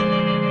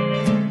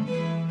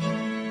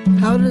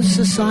 How does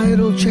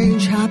societal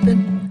change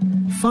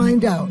happen?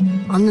 Find out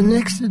on the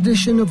next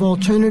edition of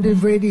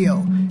Alternative Radio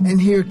and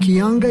hear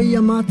Kianga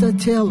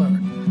Yamata Taylor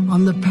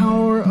on the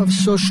power of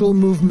social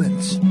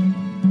movements.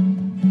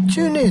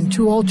 Tune in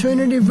to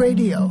Alternative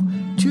Radio,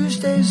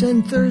 Tuesdays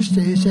and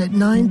Thursdays at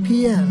 9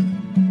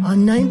 p.m. on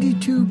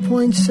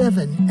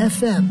 92.7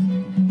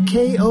 FM,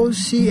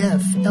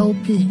 KOCF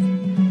LP,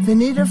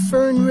 Veneta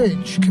Fern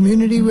Ridge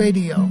Community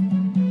Radio.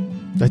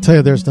 I tell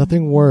you, there's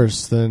nothing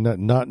worse than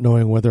not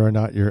knowing whether or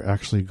not you're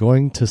actually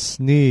going to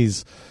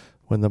sneeze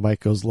when the mic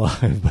goes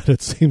live, but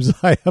it seems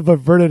I have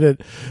averted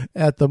it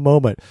at the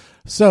moment.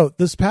 So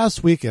this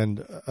past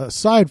weekend,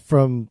 aside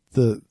from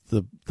the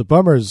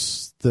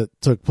bummers that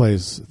took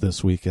place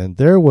this weekend,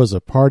 there was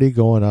a party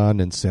going on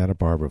in Santa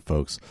Barbara,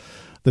 folks.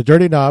 The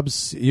Dirty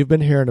Knobs, you've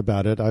been hearing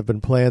about it. I've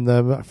been playing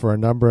them for a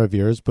number of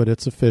years, but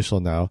it's official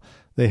now.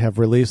 They have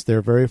released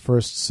their very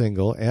first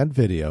single and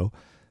video.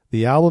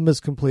 The album is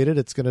completed.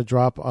 It's going to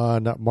drop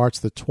on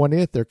March the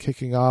 20th. They're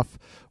kicking off,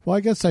 well, I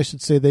guess I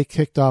should say they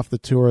kicked off the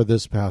tour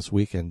this past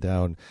weekend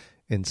down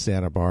in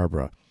Santa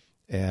Barbara.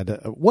 And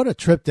what a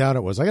trip down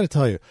it was. I got to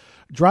tell you,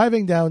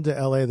 driving down to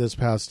L.A. this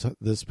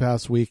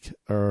past week,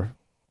 or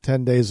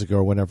 10 days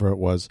ago, whenever it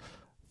was,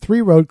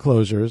 2 road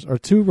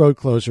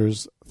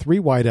closures, 3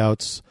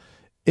 whiteouts.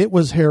 It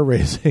was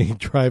hair-raising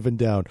driving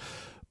down.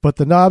 But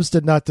the Knobs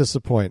did not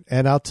disappoint.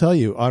 And I'll tell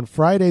you, on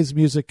Friday's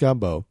Music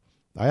Gumbo,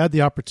 I had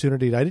the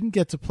opportunity. I didn't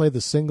get to play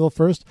the single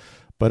first,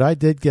 but I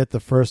did get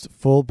the first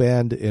full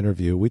band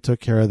interview. We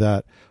took care of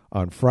that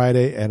on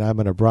Friday, and I'm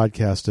going to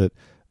broadcast it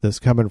this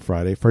coming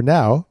Friday. For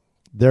now,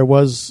 there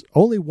was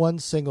only one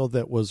single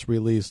that was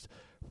released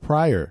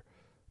prior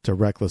to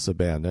Reckless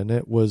Abandon.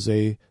 It was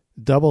a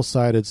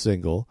double-sided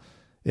single.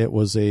 It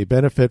was a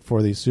benefit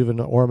for the Susan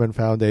Orman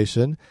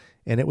Foundation,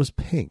 and it was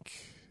Pink,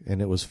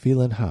 and it was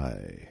Feeling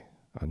High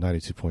on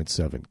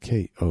 92.7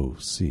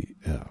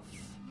 KOCF.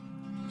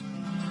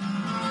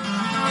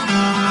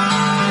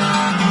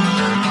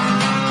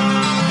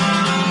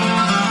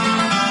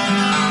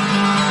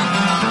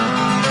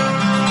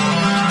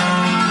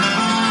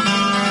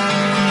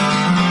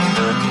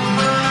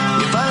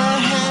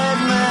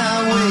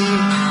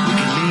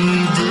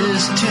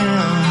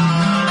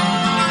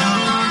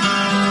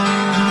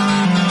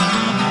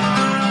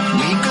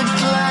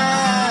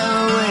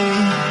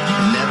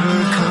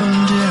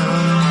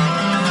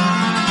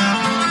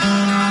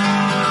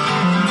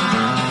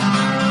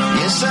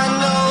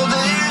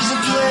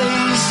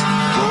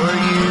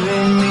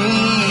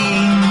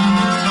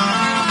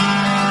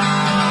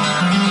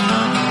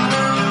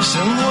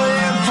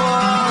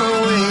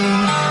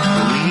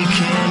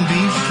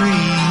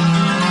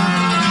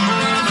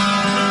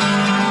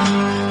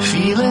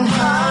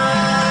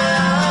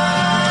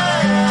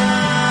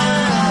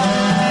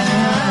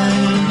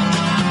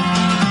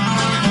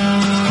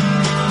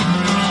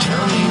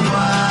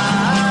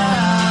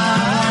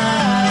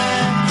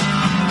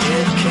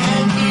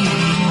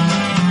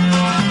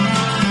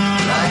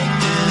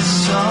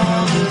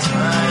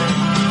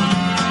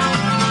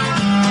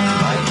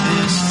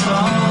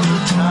 All the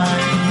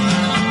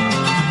time.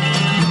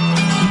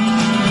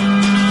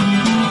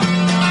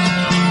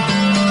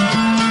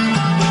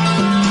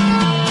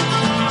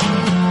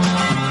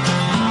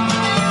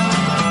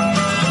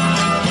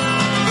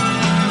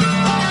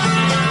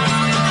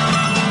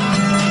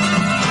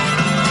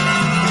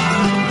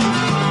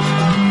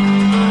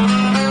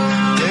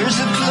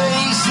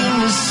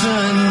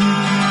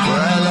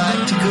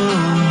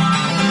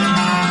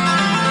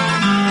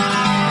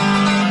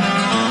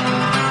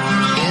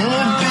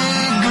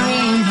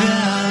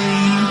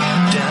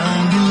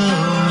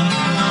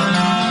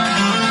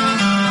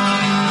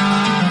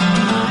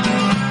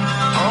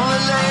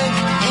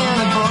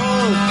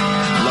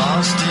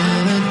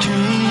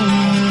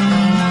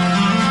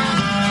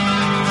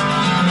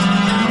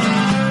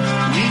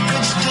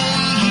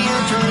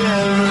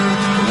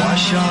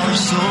 our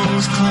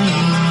souls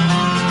clean.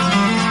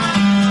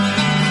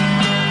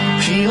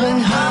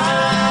 Feeling high.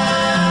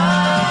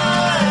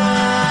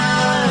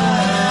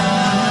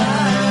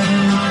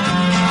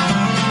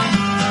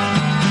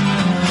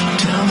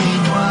 Tell me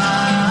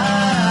why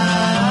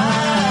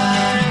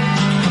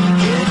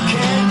it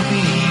can't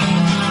be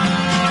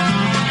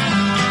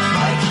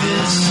like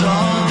this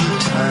all the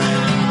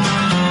time.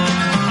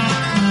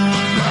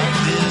 Like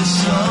this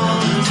all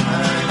the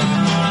time.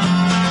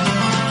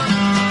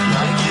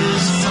 Like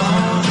this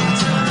all the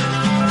time.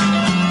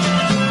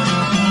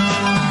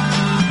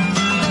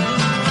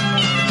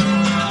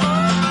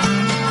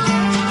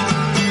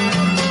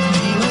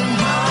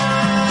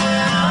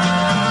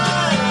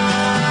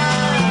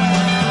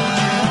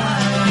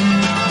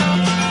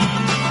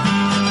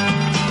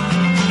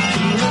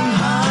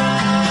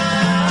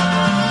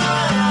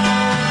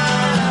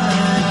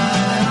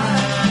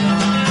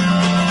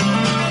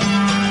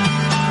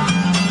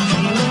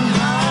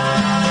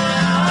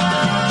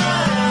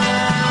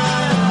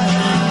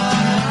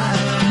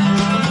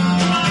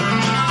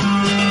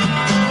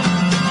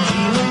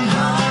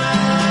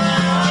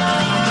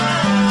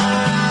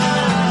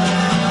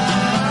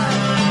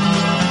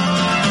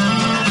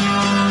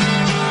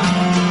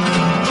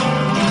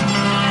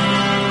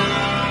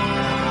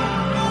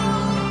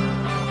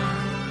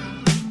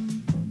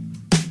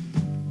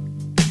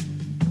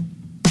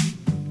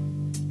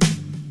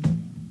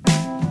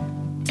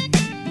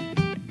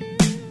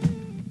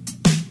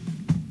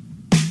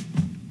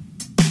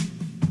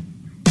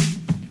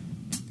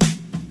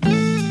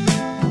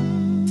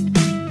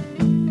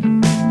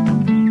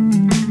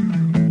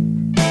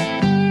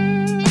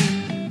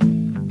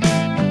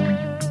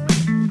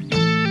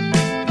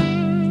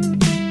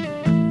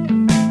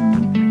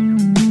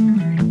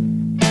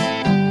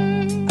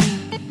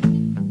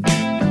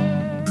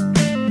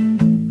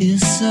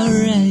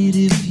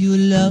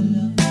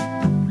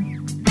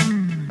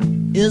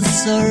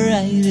 It's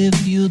alright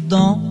if you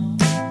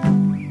don't.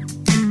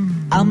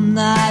 I'm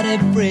not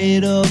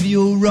afraid of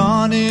you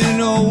running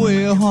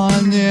away,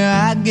 honey.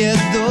 I get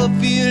the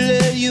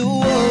feeling you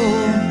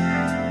won't.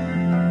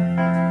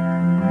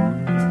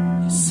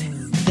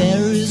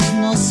 There is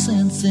no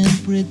sense in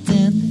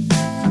pretending.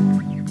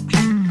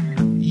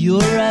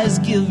 Your eyes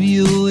give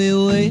you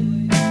away.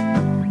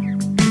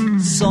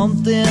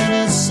 Something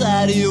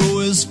inside you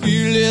is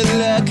feeling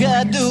like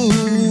I do.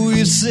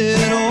 You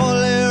said all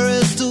there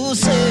is to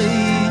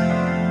say.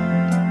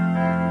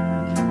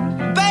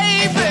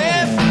 Baby,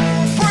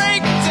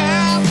 break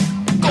down.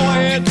 Go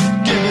ahead,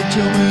 give it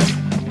to me.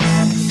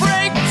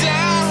 Break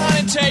down,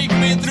 honey, take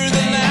me through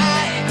the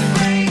night.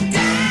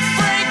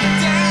 Break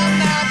down,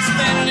 now I'm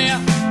spinning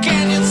it.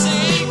 Can you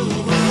see?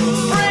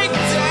 Break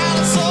down,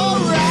 it's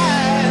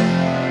alright.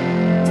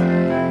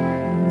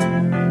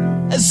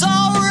 It's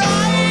alright.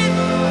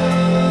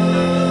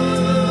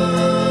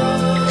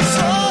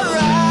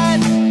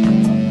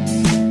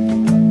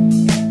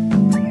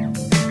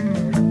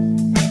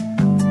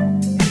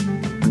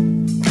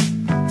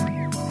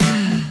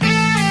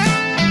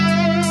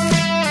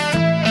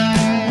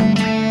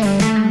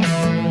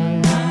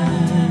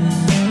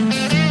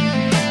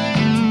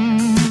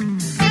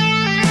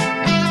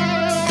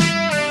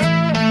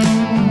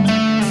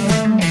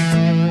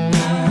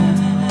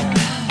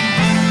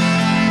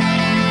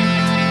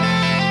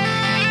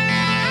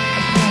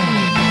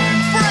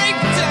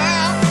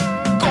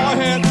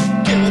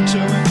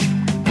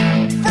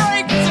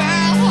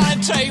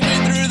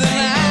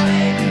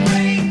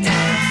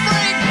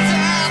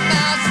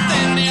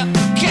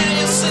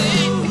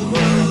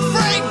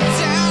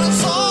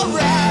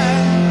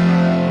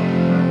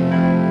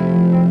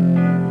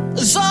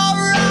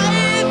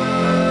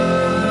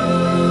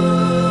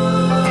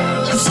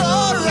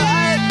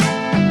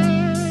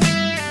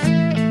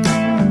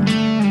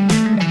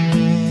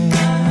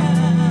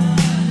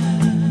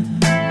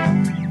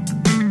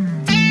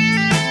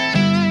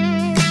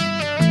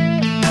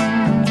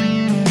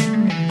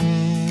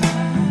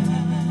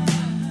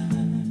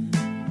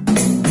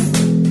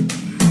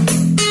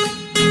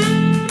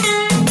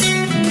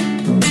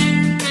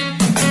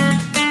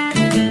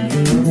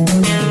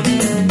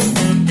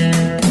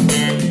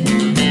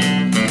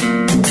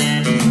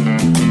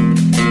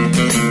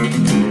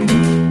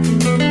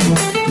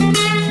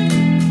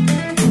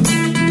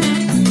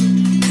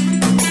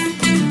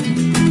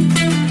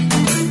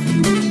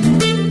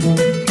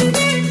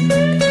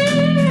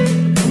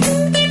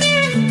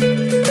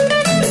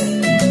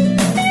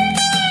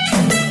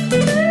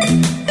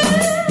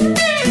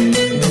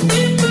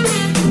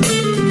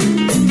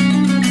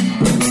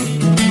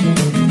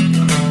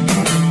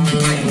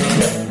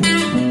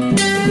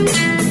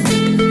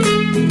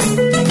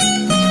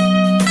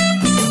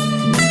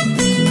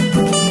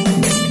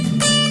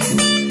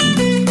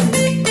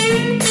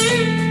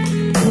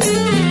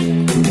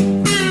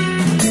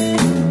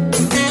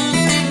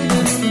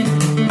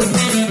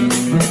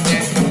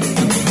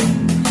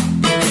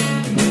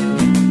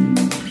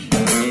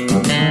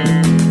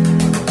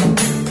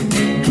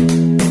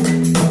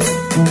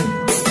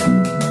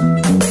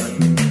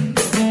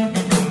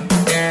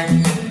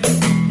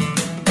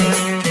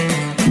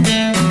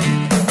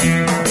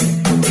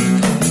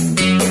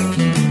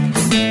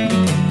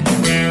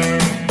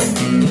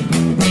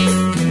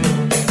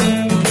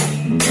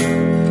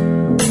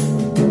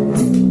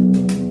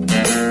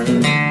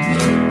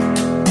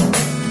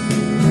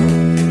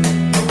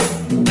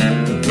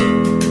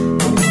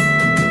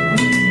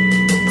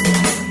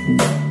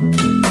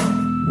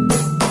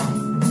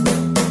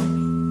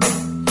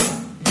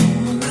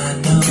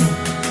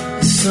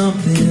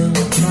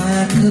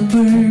 like a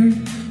bird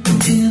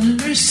in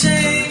her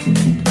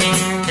sing.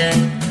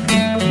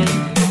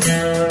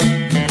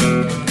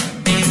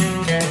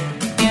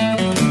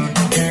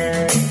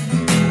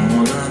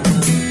 All I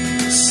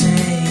could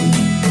say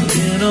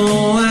a little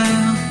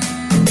while,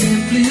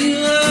 simply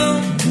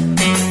love.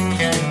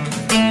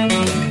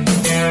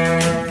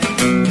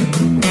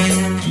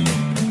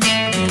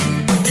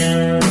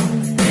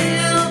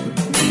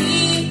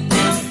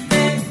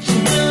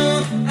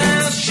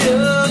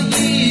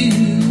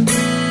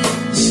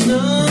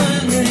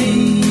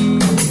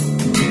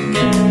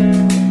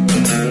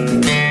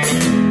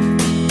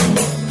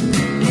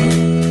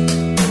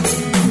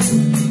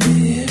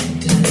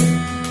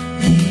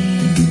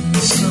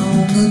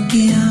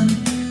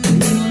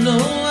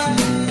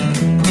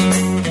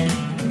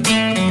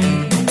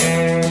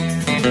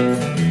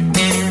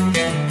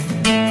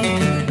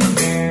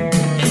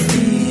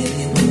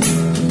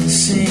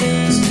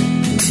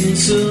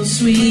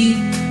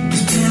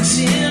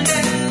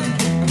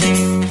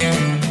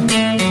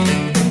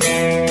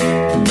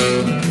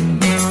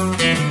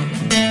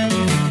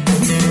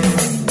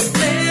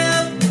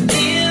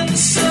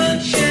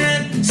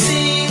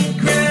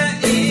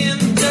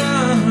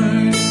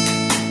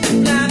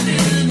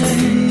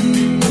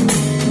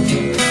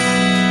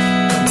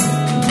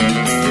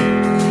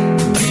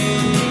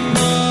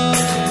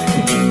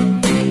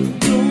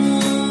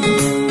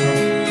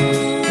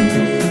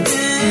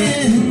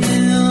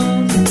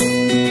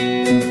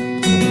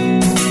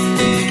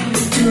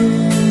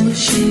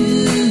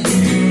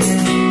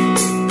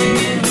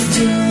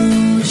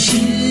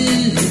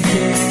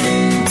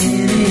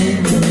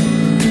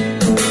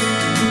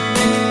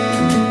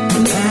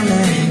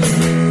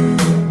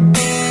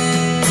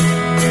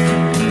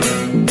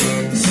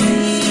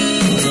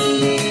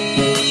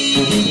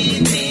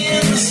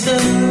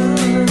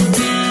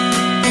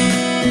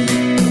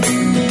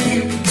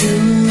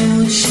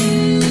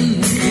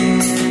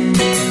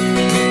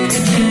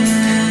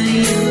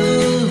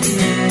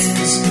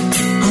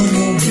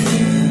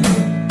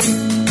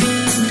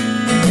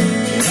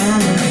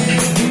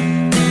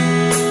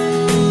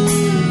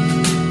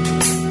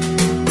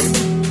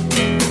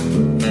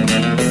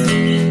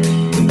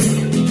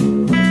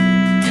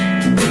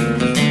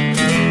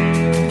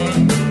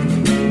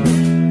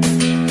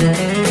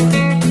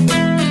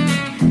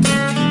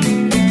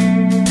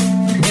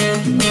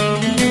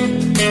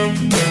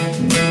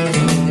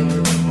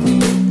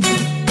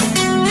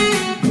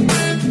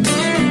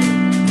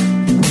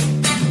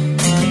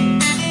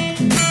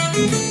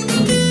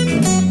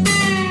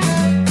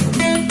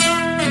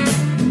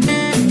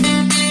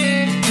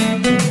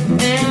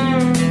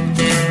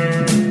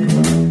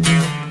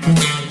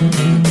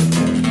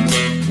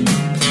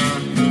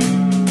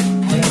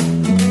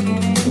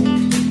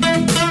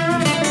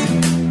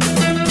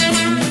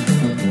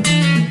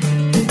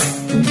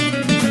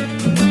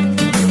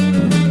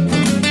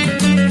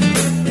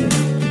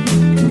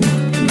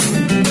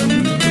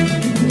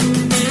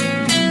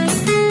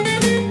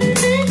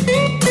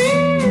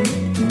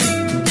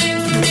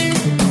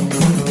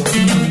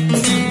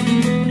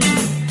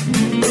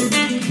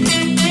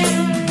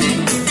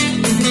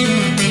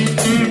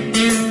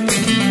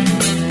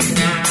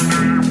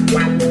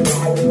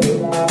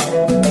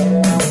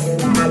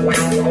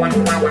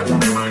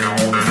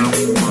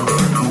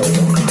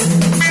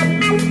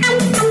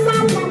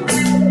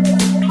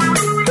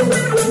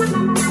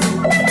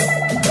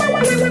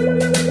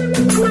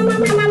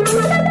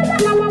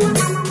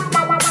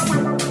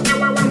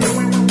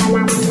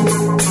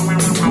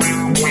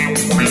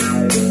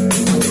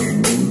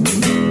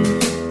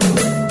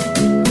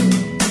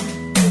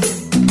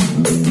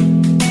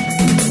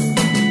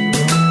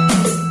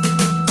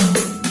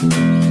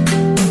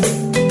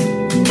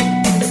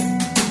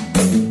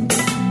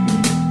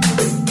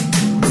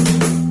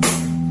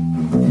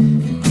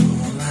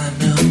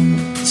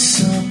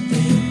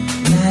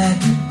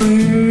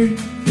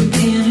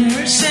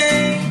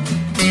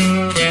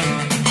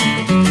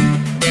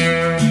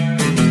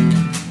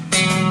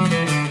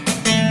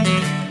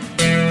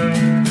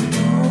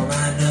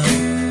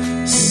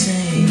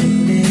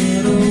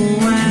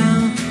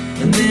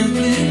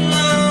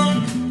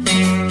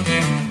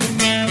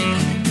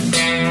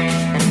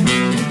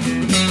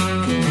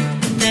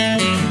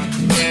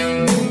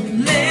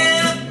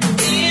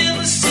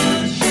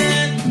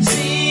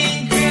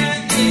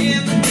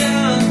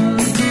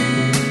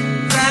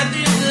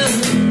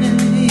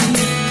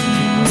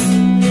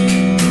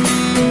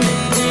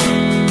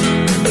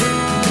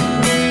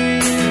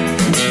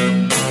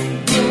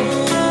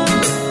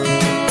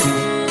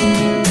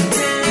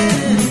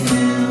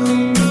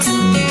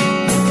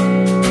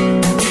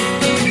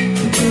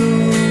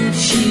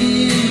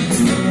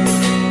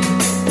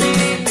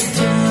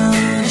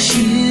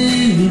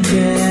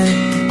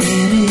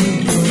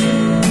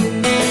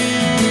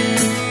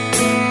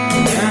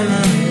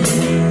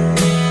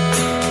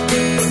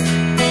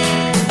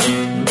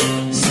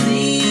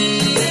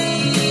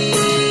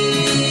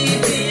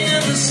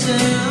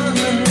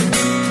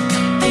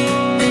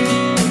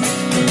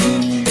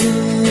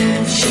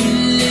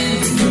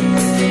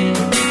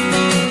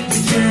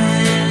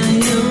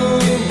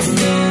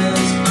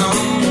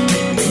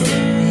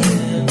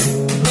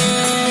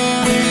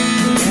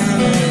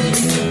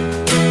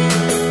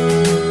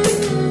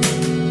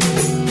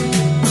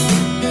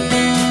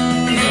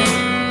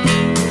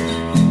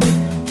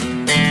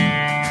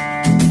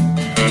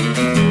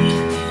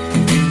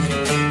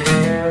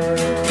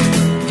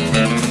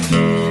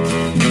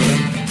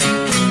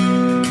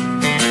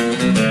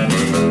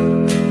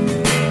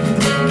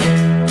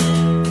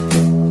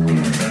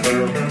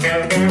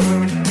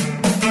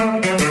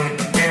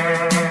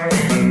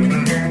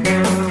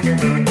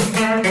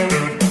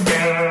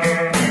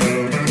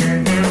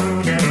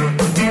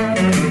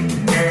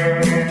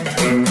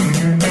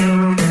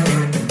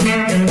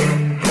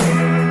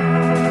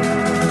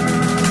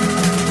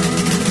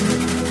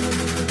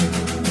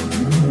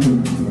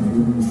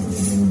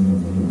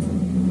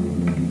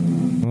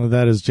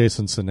 That is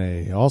Jason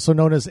Sinay, also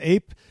known as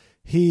Ape.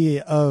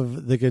 He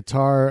of the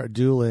guitar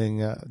dueling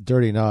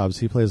Dirty Knobs.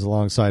 He plays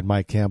alongside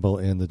Mike Campbell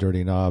in the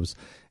Dirty Knobs.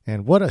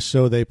 And what a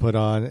show they put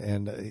on.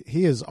 And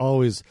he is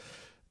always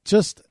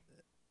just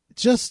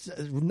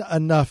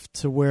enough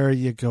to where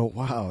you go,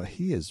 wow,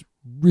 he is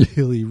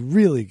really,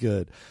 really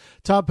good.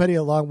 Tom Petty,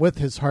 along with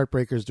his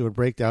Heartbreakers, doing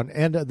Breakdown,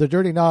 and the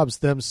Dirty Knobs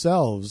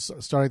themselves,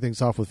 starting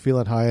things off with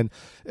Feelin' High. And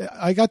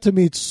I got to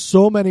meet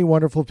so many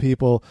wonderful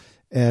people,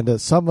 and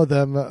some of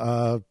them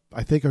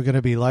I think are going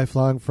to be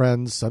lifelong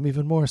friends, some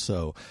even more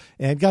so.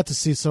 And got to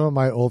see some of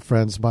my old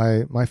friends,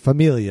 my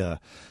familia,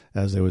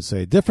 as they would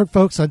say. Different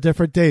folks on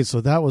different days,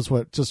 so that was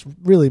what just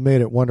really made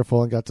it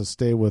wonderful, and got to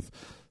stay with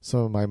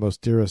some of my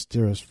most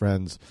dearest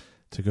friends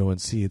to go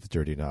and see the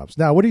Dirty Knobs.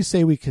 Now, what do you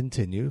say we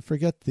continue?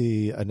 Forget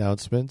the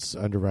announcements,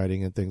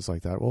 underwriting, and things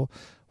like that.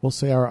 We'll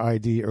say our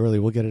ID early.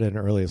 We'll get it in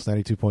early. It's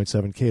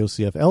 92.7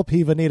 KOCF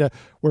LP Veneta.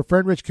 We're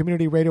Friendridge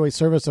Community Radio, a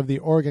service of the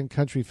Oregon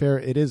Country Fair.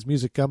 It is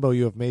Music Gumbo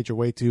you have made your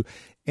way to.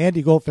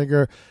 Andy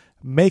Goldfinger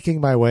making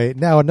my way.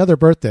 Now, another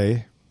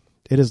birthday.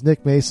 It is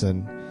Nick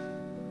Mason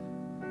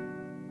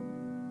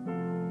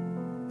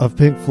of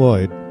Pink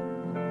Floyd.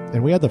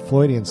 And we had the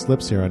Floydian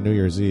Slips here on New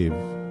Year's Eve.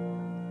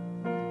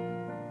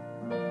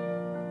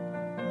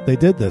 They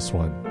did this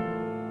one.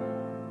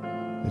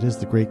 It is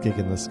The Great Gig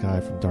in the Sky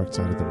from Dark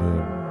Side of the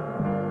Moon.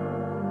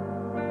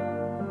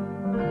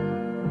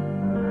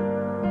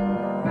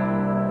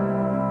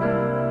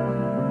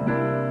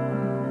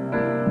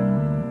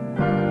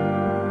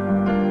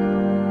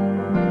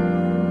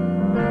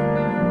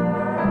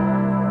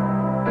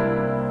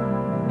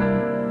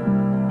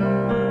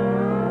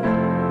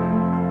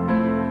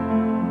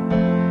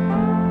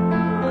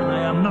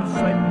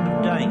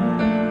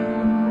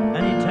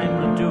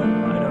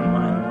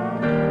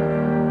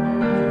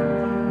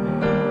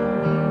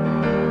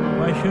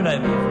 Should I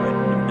be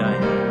frightened of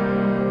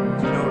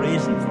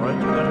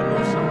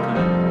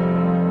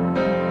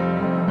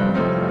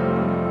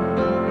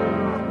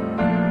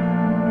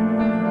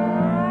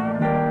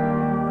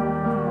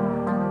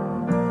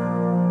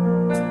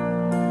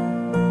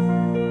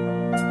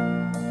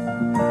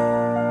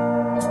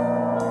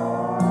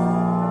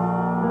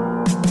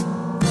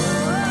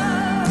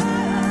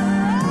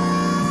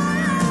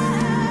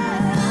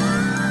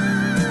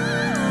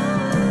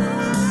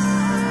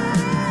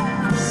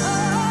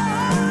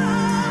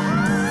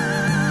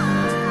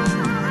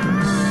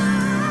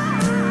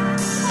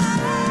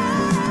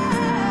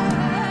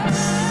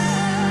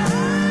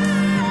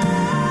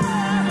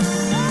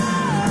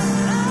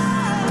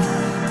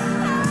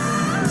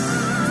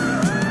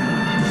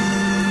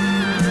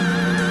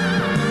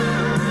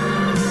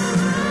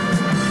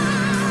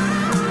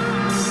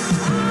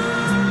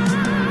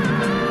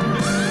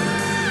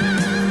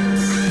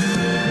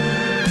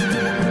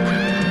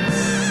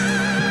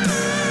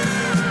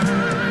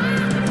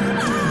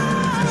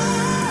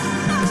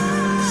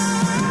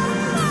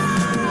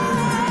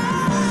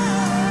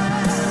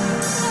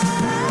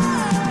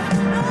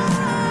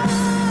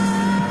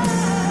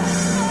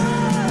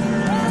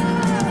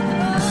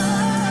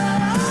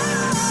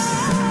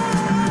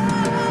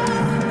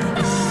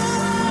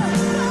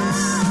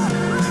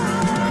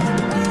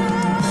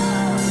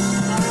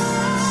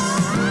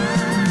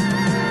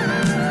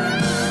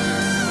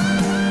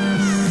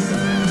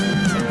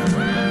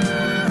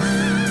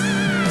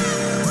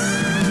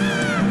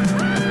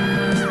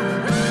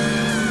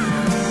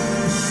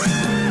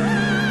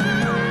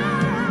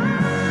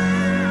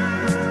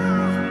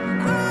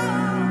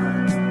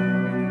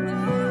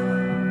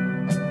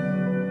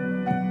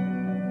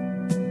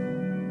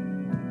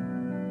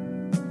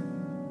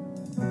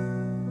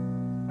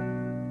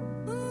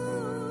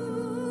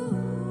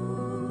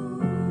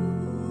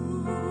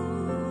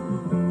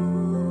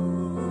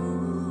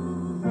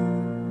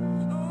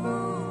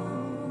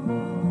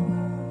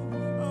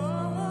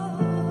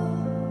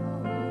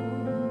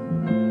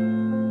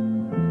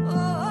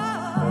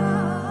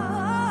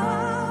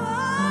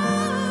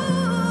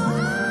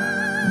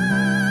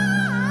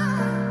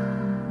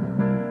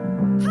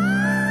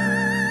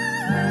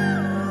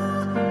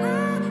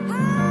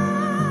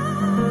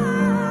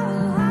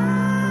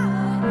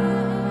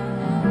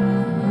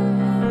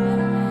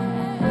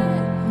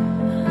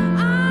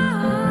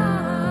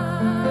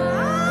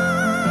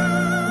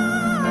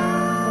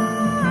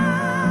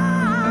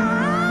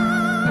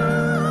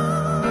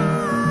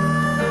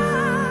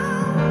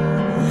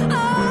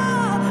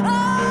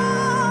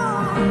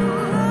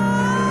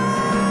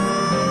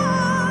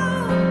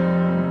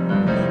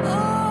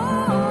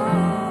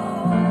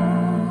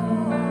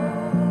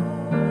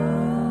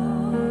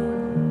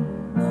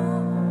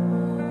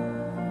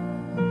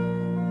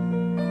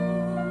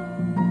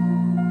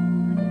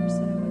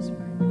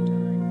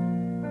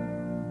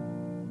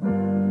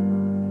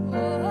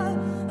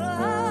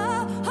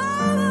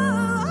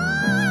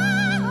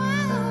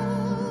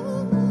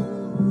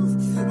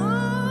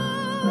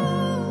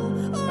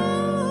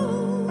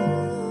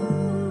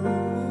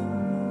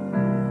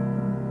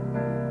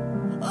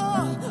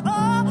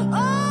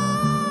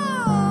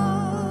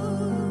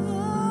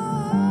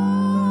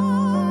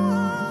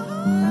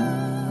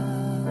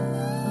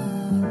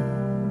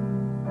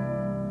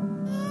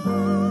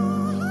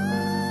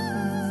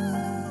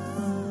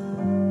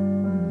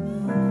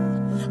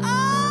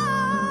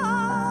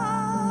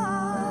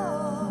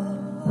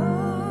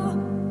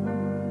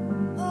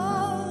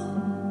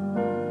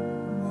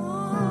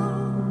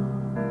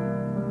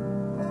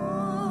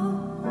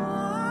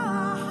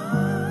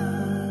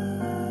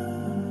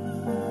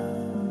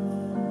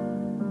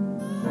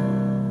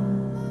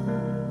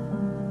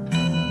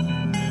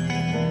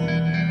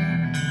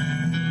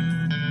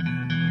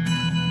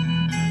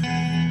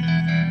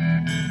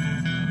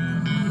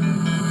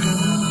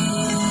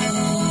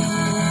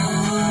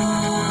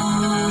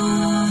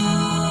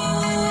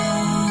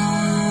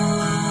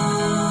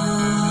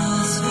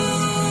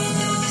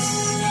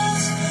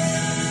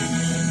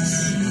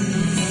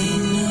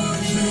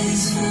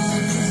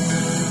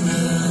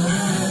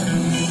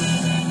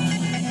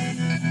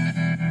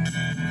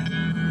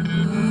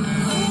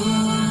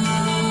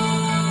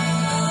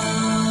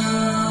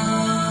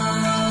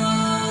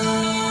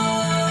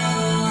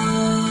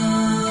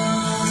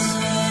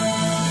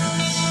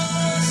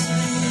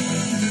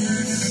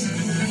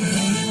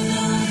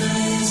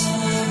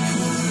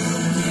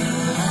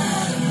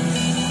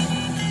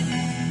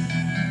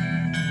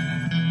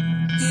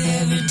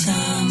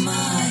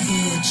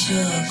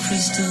you're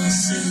crystal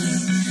silly.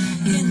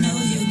 You know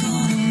you're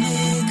gonna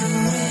make a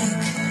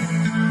wreck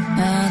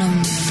out of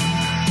me.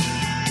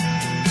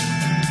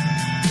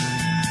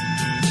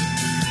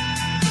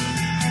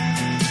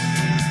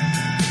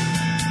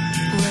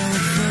 Well,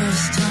 the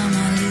first time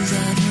I lose,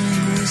 I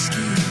drink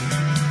whiskey.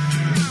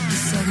 The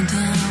second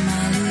time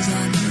I lose,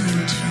 I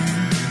drink gin.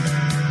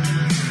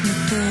 The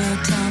third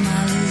time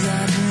I lose,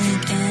 I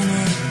drink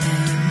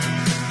anything.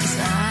 'Cause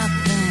I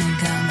think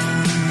I'm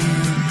gonna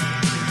win.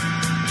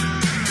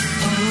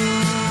 Oh,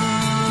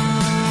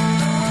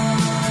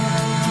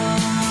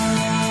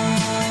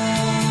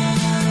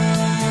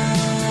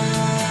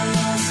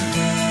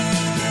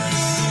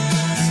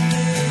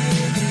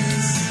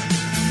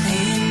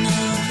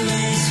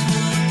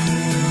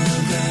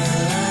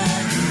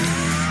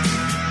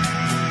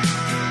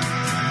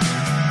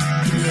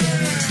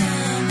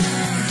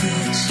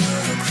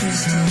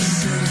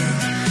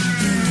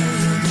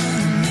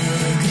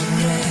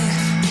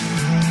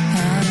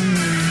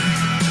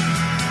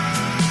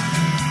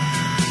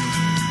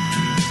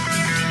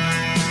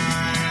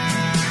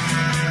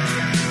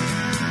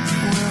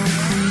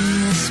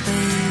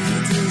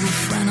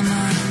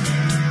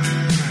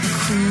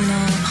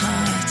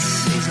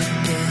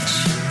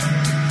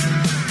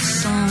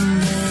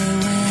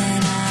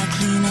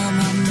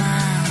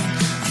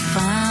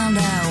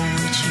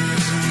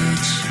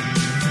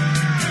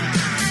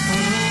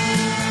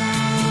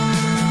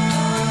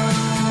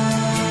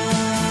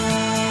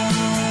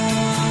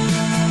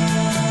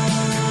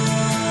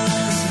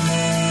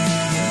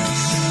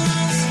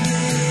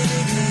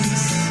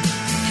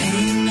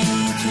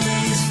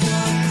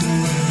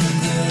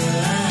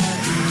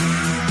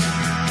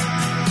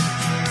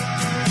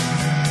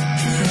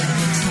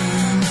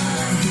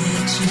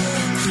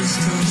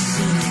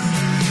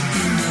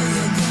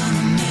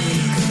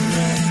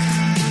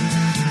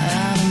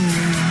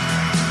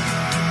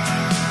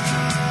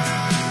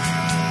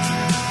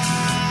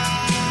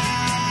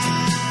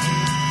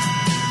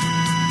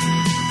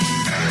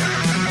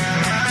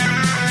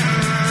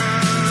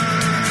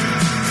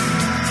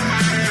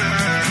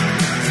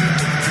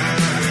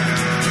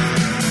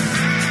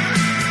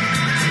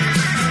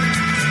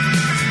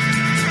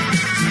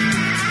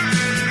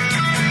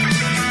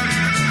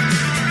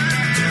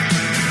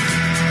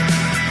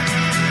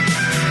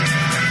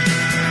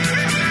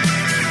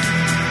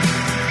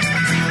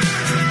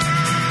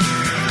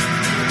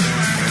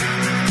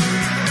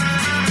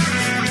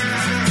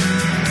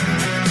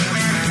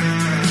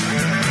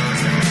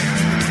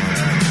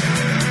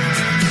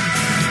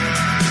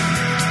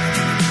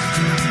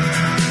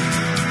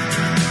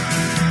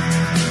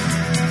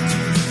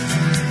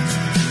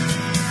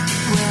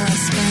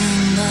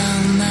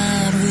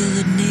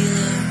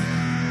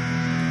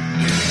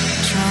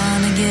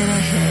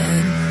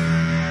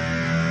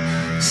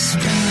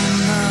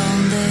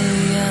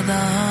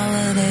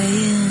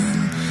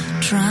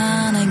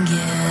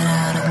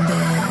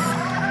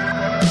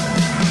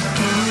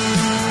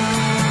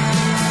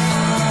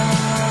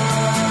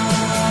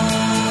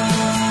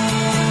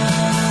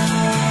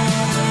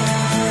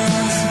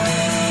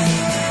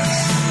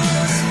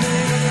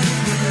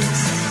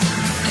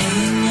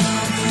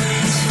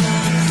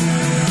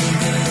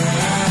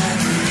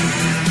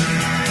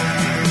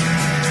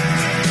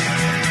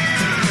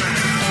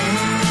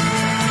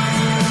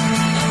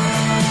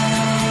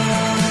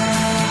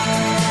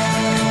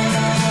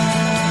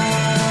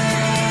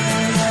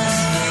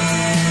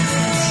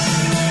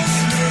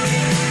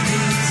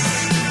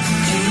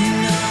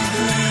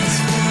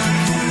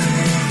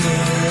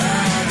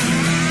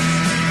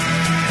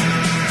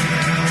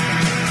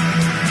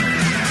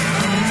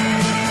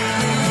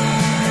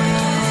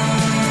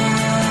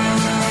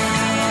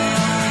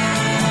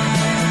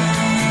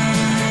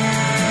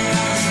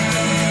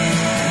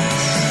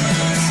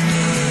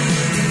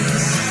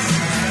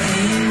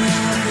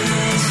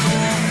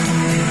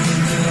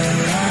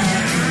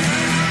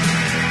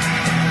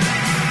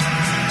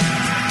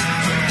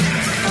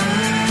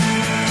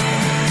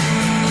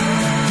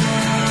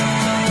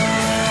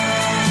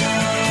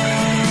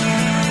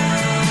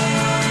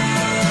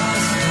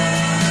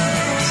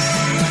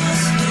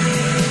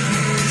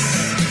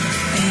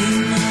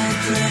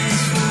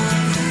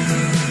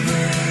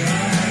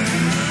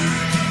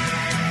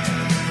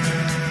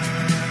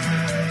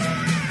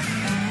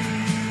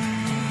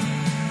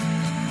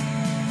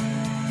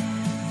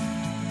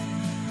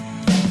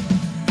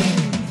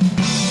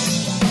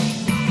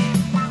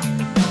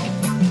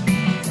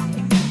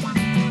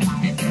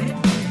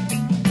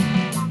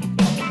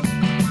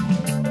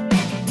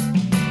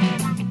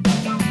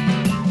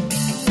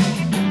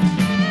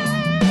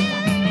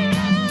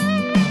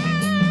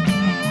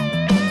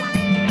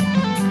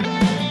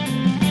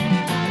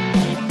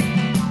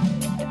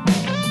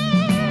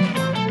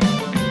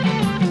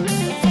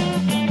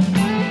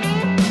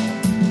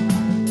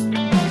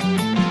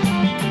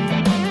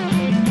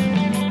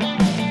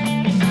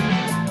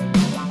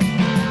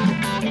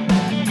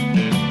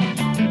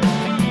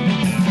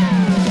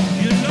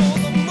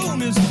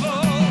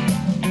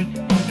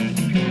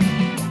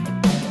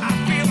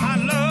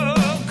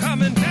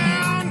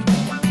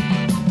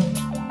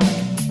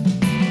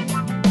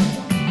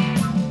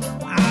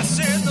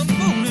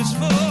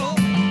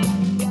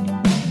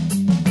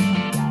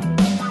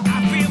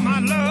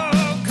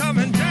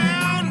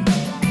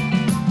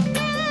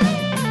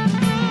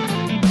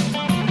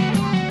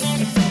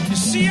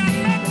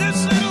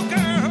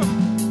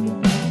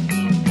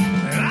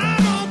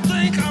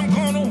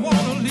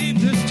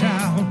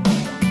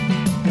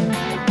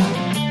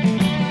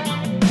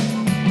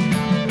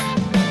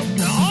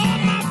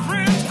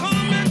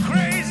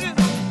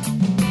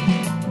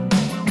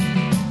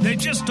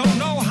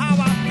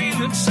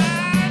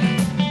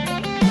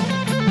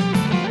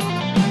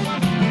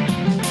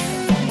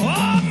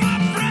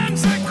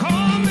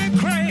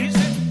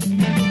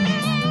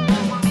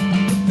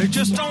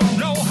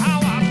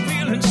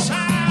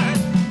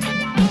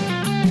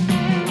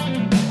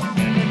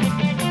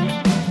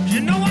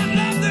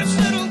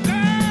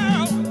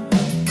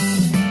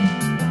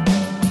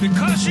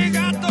 she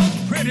got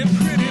those pretty,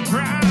 pretty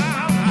brown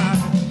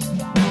eyes.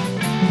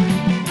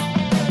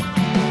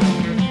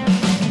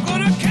 I'm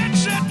gonna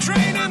catch that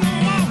train in the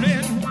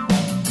morning.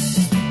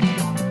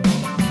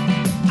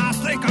 I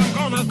think I'm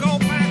gonna go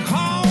back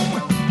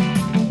home.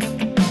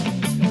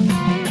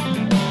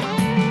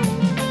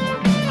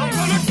 I'm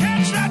gonna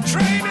catch that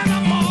train in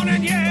the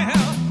morning, yeah.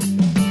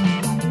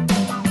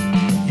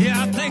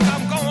 Yeah, I think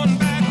I'm going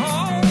back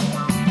home.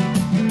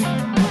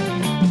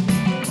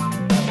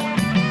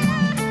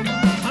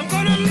 I'm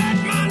gonna let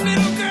my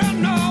little girl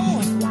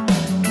know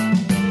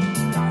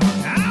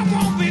I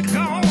won't be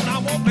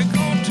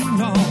gone too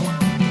long.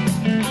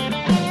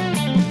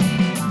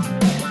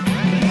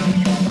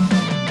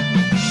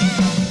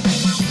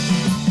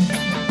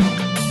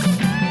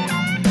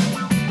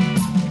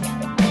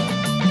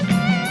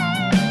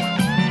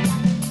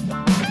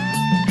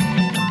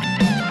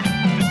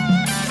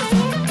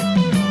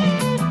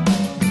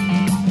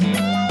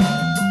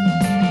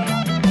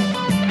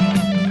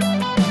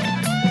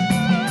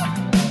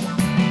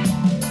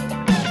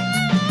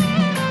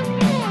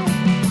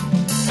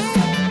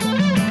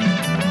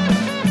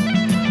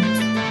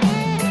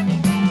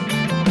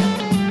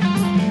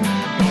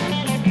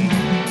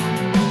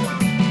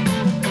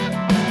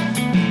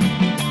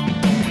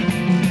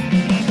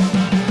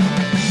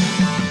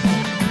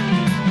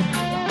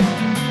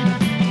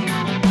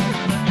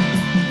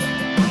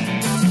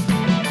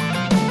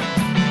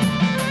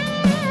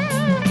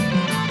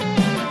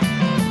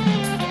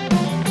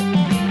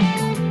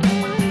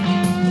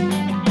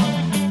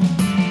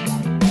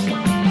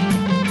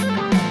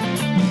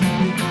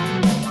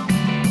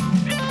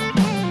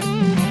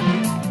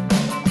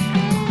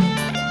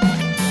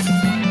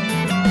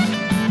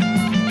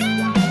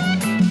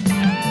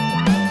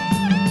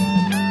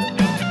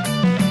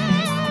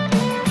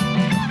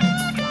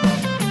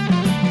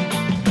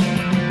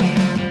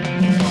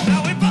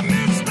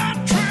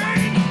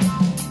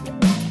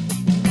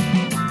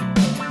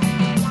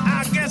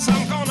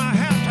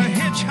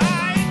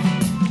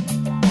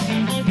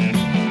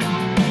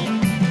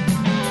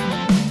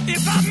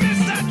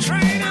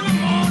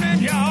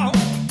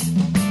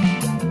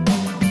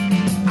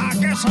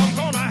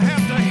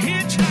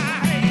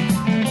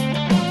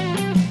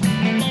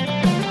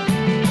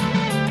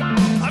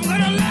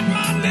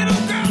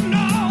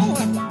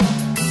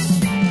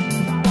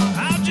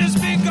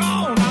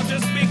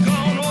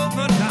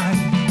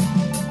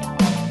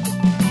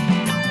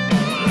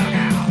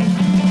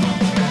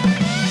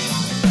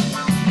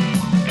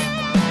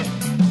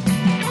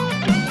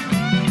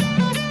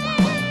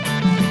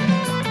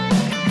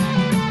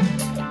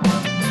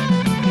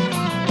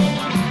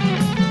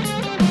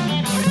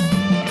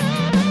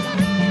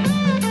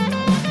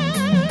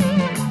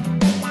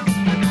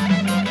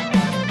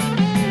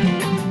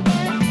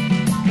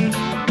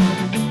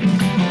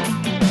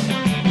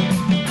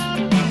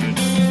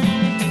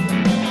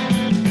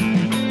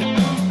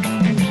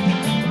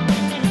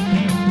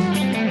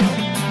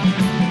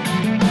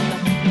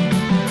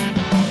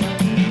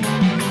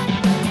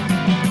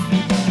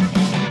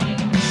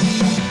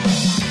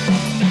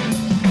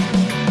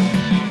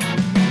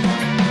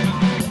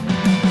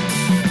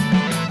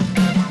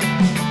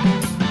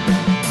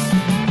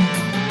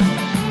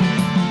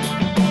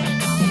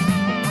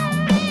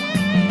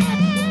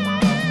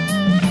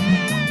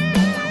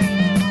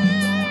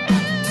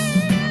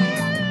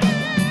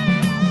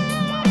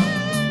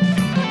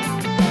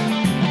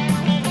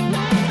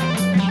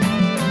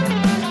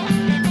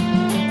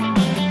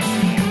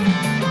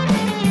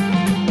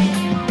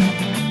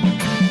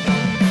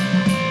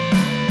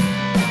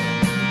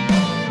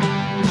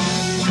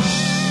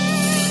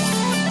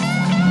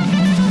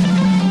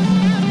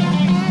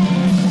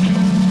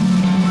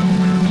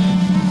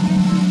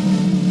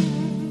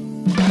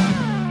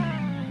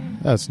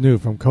 That's new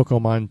from Coco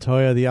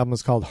Montoya. The album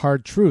is called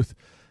Hard Truth.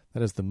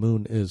 That is The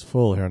Moon is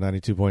Full here on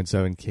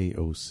 92.7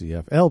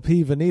 KOCF.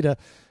 LP Veneta.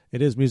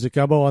 It is Music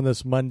Gumbo on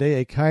this Monday,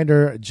 a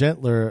kinder,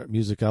 gentler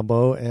Music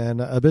Gumbo,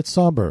 and a bit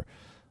somber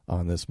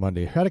on this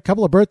Monday. Had a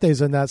couple of birthdays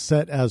in that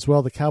set as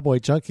well. The Cowboy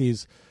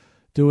Junkies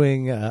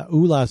doing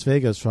Ooh Las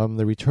Vegas from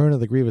The Return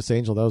of the Grievous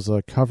Angel. That was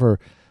a cover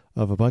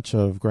of a bunch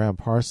of Graham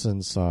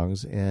Parsons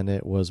songs, and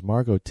it was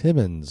Margo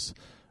Timmons'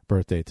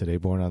 birthday today,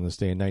 born on this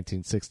day in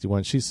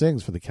 1961. She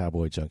sings for the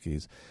Cowboy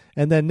Junkies.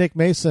 And then Nick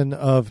Mason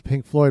of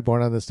Pink Floyd,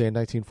 born on this day in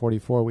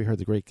 1944. We heard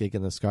The Great Gig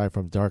in the Sky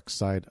from Dark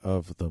Side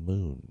of the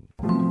Moon.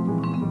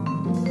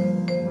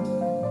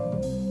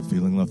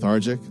 Feeling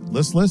lethargic?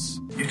 Listless?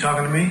 You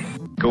talking to me?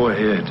 Go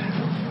ahead.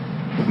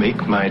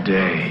 Make my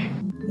day.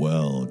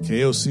 Well,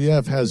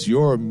 KOCF has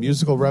your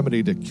musical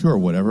remedy to cure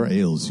whatever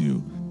ails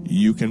you.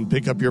 You can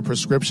pick up your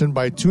prescription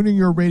by tuning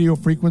your radio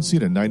frequency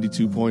to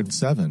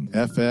 92.7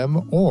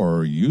 FM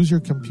or use your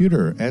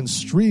computer and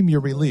stream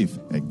your relief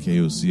at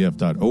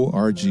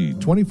kocf.org.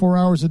 24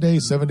 hours a day,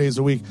 7 days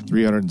a week,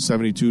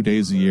 372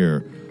 days a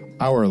year.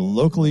 Our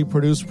locally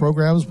produced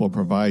programs will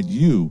provide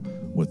you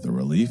with the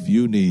relief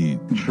you need.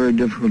 It's very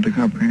difficult to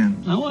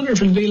comprehend. I wonder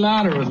if it'd be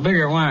louder with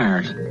bigger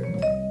wires.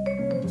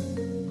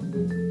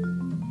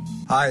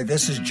 Hi,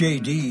 this is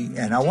JD,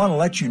 and I want to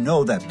let you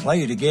know that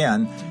Play It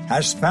Again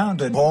has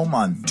found a home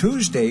on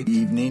Tuesday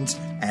evenings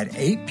at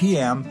 8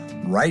 p.m.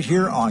 right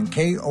here on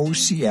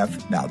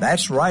KOCF. Now,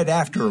 that's right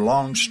after a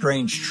long,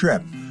 strange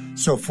trip.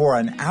 So for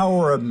an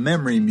hour of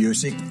memory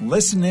music,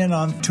 listen in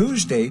on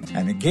Tuesday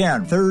and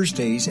again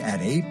Thursdays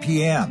at 8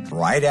 p.m.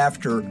 right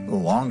after a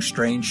long,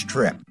 strange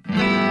trip.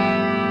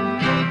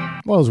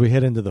 Well, as we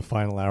head into the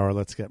final hour,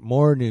 let's get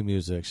more new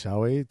music, shall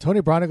we? Tony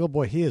Bronigal,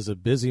 boy, he is a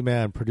busy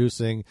man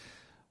producing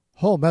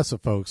whole mess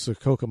of folks. So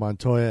Coco,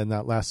 Montoya in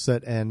that last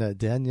set, and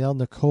Danielle,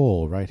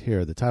 Nicole right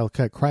here. The title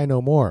cut, Cry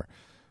No More,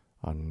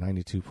 on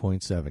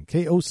 92.7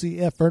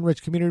 KOCF Fern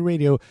Ridge Community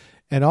Radio,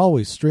 and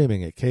always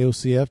streaming at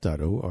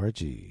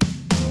kocf.org.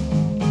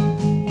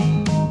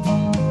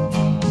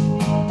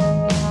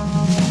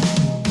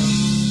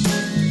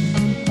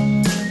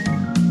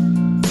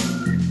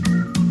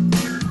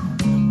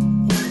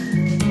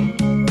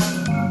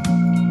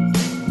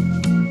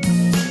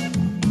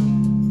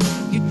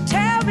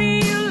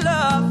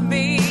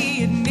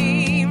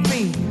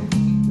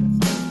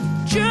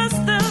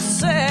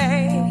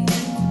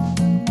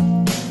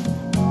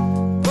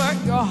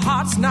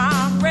 Heart's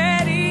not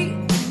ready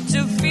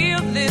to feel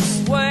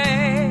this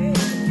way.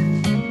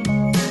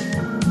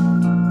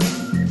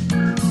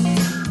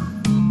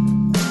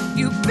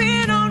 You've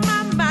been on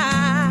my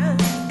mind,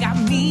 got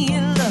me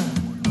in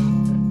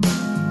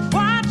love,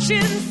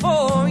 watching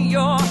for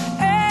your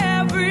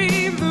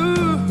every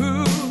move.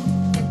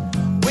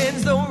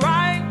 When's the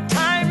right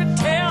time to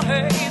tell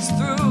her it's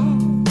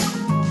through?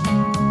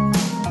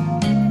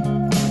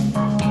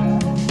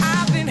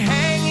 I've been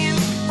hanging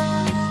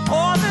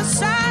on the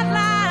sideline,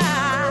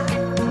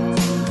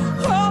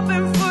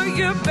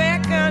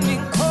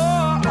 beckoning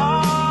call,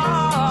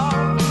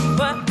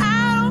 but I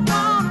don't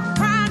wanna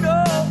cry no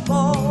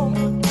more.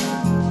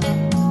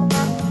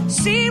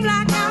 Seem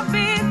like I've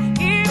been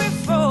here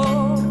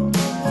before,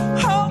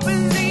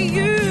 hoping that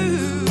you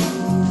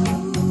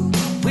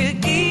will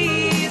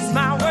ease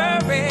my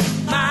worried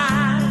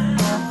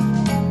mind.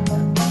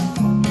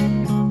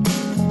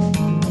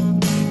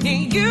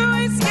 And you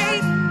ain't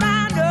skating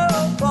by no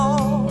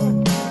more.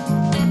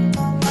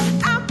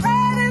 I'm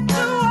ready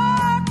to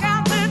walk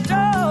out the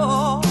door.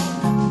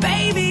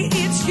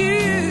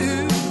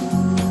 You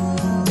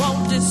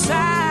won't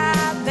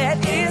decide that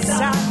it's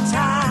our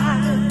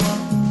time.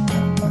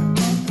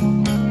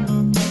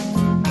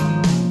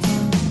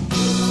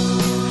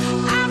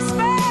 I've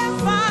spent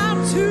far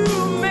too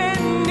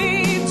many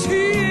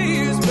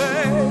tears,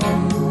 babe.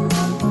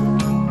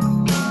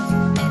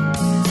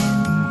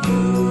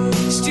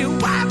 Still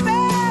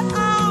wiping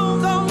all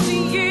those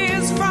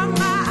years from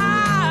my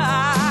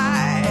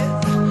eyes.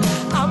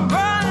 I'm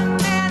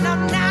running and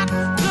I'm not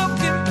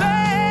looking back.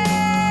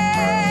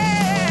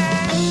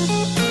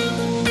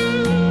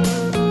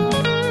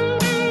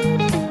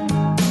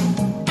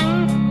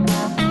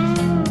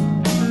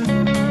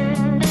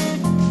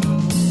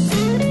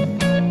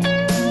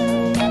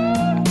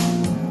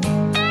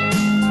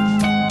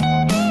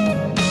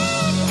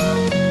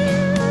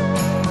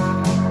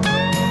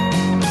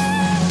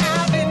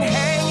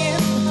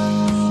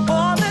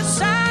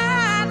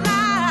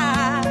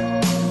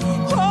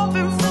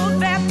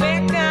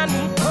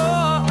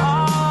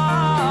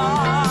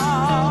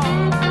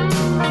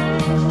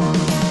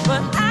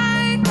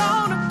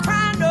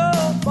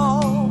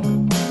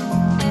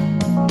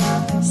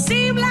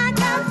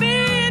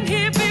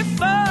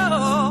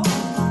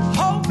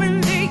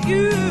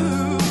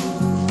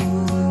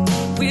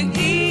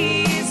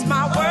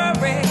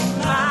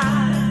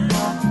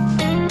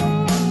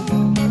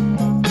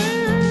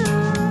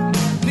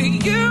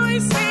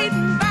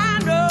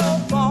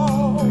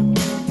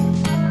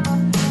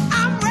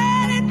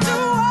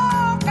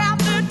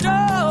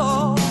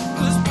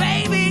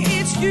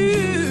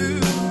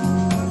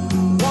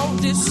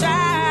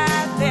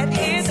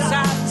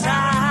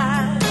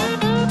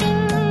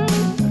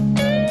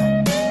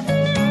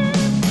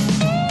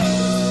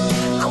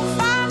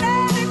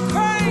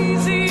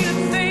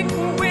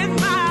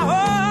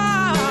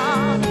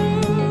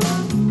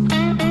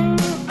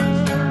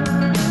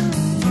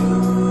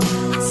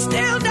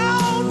 Still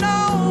don't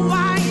know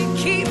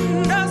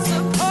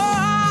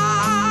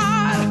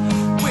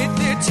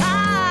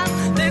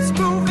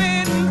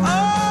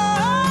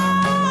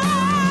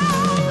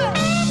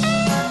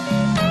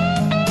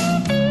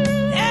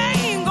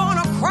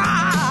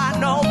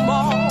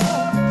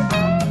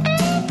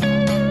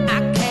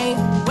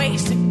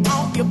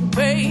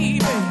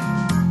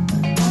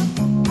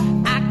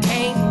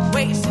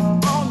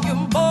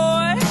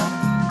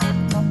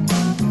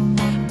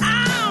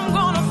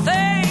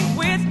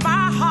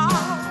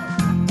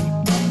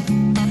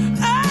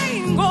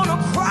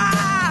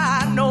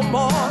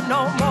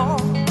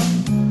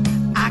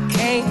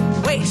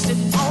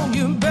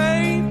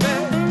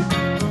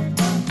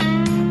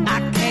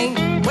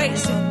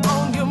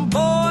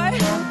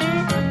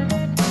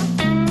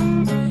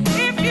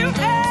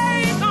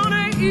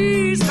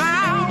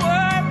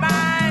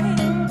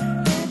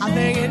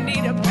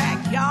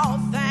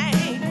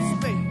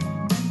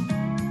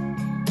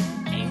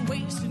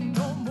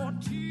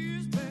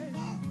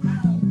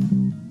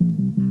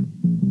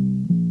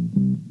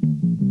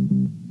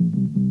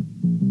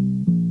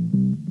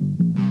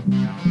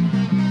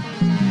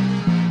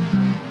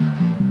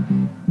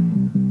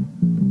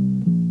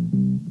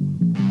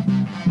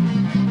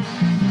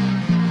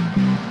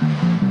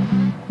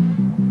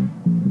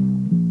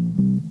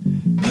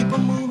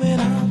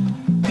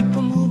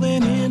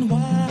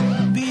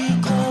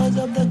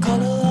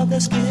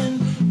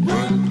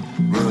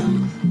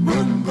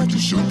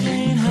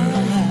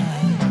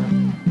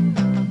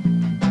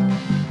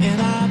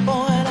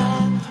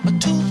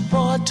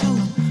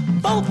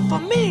vote for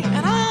me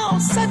and I'll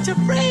set you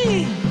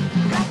free.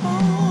 Rap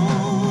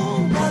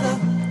on, brother,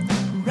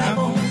 rap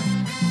on.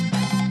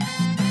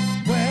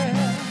 Well,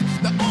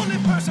 the only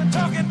person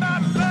talking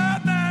about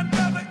love now,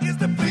 brother, is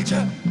the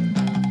preacher.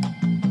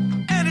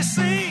 And it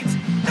seems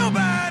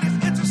nobody's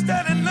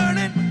interested in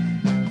learning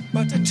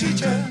but the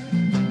teacher.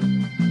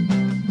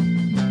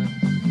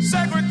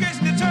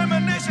 Segregation,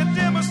 determination,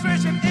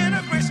 demonstration,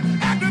 integration,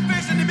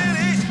 aggravation,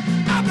 humiliation,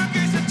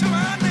 obligation to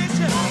our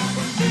nation.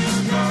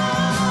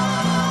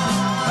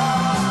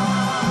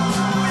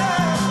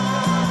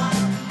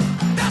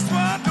 That's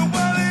what the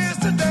world is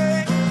today.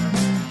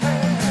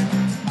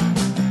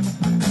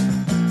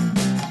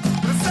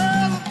 The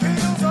sale of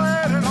pills are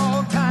at an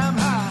all-time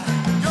high.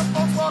 Young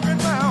folks walking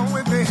around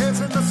with their heads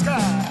in the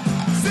sky.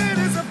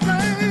 Cities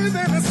aflame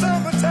in the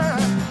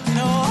summertime.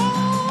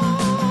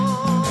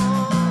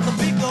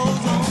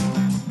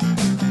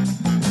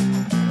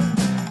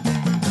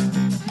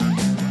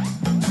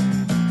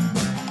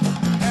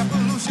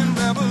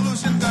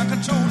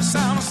 Control the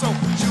sound of soul,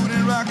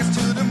 shooting rockets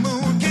to the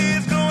moon,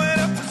 kids growing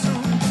up too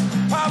soon.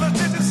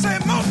 Politicians say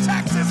more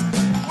taxes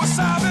will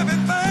solve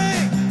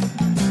everything.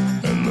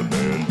 And the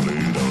band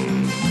played on.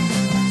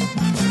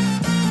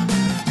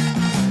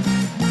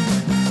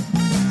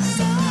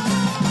 So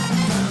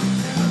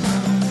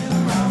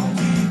around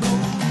we go,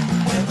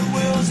 where the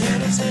world's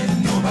headed,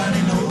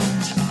 nobody knows.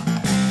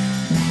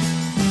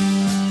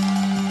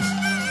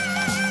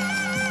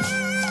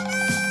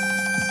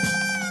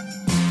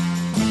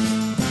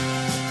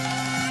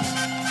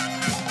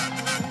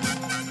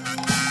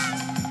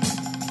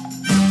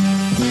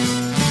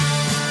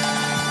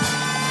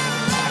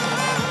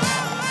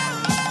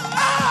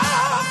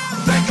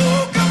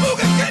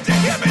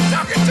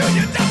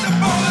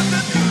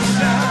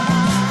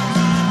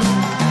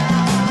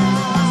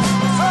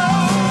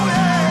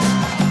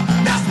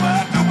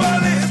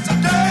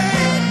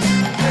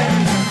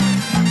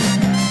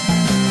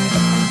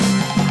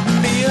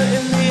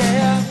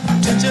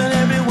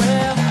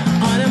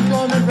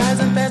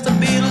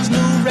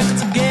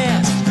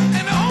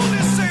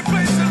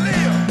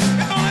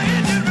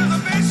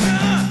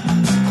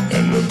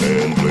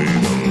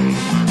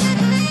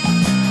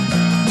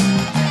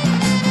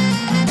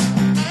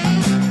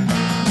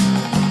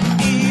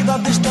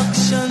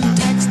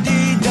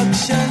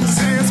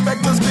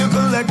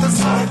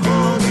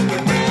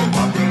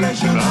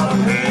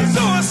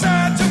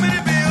 Suicide, too many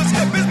bills,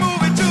 hippies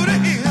moving to the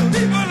hill.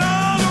 People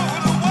all over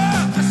the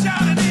world are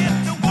shouting at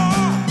the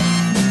war.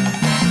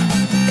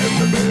 And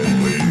the band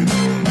played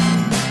on.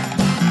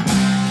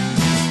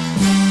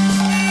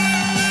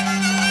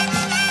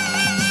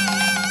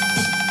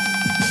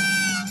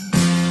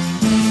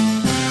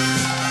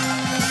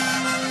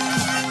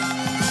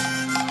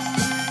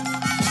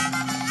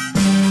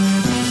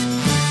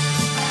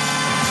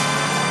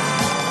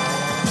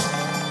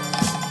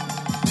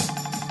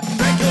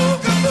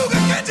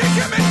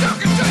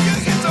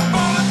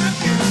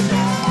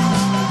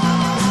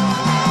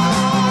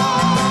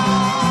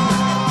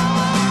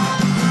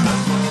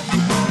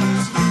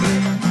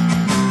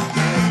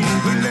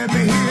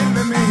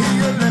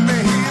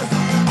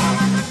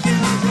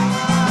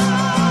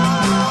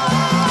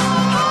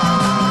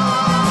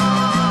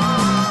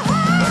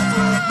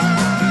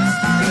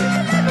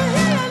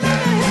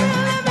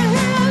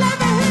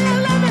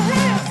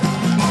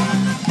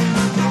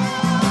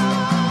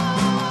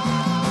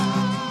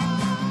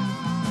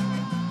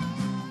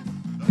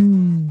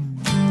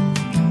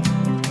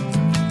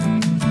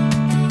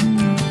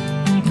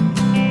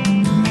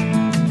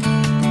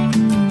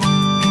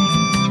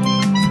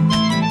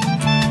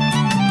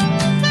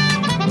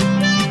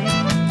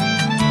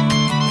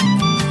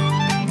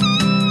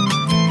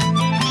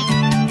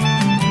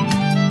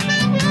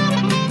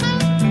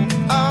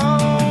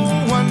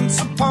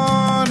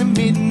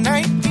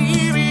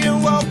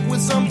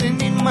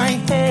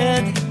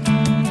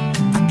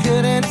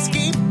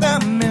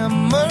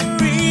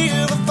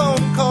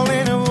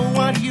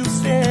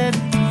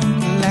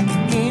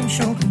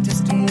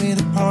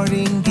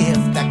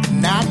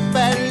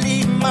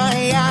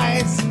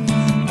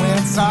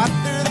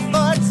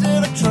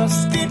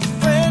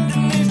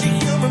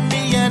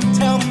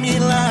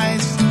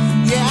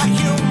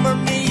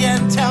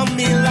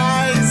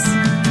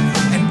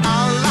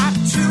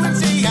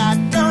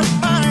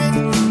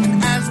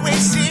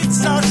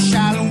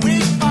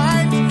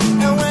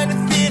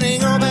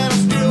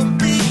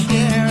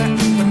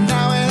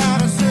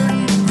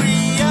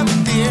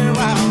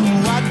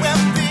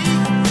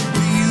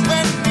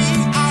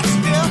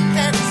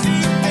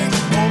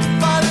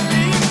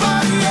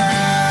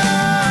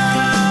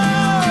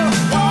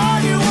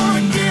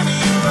 Give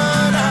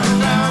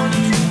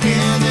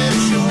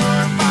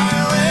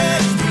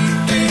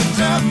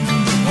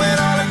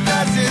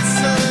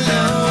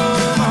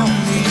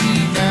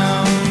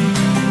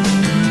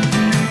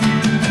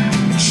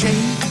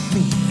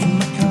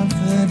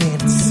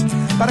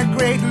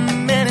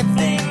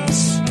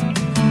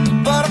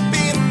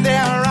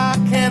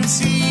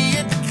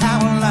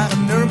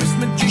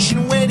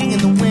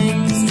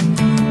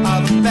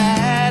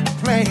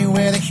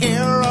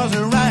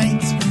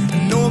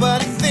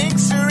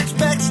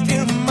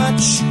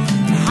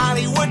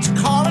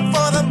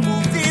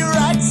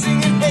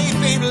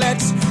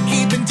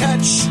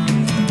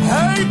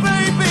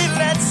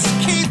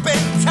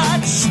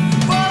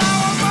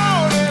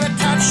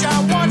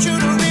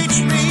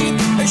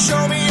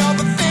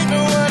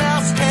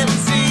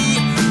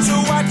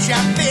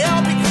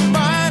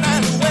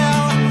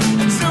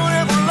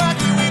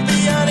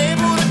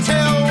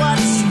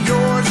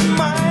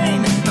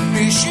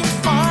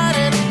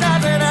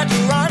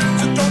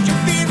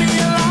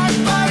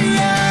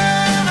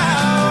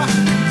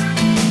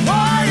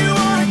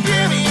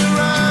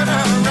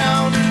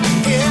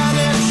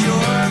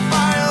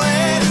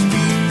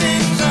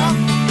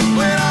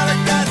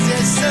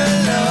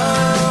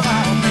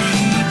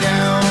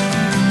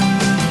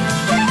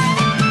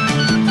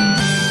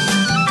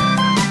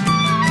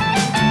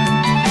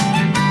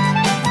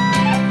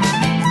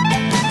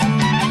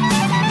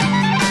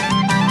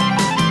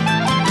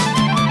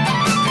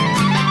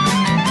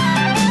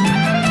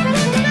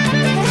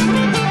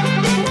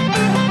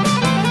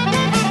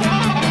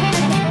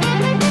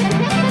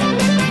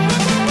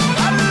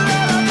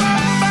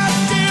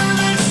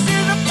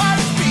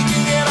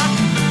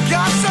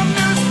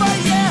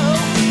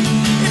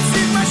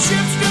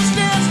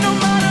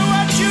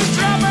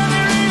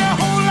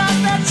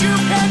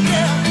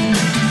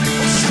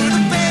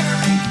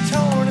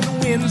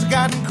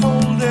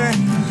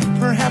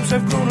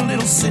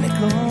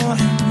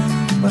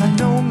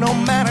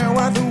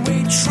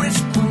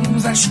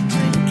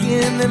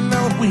again and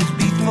always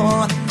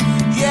before.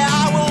 Yeah,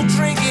 I will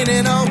drink it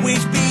and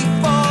always be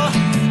full.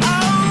 I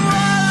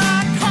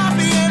like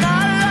coffee and I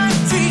like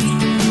tea,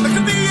 but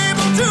to be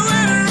able to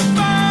enter a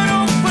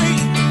final plea,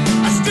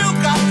 I still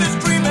got this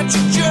dream that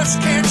you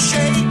just can't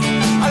shake.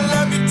 I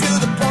love you to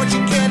the point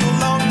you can no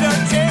longer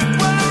take.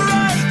 Well,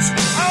 right,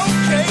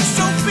 okay,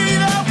 so be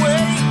that way.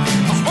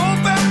 I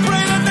hope and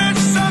pray that there's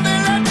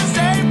something left to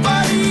say,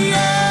 but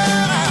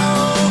yeah,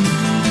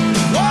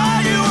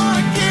 why you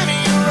wanna give me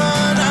a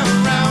run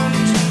around?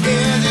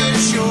 Is it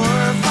a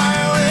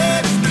surefire way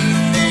to speed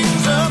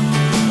things up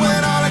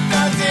when all it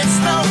does is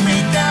slow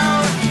me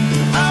down?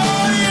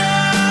 Oh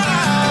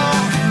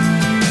yeah,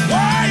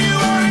 why you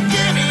wanna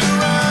give me a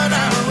run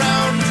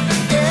around?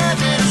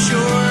 Is it a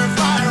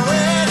surefire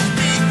way to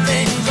speed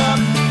things up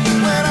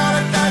when all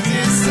it does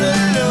is slow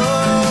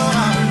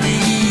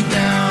me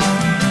down?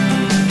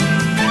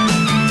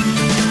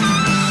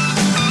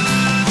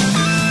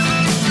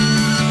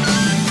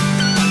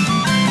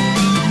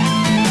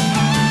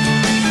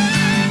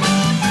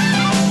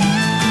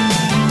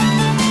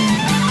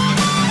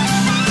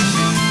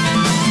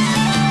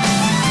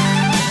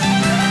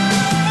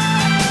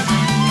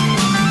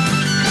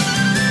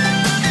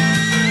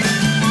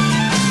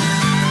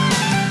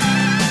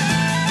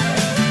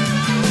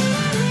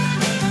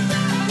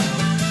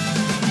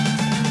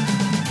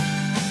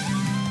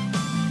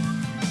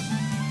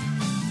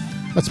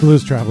 That's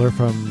Blues Traveler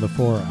from the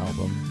 4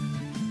 album.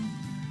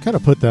 Kind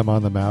of put them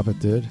on the map, it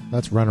did.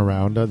 That's Run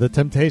Around. The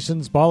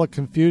Temptations, Ball of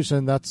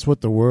Confusion, that's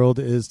what the world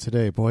is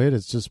today. Boy, it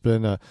has just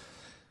been a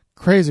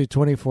crazy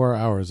 24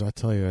 hours, I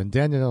tell you. And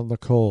Danielle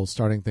Nicole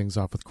starting things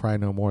off with Cry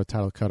No More,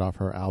 title cut off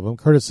her album,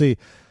 courtesy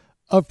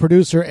of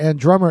producer and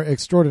drummer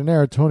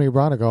extraordinaire Tony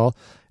Bronigal.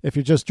 If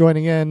you're just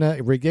joining in,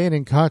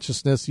 regaining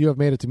consciousness, you have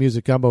made it to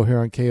Music Gumbo here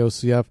on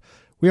KOCF.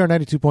 We are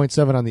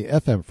 92.7 on the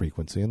FM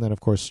frequency, and then,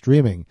 of course,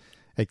 streaming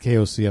at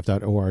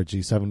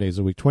kocf.org 7 days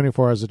a week,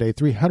 24 hours a day,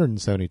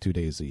 372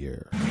 days a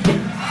year.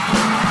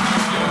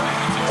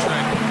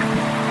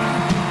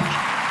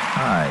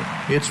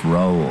 Hi, it's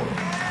Raul,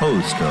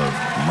 host of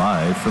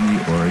Live from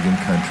the Oregon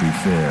Country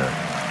Fair.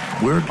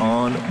 We're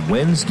on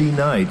Wednesday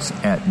nights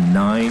at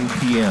 9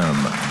 p.m.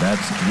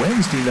 That's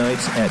Wednesday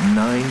nights at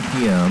 9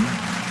 p.m.,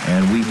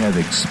 and we have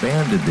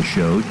expanded the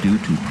show due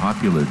to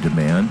popular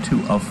demand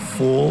to a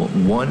full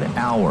 1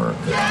 hour.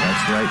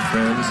 That's right,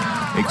 friends.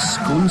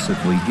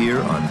 Exclusively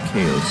here on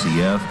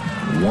KOCF,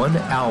 1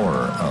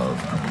 hour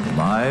of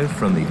Live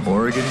from the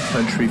Oregon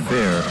Country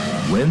Fair,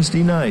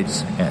 Wednesday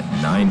nights at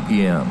 9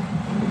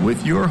 p.m.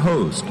 with your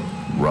host,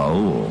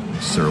 Raul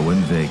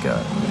Serwin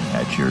Vega,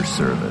 at your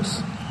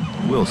service.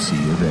 We'll see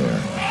you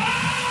there.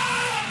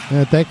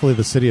 And thankfully,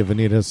 the city of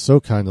Veneta is so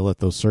kind to let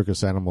those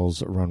circus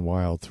animals run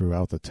wild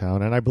throughout the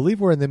town. And I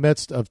believe we're in the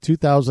midst of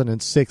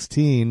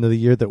 2016, the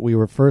year that we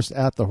were first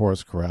at the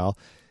Horse Corral,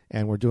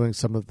 and we're doing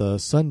some of the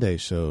Sunday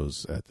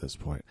shows at this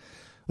point.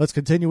 Let's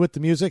continue with the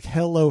music.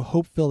 Hello,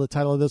 Hopeville, the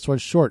title of this one.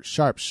 Short,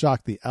 Sharp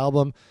Shock, the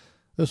album.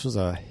 This was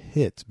a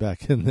hit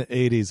back in the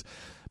 80s,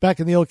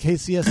 back in the old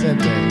KCSN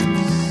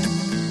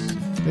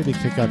days. Maybe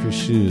kick off your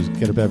shoes,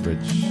 get a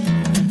beverage.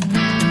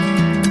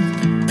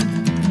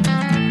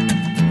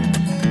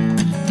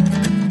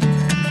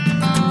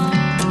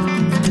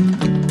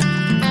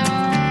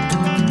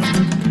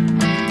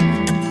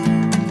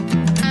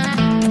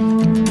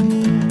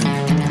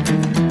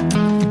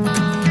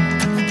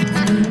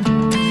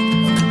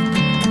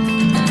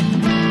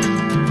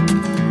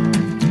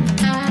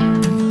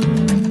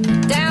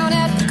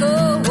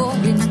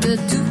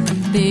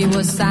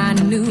 Signed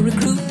a new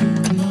recruit.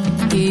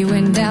 He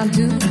went down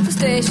to the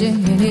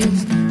station in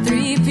his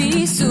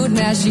 3-piece suit.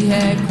 Now she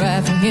had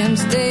cried for him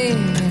to stay,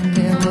 and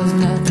there was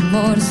nothing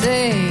more to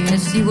say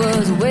as she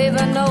was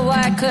waving a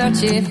white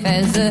kerchief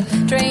as the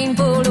train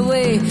pulled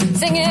away,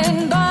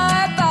 singing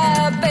bye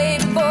bye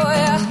baby boy,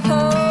 I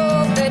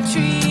hope they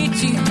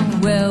treat you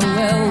well,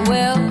 well,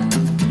 well.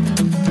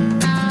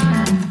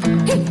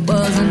 It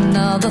was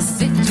another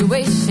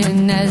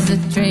situation as the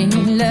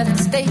train left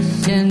the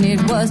station.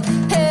 It was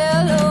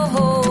hello,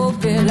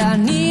 Hopeville, I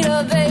need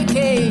a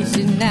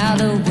vacation. Now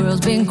the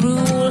world's been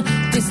cruel,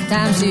 this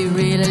time she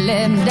really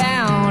let me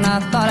down. I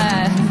thought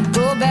I'd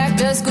go back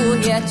to school,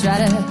 yeah,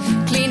 try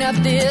to clean up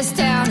this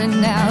town.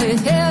 And now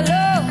it's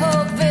hello,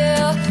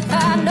 Hopeville,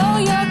 I know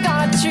you're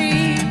gonna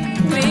treat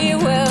me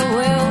well,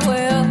 well,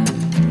 well.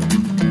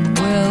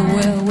 Well,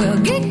 well, well,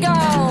 get gone.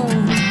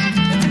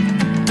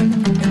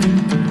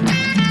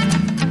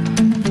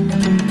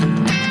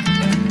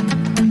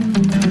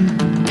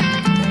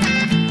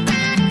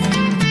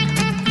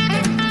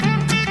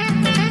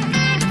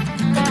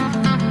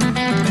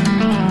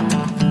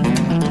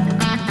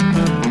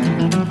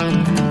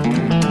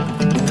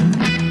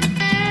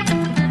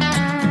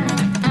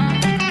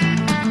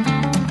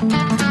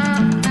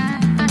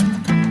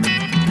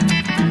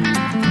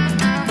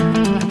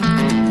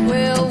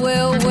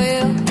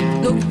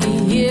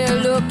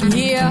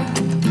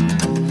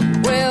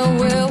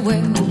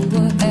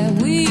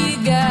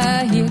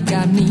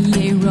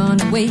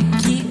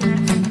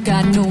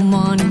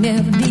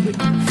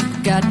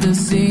 got the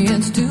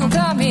sense to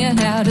come in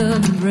out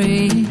of the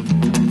rain.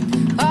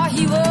 Oh,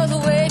 he was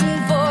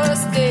waiting for a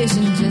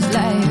station just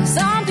like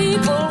some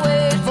people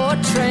wait for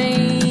a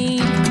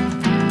train.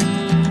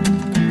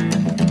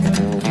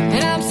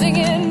 And I'm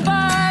singing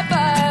bye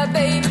bye,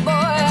 baby boy,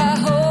 I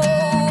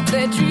hope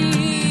they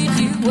treat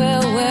you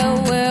well,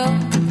 well, well.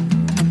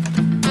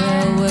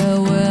 Well,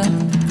 well, well.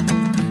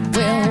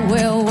 Well,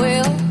 well,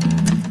 well.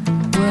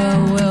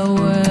 Well, well,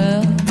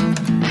 well.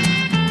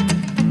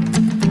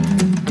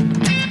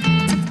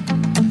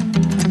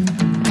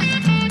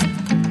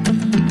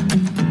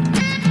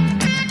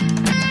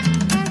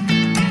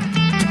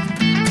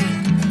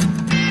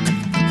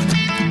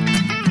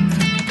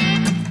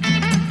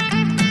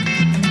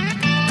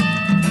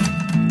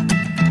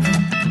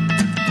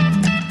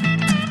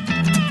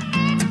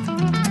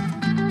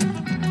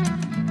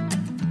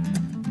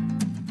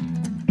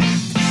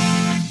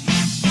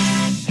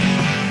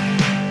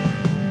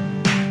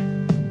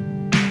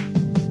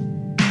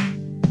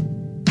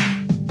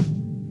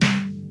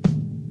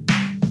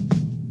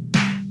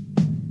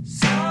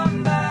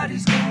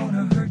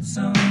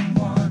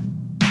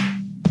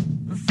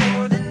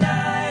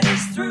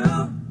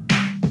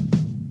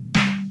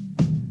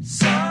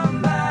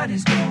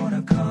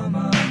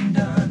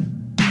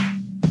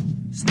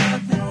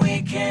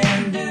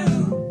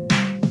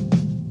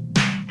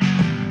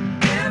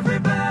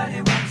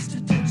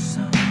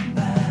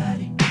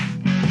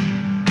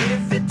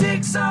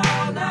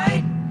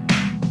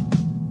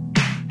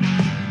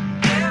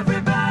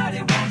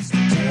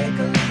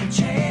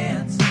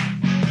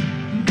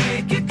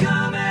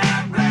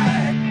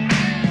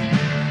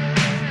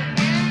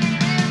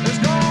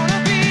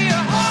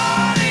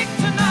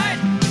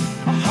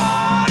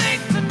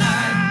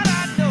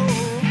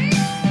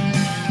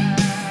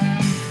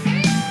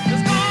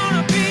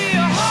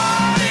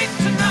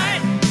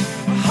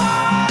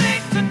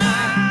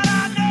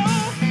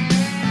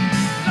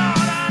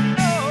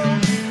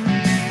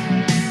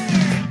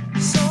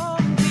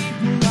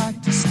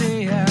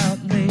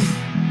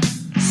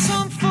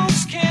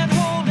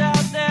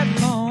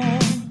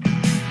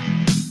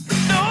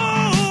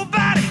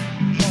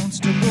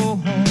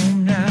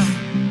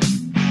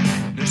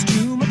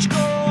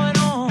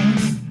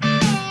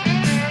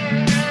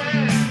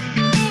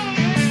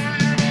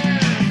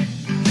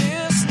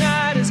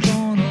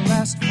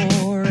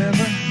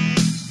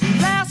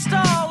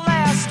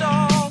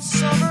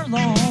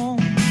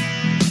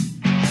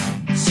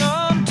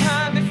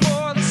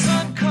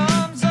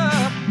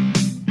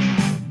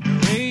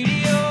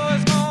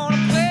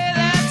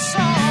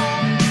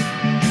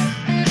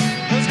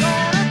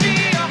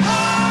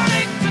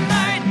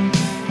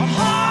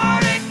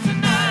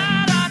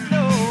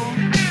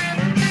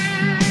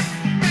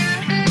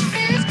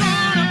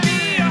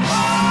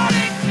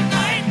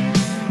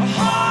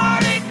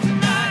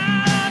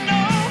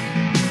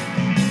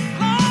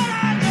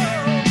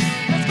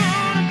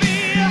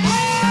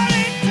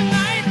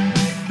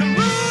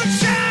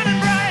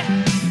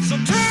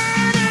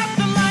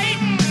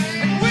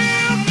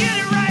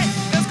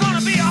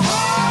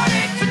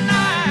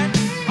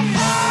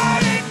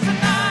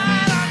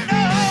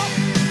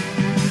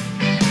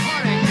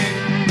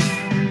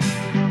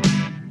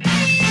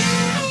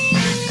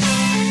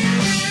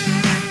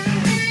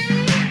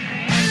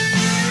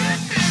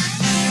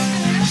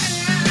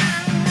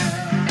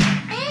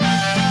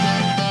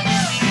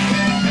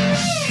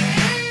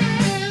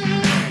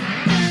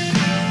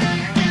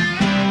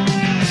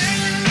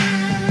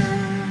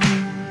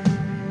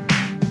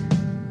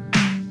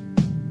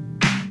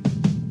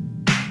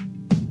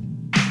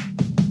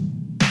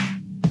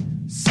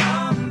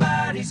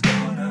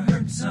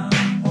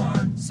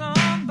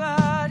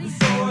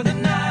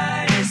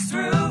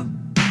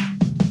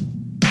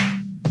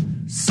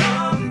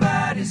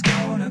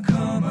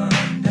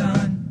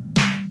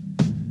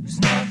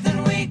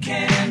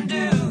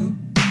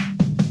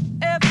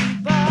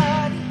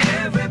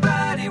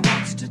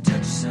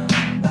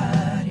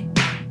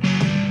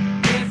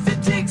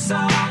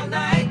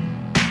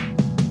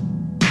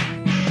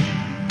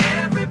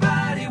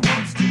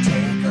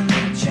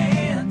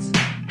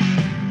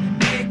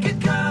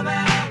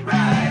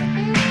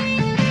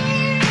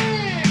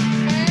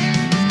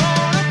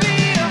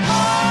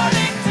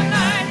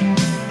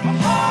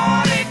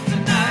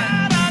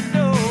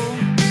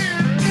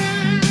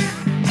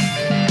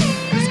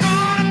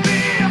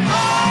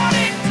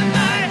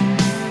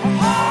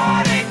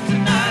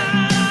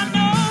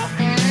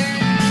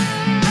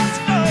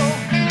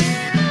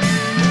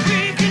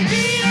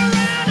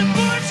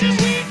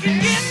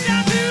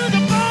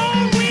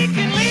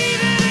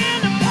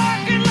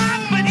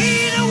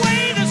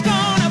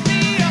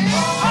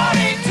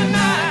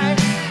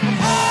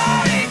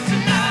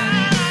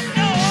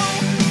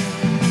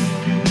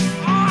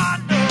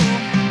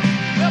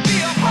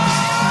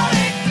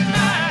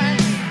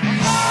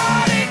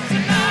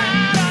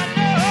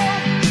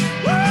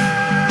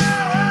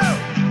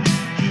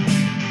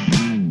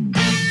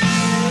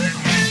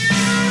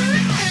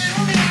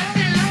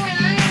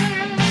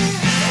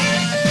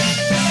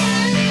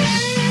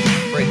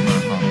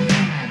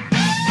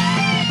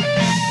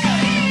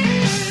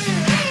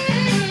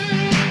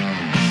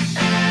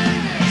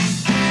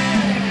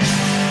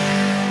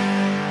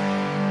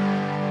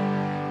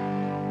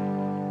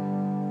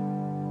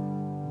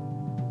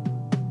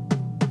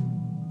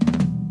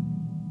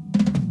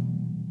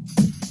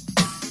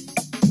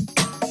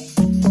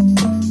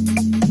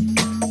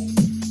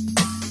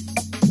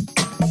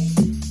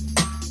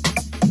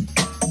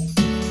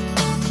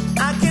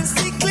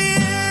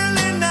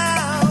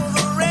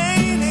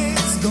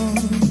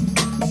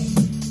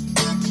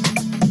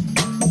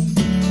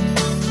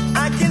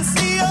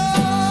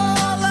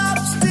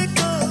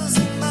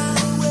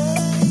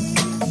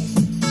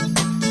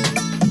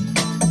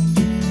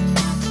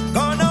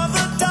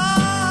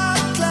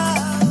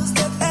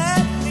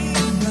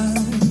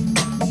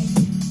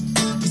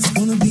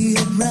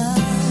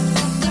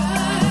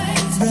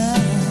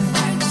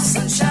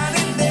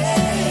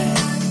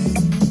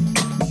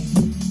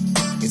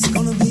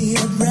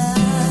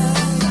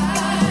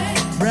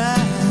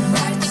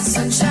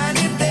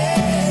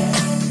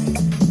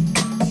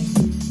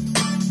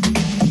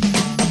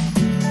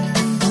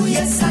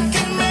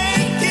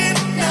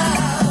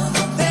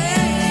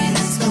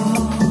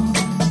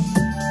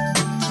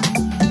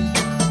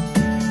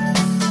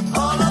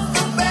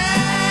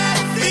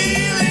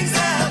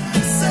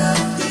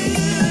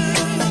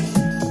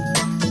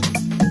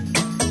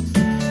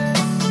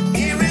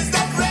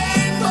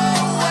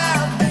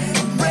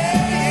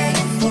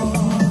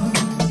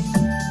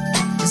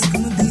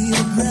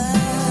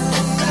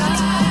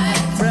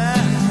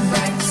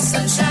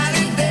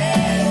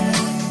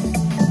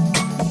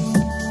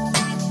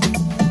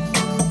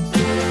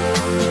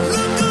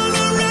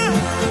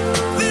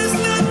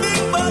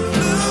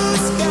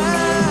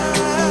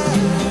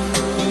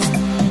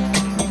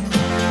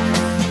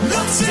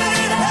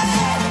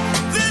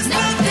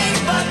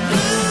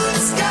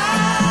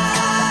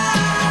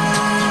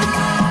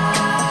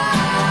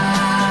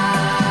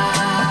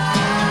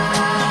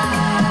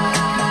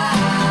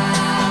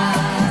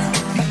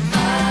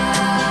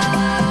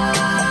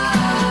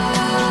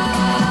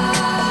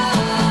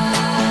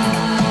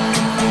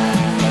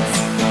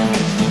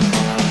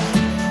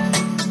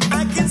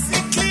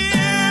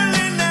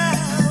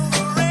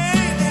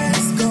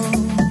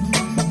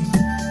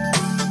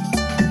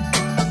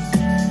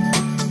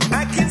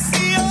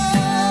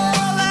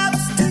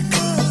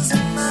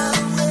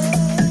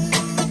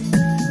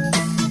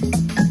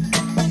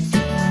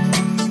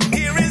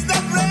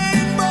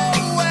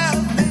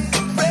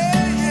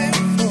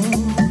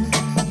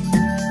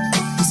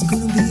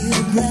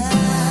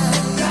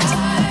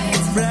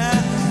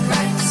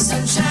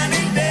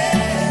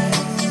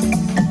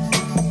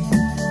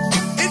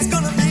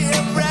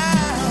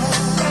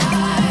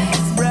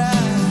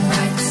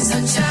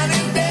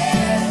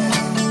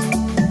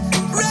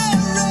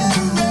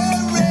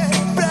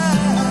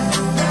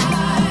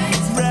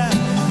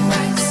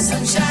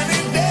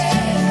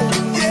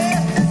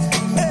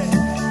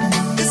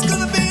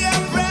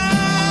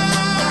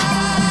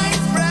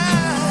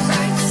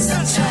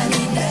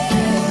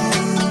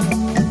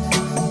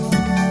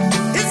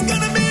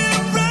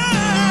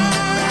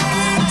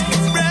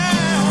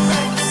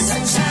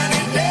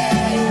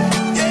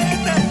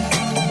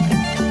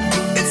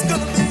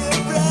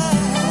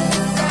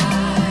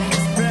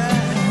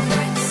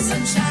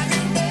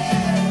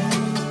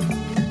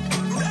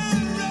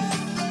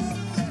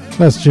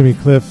 That's Jimmy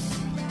Cliff.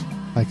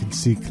 I can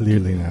see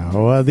clearly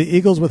now. The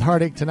Eagles with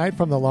Heartache Tonight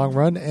from The Long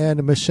Run,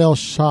 and Michelle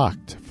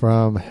Shocked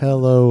from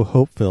Hello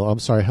Hopeville. I'm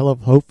sorry, Hello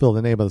Hopeville,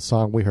 the name of the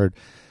song. We heard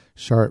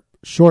Short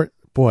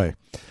Boy.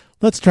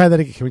 Let's try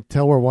that again. Can we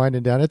tell we're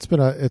winding down? It's been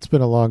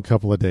a long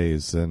couple of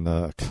days and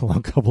a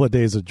long couple of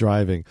days of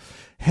driving.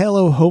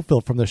 Hello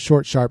Hopeville from the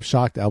Short Sharp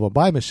Shocked album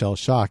by Michelle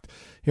Shocked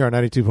here on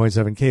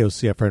 92.7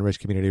 KOCF Friend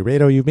Community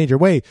Radio. You've made your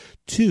way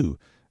to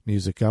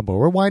Music Gumbo.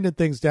 We're winding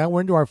things down. We're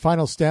into our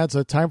final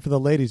stanza. Time for the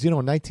ladies.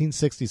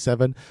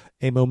 1967,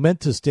 a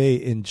momentous day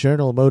in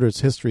General Motors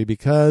history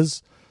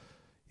because,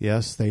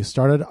 yes, they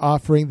started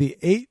offering the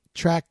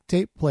 8-track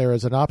tape player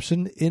as an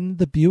option in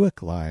the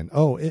Buick line.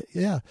 Oh, it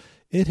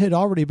had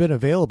already been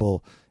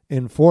available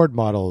in Ford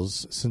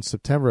models since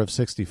September of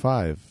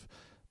 65,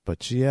 but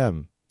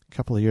GM, a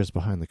couple of years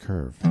behind the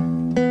curve.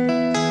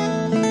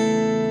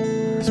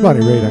 It's Bonnie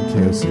Raitt on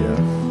KOCF.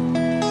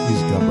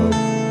 Music Gumbo.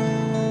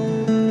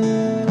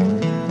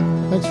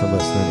 Thanks for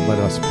listening. Let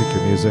us pick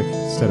your music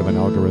instead of an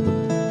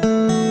algorithm.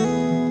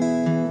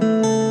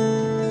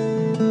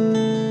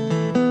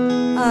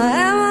 I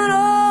am an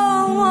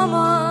old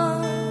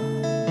woman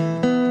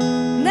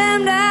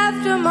named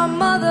after my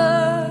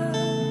mother.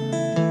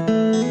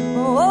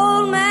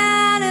 Old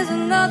man is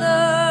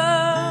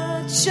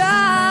another.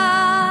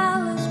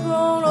 Child has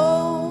grown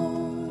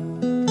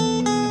old.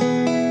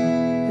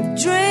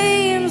 If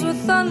dreams were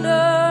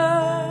thunder,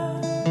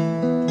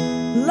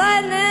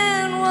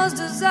 lightning was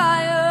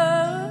desire,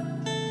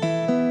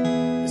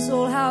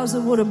 house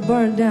that would have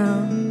burned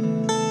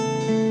down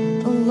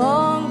a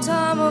long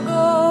time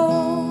ago.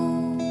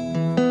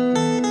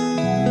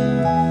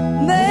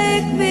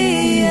 Make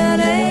me an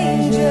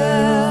angel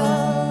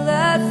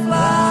that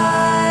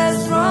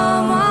flies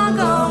from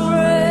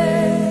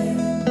Montgomery.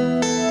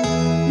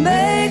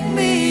 Make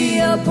me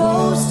a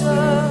poster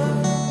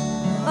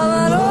of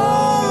an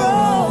old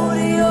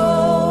rodeo.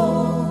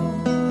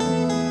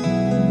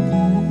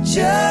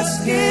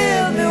 Just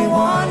give me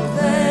one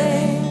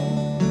thing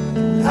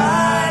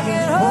I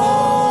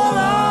hold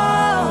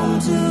on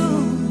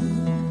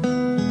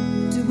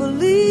to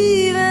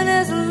believe in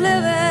is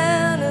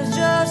living is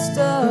just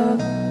a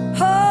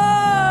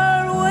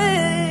hard way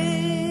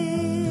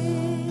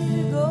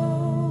to go.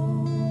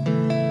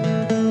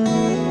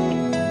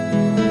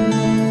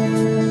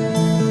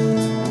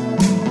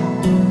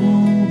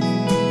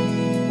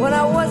 When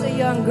I was a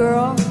young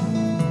girl,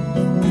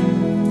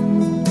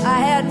 I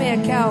had me a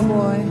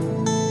cowboy.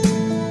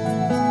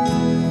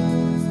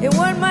 It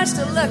wasn't much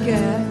to look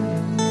at.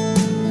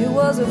 He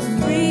was a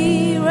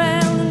free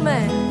rambling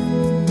man.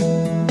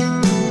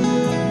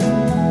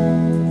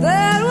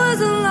 That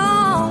was a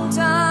long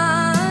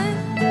time.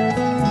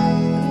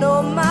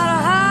 No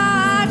matter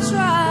how I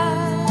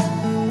tried,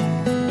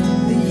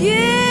 the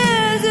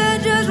years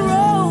had just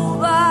rolled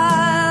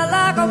by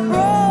like a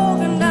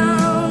broken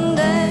down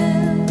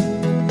dam.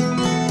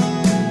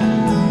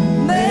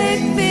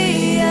 Make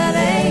me an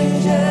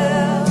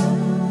angel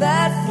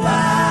that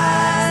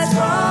flies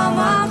from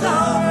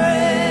Montgomery.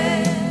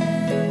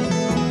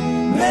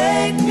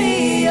 Make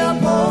me a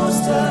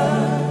poster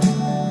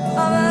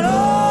of an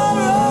old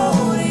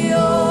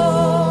rodeo.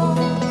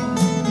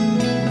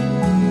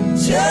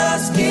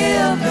 Just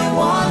give me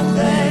one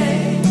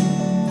thing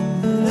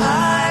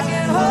I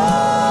can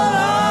hold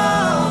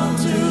on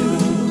to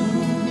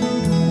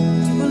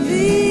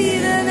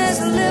believe in this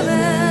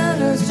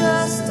living is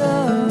just a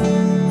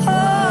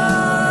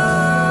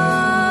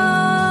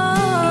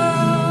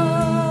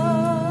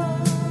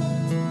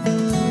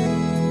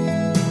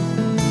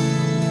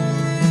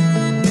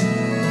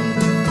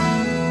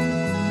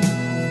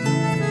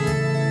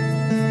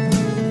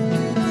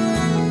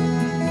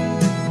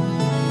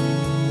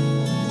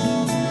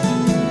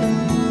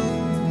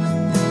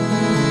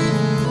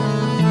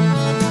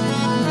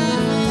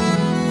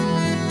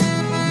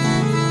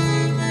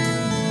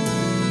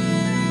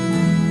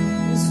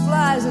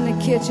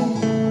kitchen.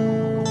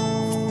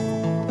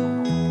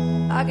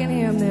 I can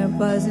hear them there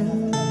buzzing.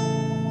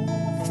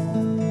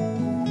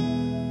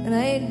 And I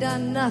ain't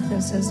done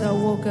nothing since I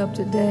woke up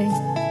today.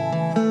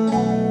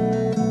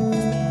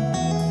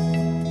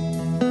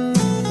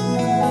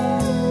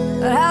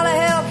 But how the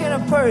hell can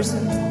a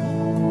person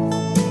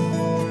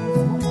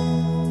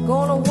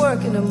going to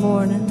work in the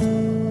morning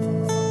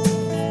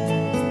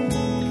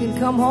can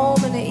come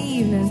home in the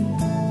evening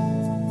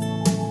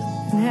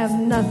and have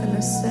nothing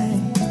to say?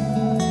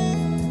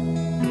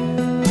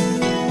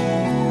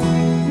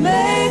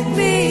 Make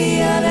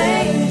me an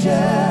angel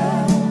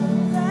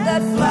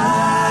that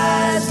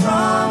flies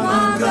from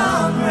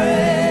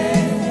Montgomery.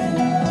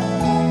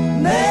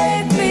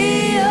 Make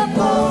me a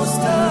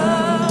poster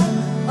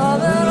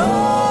of an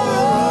old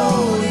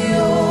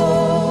rodeo.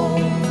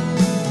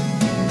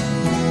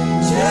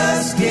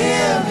 Just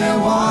give me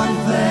one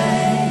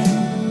thing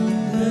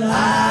that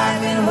I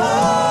can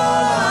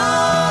hold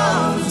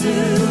on to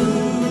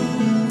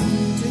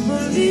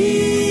believe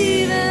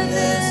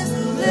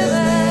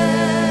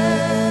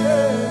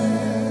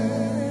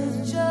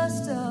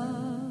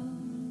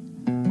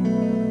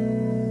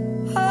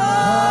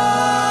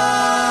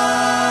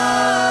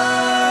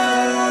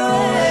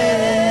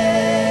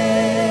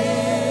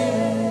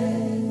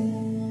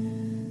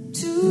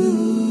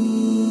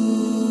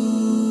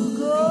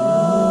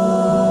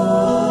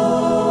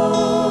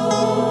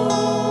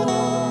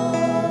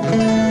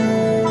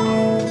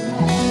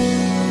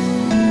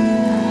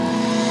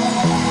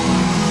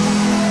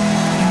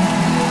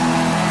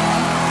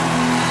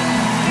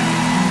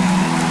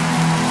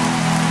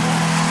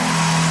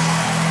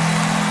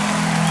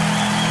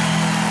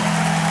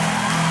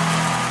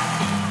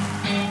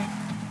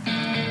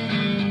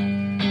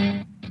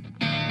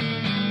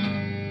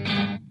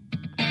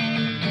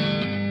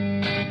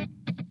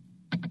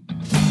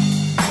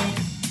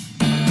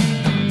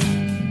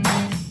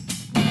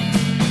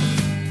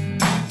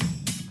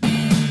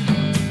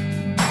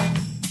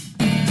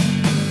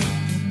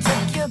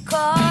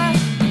car,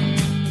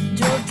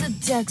 drove to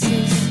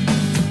Texas.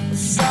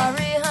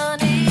 Sorry,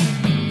 honey,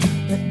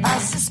 but I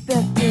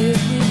suspected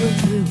we were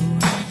through,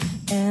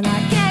 and I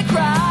can't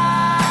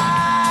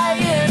cry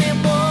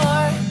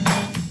anymore.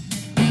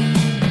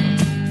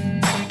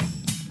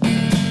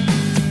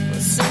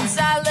 Well, since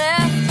I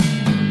left,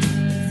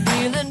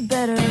 feeling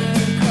better,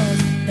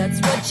 'cause that's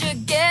what you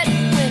get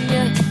when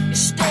you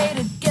stay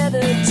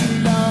together too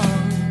long.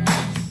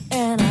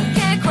 And I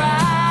can't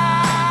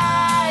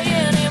cry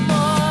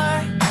anymore.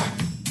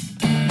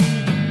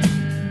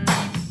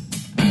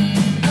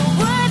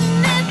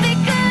 Wouldn't it be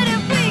good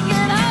if we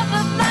could hop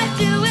a flight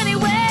to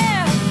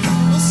anywhere?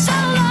 Well, so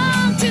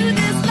long to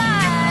this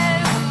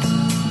life.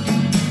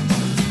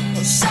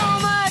 Well, so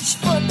much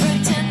for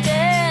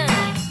pretending,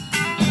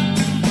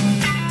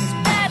 'cause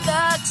bad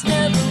luck's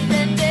never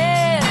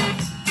ending.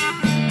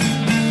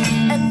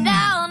 And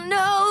now I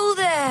know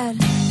that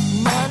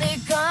money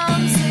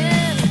comes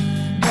in,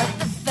 but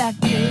the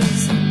fact is,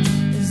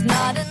 it's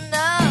not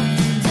enough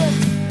to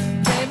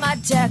pay my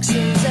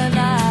taxes, and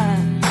I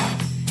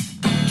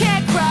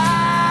can't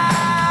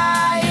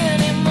cry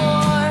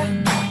anymore.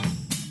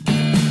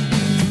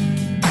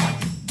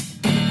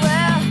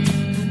 Well,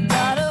 I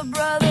got a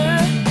brother,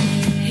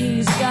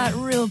 he's got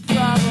real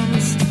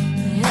problems.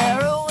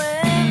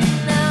 Heroin,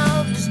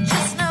 now there's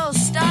just no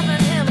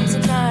stopping him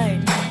tonight.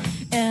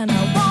 And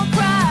I won't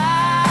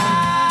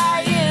cry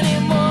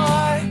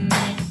anymore.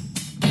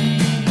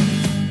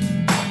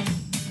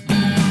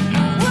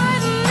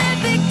 Wouldn't it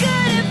be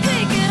good if we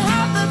could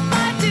hop a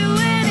flight to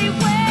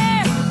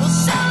anywhere? Well,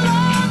 so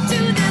long to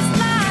this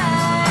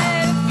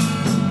life.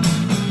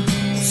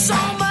 So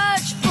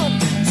much for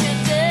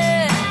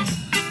pretending,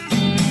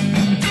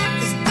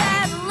 'cause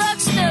bad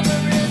luck's never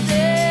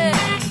ending.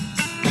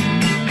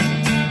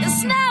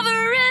 It's never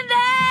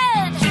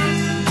ending.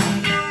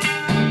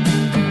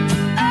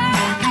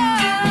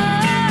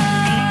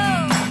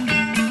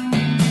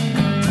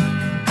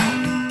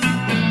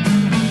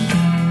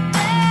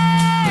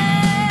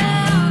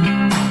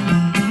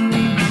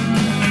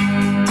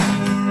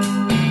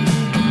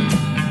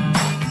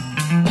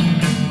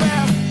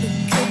 Well, it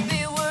could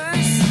be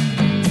worse.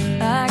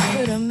 I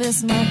could have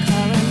missed my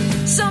calling.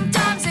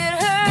 Sometimes it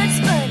hurts,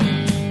 but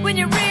when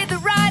you read the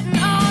writing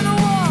on the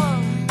wall,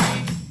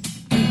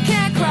 you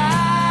can't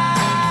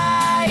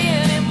cry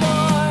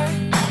anymore.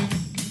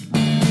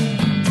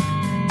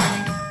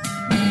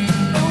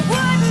 But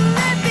wouldn't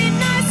it be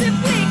nice if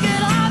we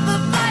could hop a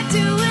flight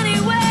to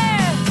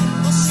anywhere?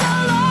 Well, so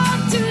long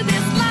to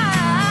this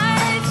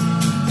life.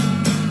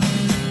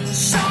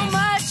 So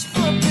much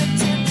for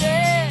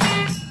pretending,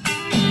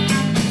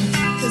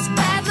 'cause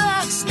bad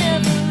luck's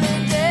never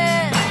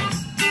ending.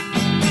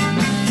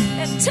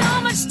 And too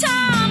much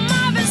time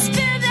I've been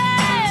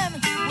spending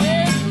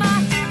with my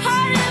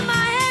heart in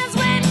my hands,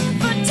 waiting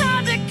for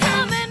time to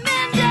come and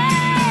mend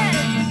it.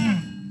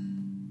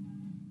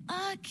 I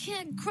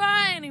can't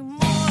cry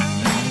anymore.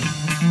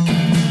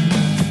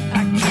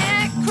 I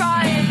can't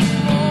cry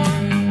anymore.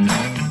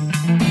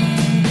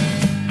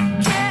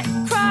 Can't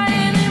cry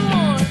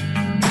anymore.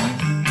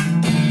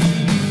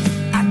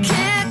 I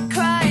can't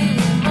cry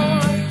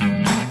anymore.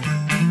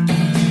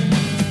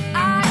 I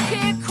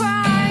can't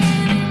cry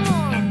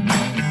anymore.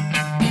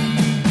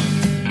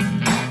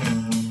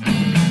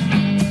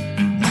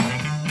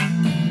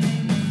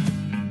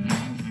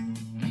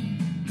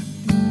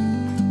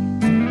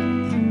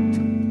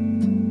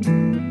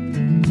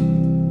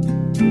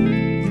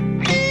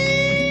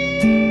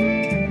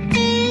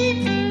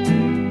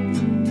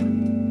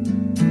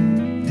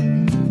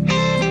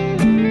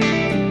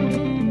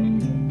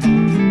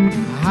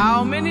 How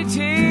many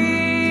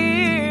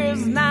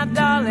tears, now,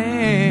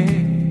 darling,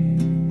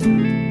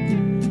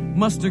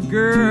 must a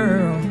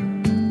girl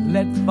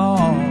let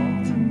fall?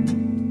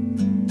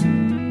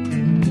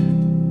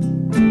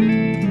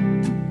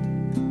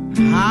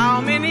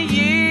 How many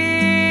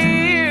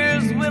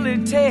years will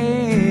it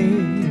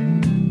take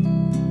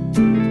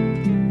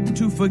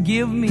to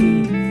forgive me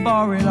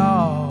for it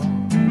all?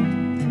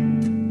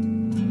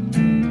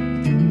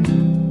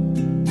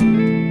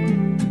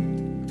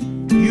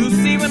 You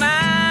see, when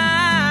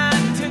I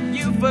took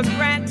you for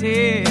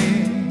granted,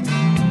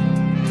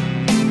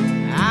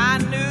 I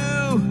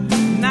knew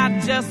not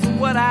just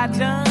what I'd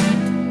done.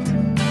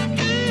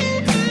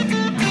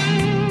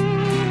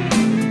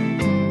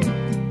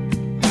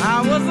 I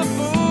was a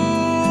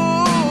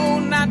fool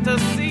not to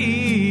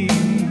see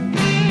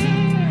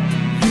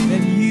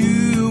that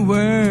you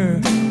were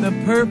the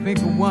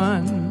perfect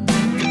one.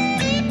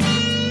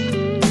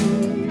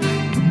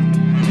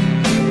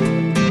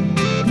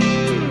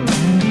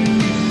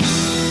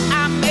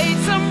 I made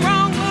some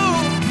wrong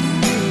moves,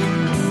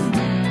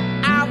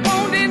 I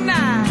won't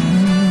deny.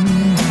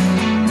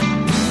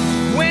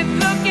 Went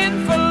looking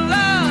for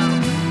love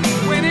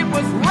when it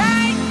was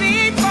right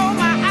before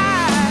my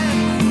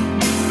eyes.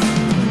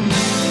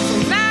 So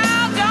now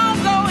don't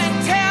go and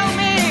tell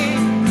me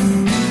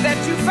that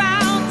you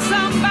found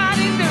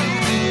somebody new.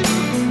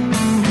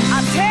 I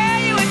tell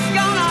you it's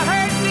gonna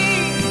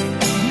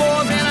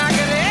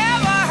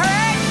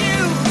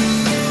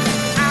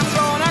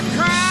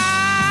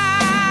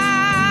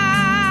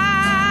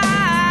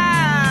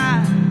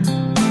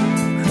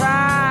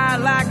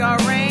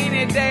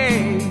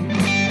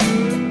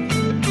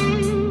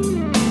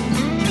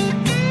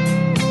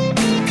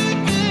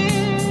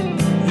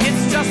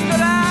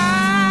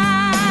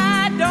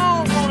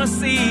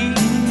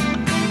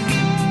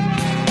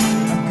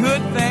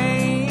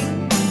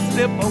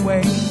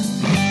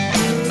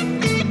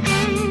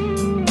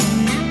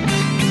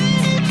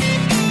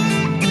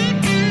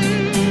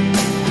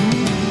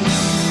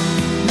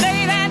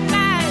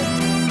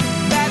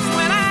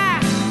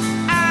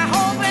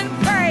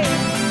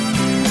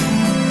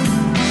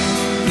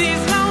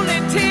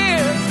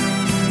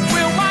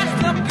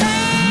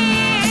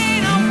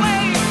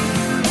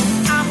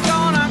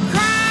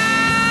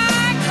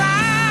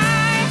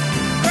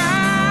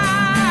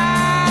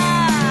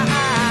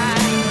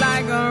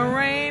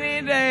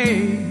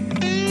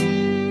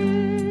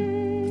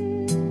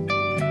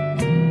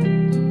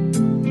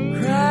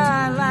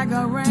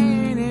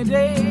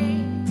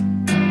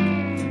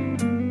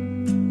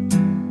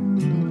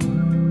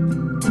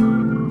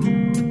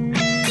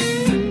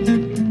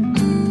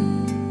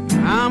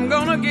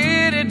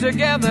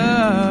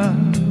together.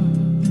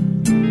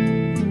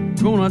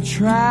 Gonna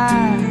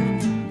try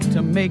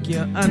to make you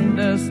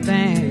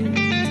understand.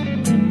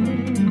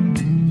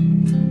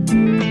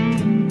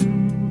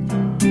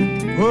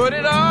 Put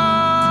it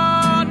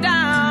all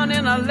down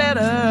in a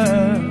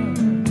letter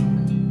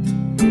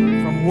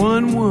from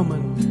one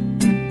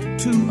woman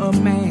to a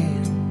man.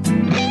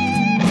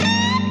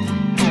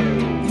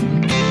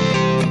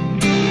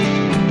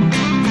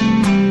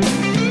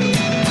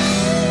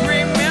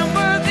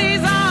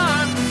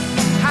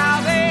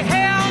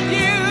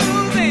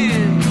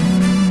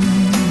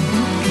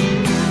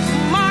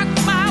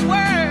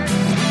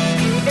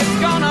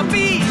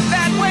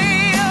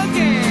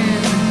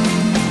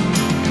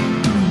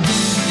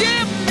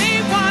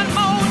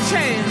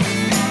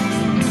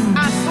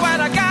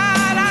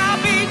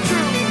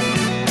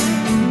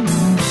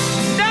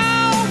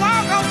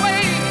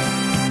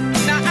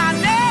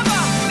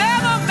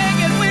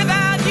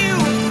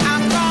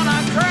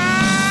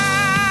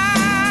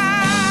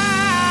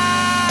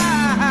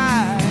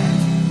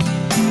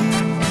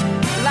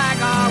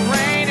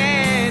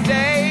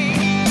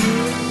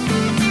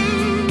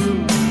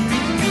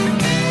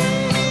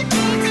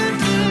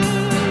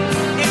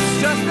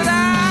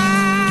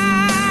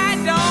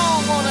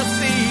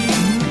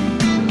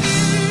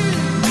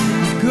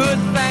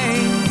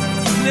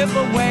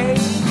 Away.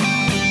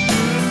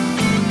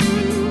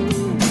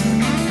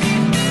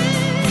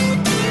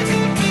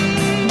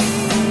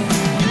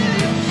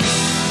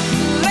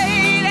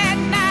 Late at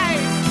night,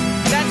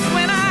 that's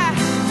when I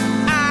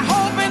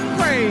hope and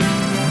pray.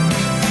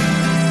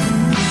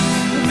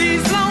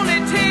 These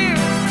lonely tears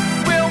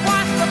will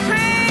wash the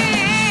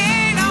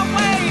pain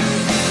away.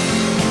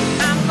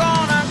 I'm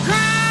gonna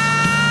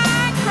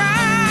cry,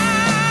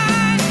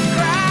 cry,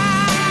 cry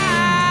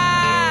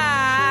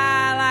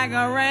like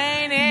a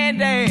rainy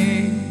day.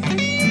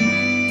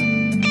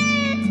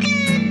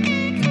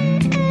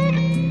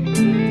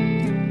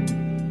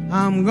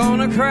 I'm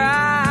gonna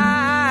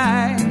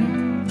cry,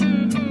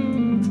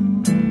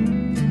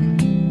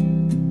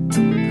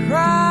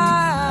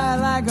 cry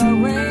like a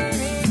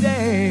rainy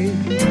day.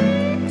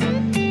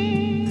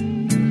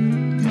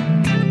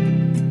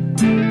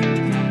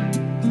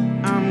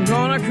 I'm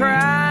gonna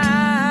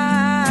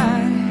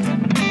cry,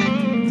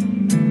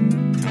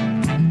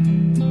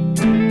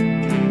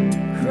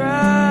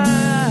 cry.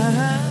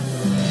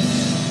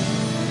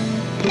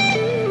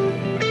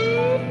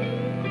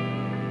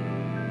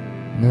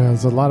 Yeah,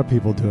 there's a lot of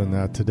people doing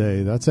that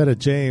today. That's Etta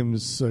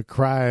James,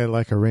 Cry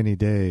Like a Rainy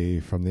Day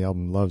from the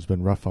album Love's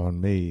Been Rough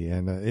on Me.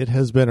 And it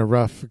has been a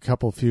rough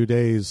few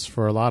days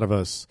for a lot of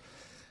us.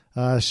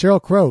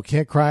 Sheryl Crow,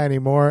 Can't Cry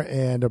Anymore,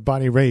 and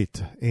Bonnie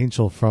Raitt,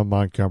 Angel from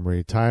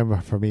Montgomery. Time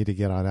for me to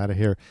get on out of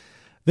here.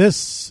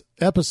 This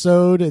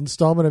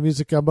installment of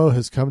Music Gumbo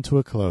has come to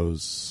a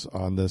close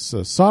on this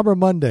somber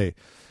Monday,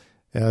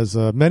 as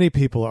many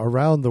people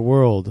around the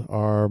world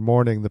are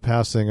mourning the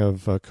passing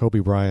of Kobe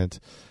Bryant,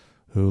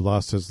 who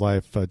lost his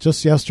life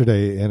just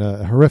yesterday in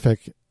a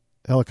horrific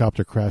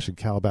helicopter crash in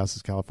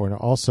Calabasas, California.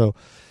 Also,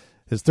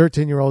 his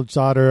 13-year-old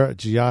daughter,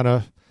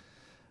 Gianna,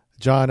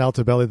 John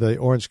Altobelli, the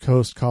Orange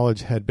Coast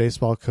College head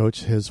baseball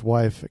coach, his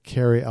wife,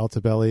 Carrie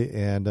Altobelli,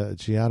 and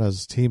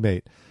Gianna's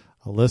teammate,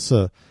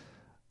 Alyssa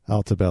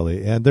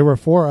Altobelli. And there were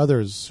 4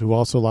 others who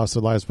also lost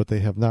their lives, but they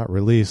have not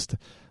released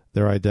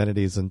their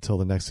identities until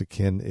the next of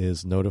kin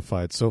is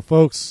notified. So,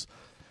 folks,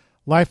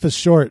 life is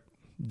short.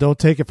 Don't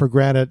take it for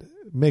granted.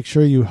 Make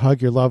sure you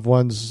hug your loved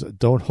ones.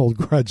 Don't hold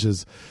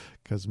grudges,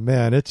 because,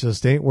 man, it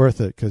just ain't worth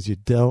it, because you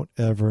don't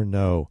ever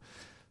know.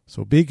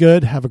 So be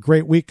good. Have a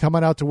great week. Come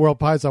on out to World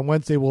Pies on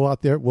Wednesday.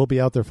 We'll be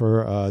out there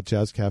for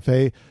Jazz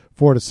Cafe,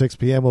 4 to 6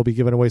 p.m. We'll be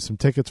giving away some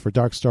tickets for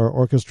Dark Star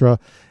Orchestra.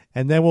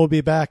 And then we'll be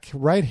back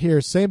right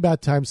here, same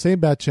bat time, same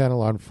bat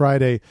channel on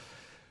Friday,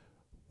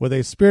 with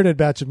a spirited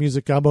batch of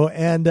Music Gumbo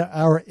and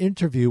our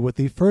interview with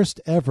the first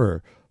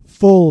ever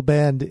full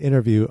band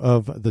interview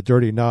of the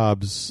Dirty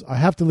Knobs. I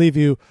have to leave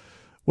you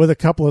with a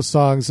couple of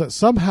songs.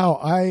 Somehow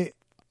I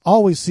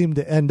always seem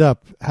to end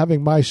up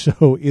having my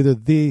show either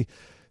the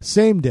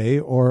same day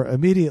or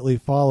immediately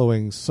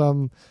following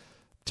some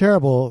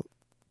terrible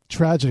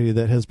tragedy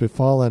that has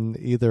befallen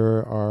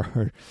either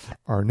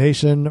our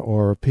nation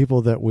or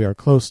people that we are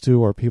close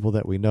to or people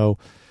that we know.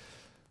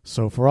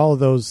 So for all of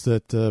those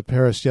that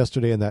perished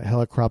yesterday in that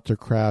helicopter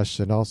crash,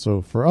 and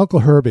also for Uncle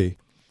Herbie,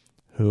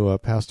 who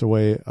passed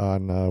away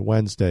on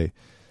Wednesday,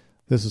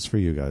 this is for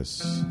you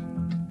guys.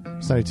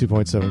 It's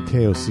 92.7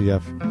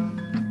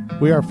 KOCF.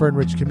 We are Fern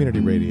Ridge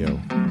Community Radio.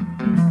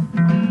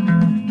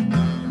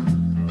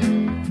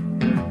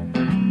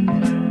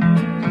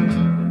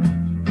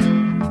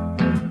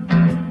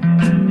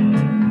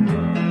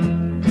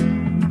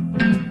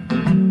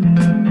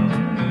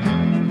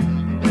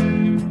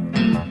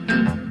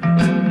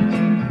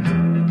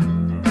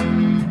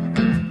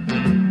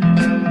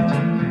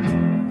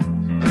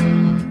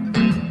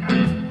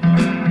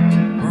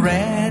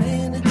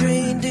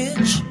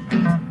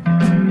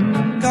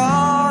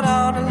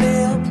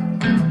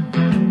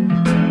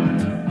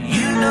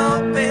 You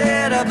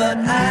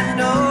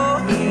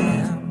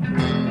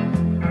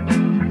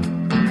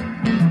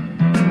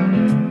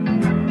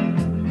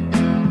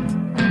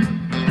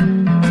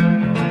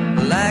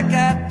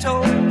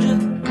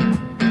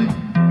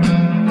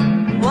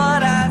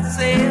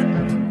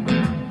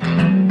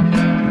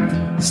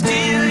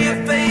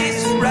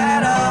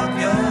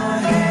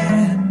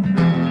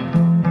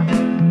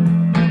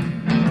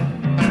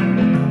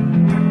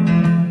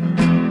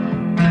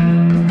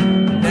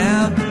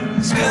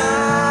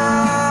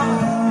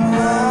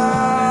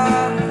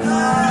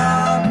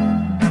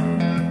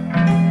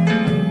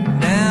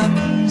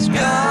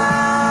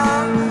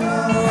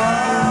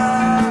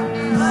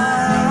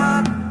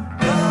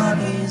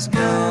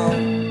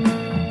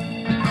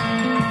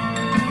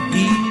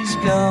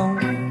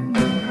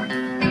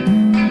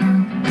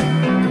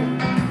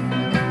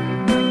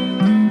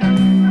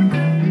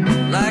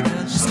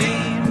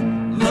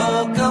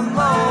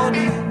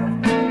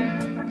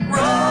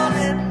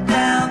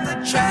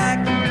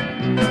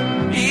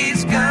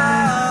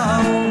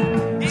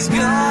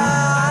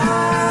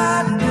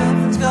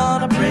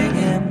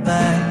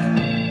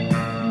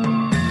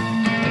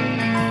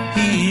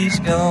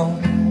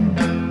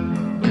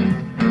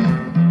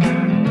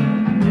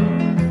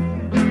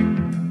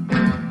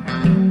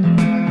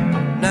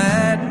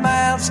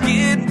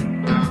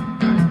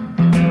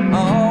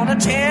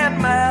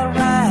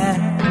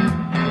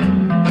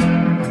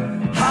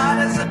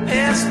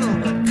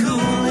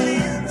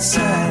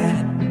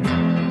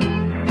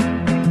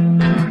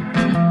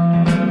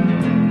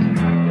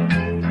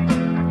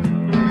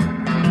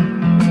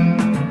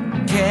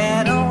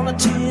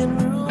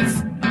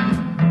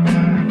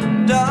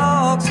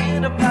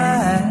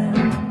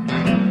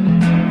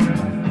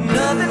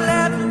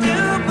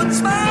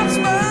smile,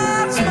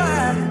 smile,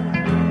 smile.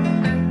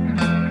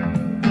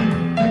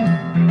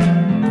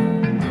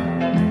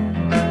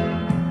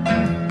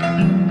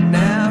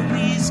 Now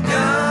he's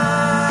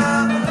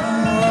gone.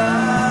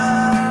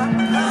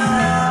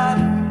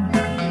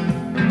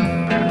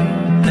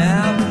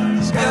 Now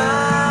he's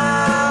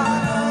gone.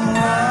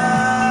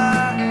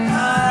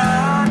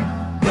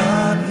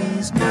 But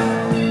he's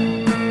gone.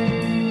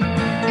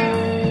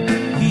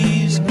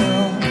 He's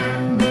gone.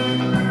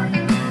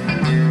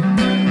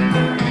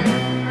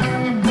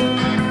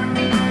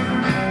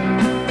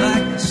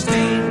 Like a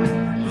steam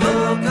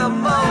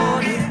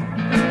locomotive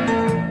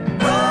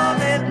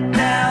rolling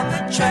down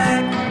the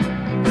track.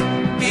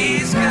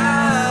 He's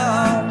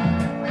gone.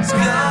 He's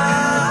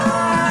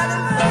gone.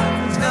 And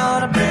nothing's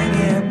gonna bring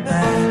him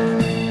back.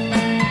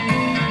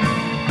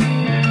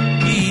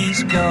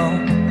 He's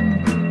gone.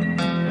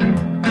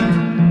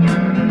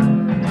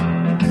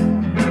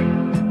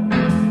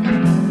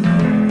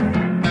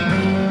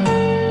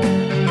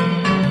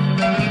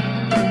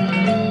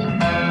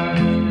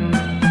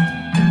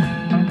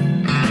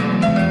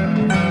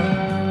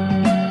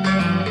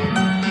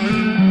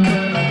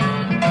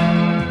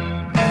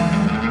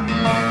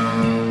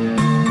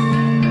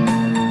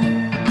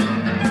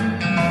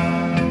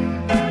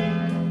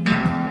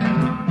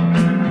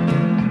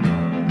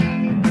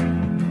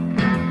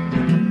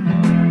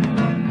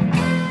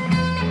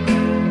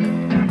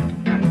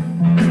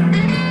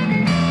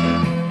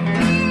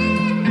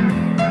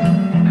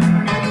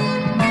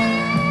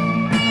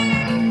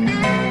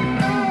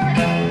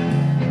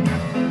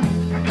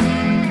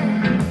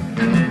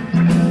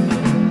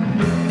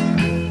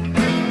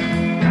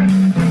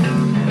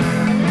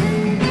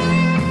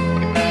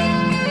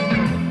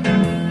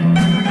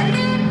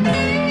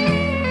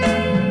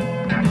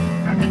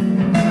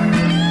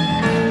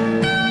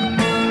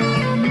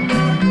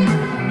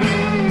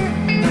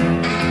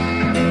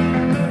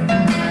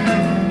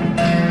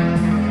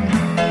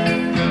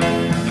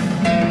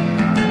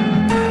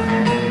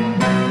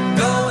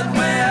 Going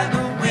where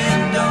the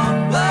wind don't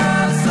blow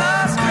so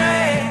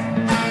straight.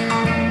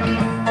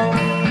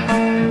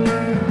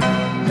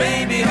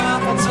 Maybe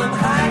hop on some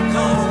high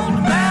cold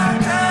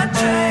mountain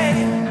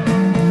train.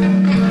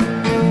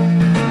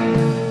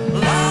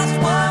 Lost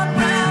one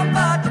round,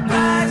 but the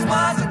prize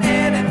wasn't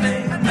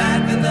anything. A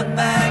knife in the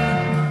back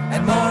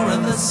and more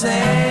of the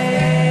same.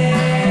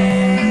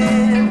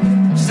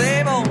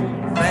 Same old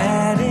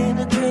rat in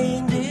a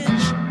drain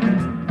ditch,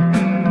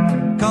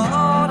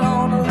 caught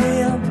on a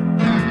limb.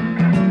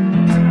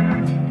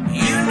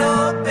 You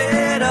know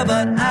better,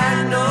 but I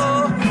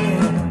know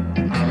him.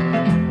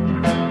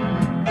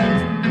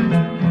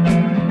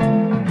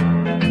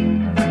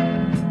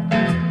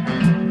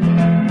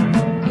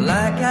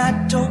 Like I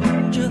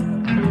told you,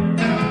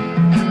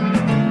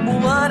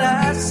 what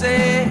I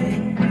say.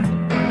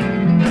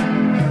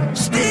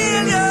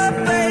 Steal your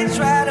face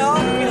right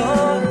off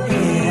your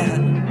head.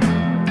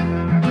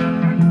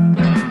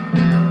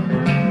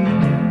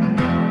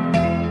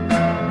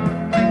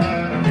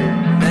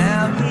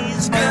 Now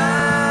he's gone.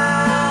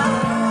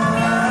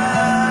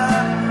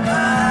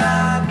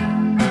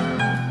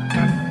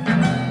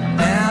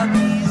 Now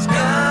he's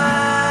gone.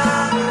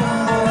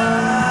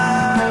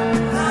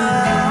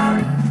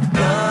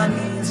 But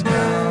he's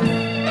gone.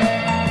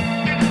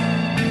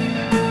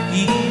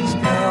 He's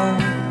gone.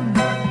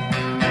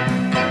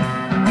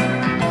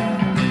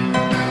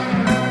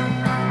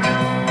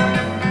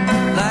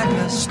 Like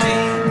a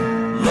steam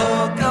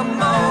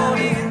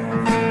locomotive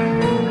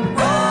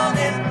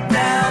rolling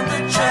down the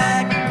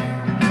track.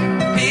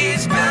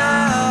 He's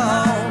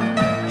gone.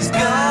 He's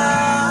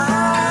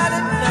gone.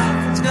 And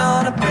nothing's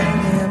gonna bring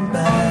him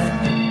back.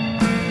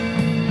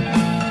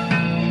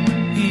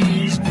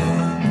 He's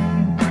gone.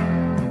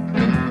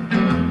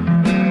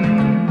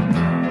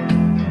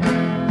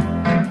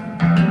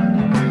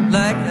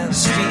 Like a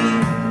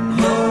steam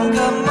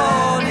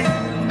locomotive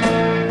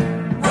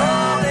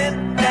rolling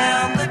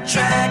down the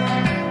track.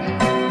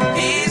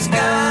 He's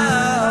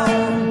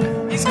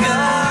gone. He's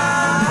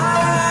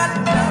gone.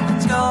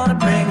 Nothing's gonna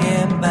bring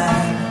him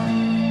back.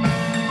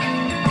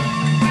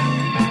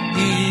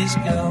 He's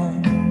gone.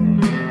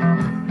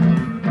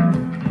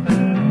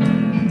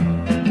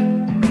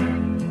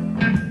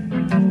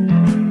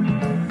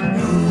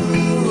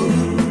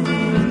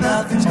 Ooh,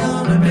 nothing's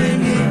gonna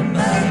bring him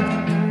back.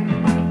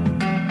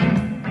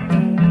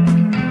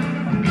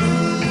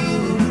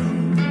 Ooh,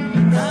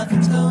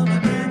 nothing's gonna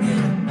bring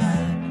him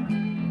back.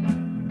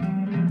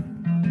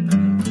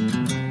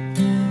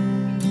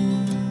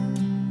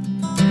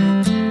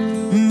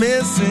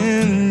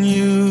 Missing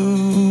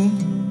you,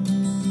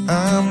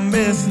 I'm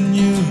missing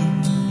you.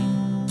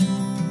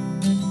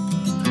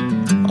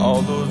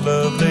 All those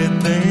lovely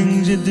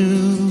things you do.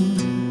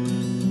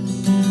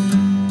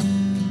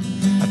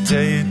 I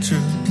tell you the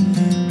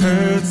truth,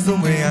 hurts the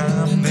way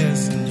I'm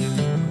missing you.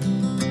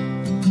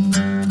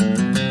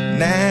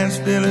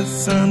 Nashville at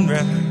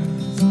sunrise,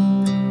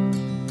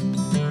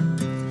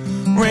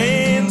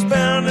 rain's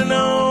pounding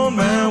on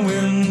my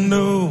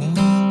window,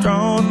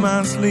 draws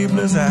my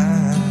sleepless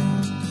eyes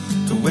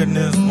to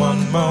witness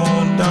one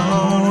more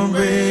dawn of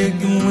break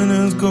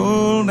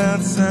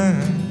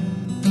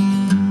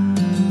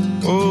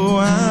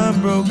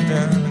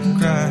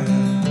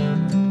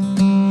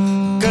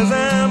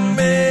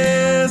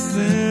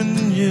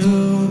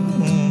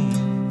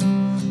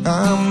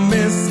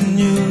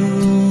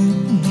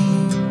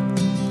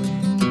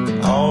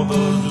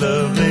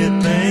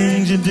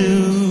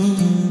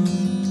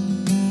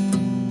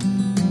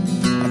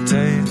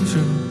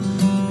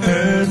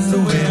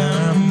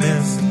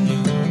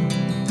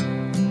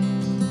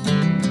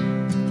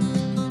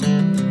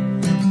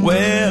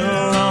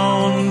well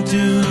on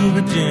to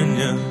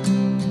Virginia.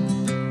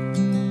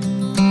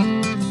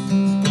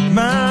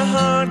 My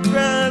heart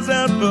cries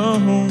out for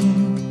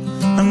home.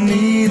 I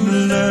need the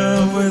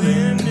love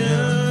within you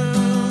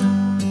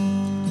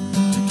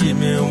to keep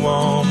me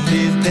warm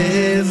these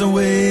days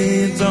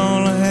away. It's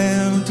all I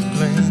have to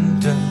cling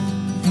to.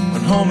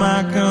 When home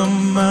I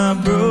come, my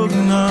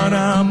broken heart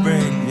I'll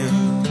bring you.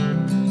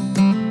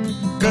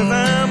 'Cause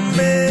I'm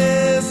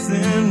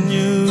missing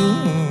you.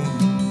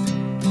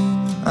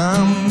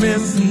 I'm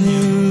missing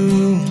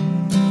you.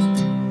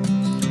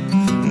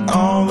 And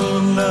all the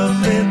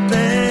lovely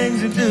things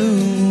you do.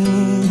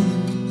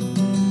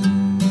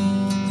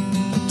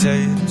 I'll tell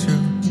you the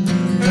truth,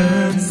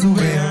 that's the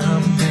way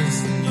I'm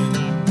missing you.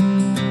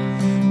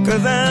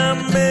 'Cause I'm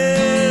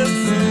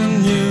missing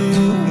you.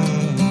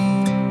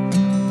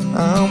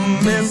 I'm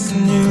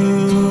missing you.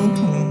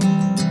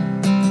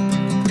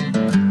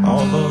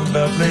 All the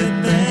lovely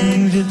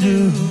things you do.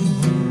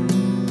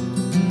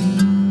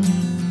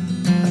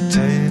 I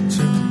tell you the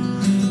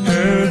truth,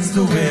 hurts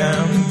the way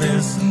I'm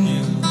missing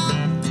you.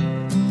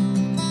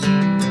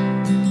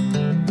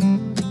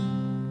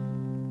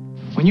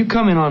 When you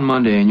come in on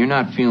Monday and you're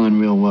not feeling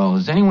real well,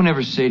 does anyone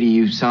ever say to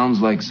you, sounds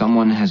like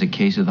someone has a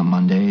case of the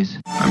Mondays?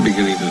 I'm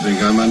beginning to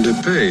think I'm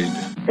underpaid.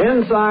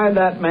 Inside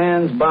that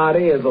man's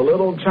body is a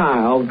little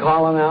child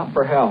calling out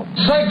for help.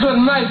 Say good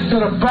night to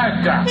the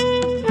bad guy.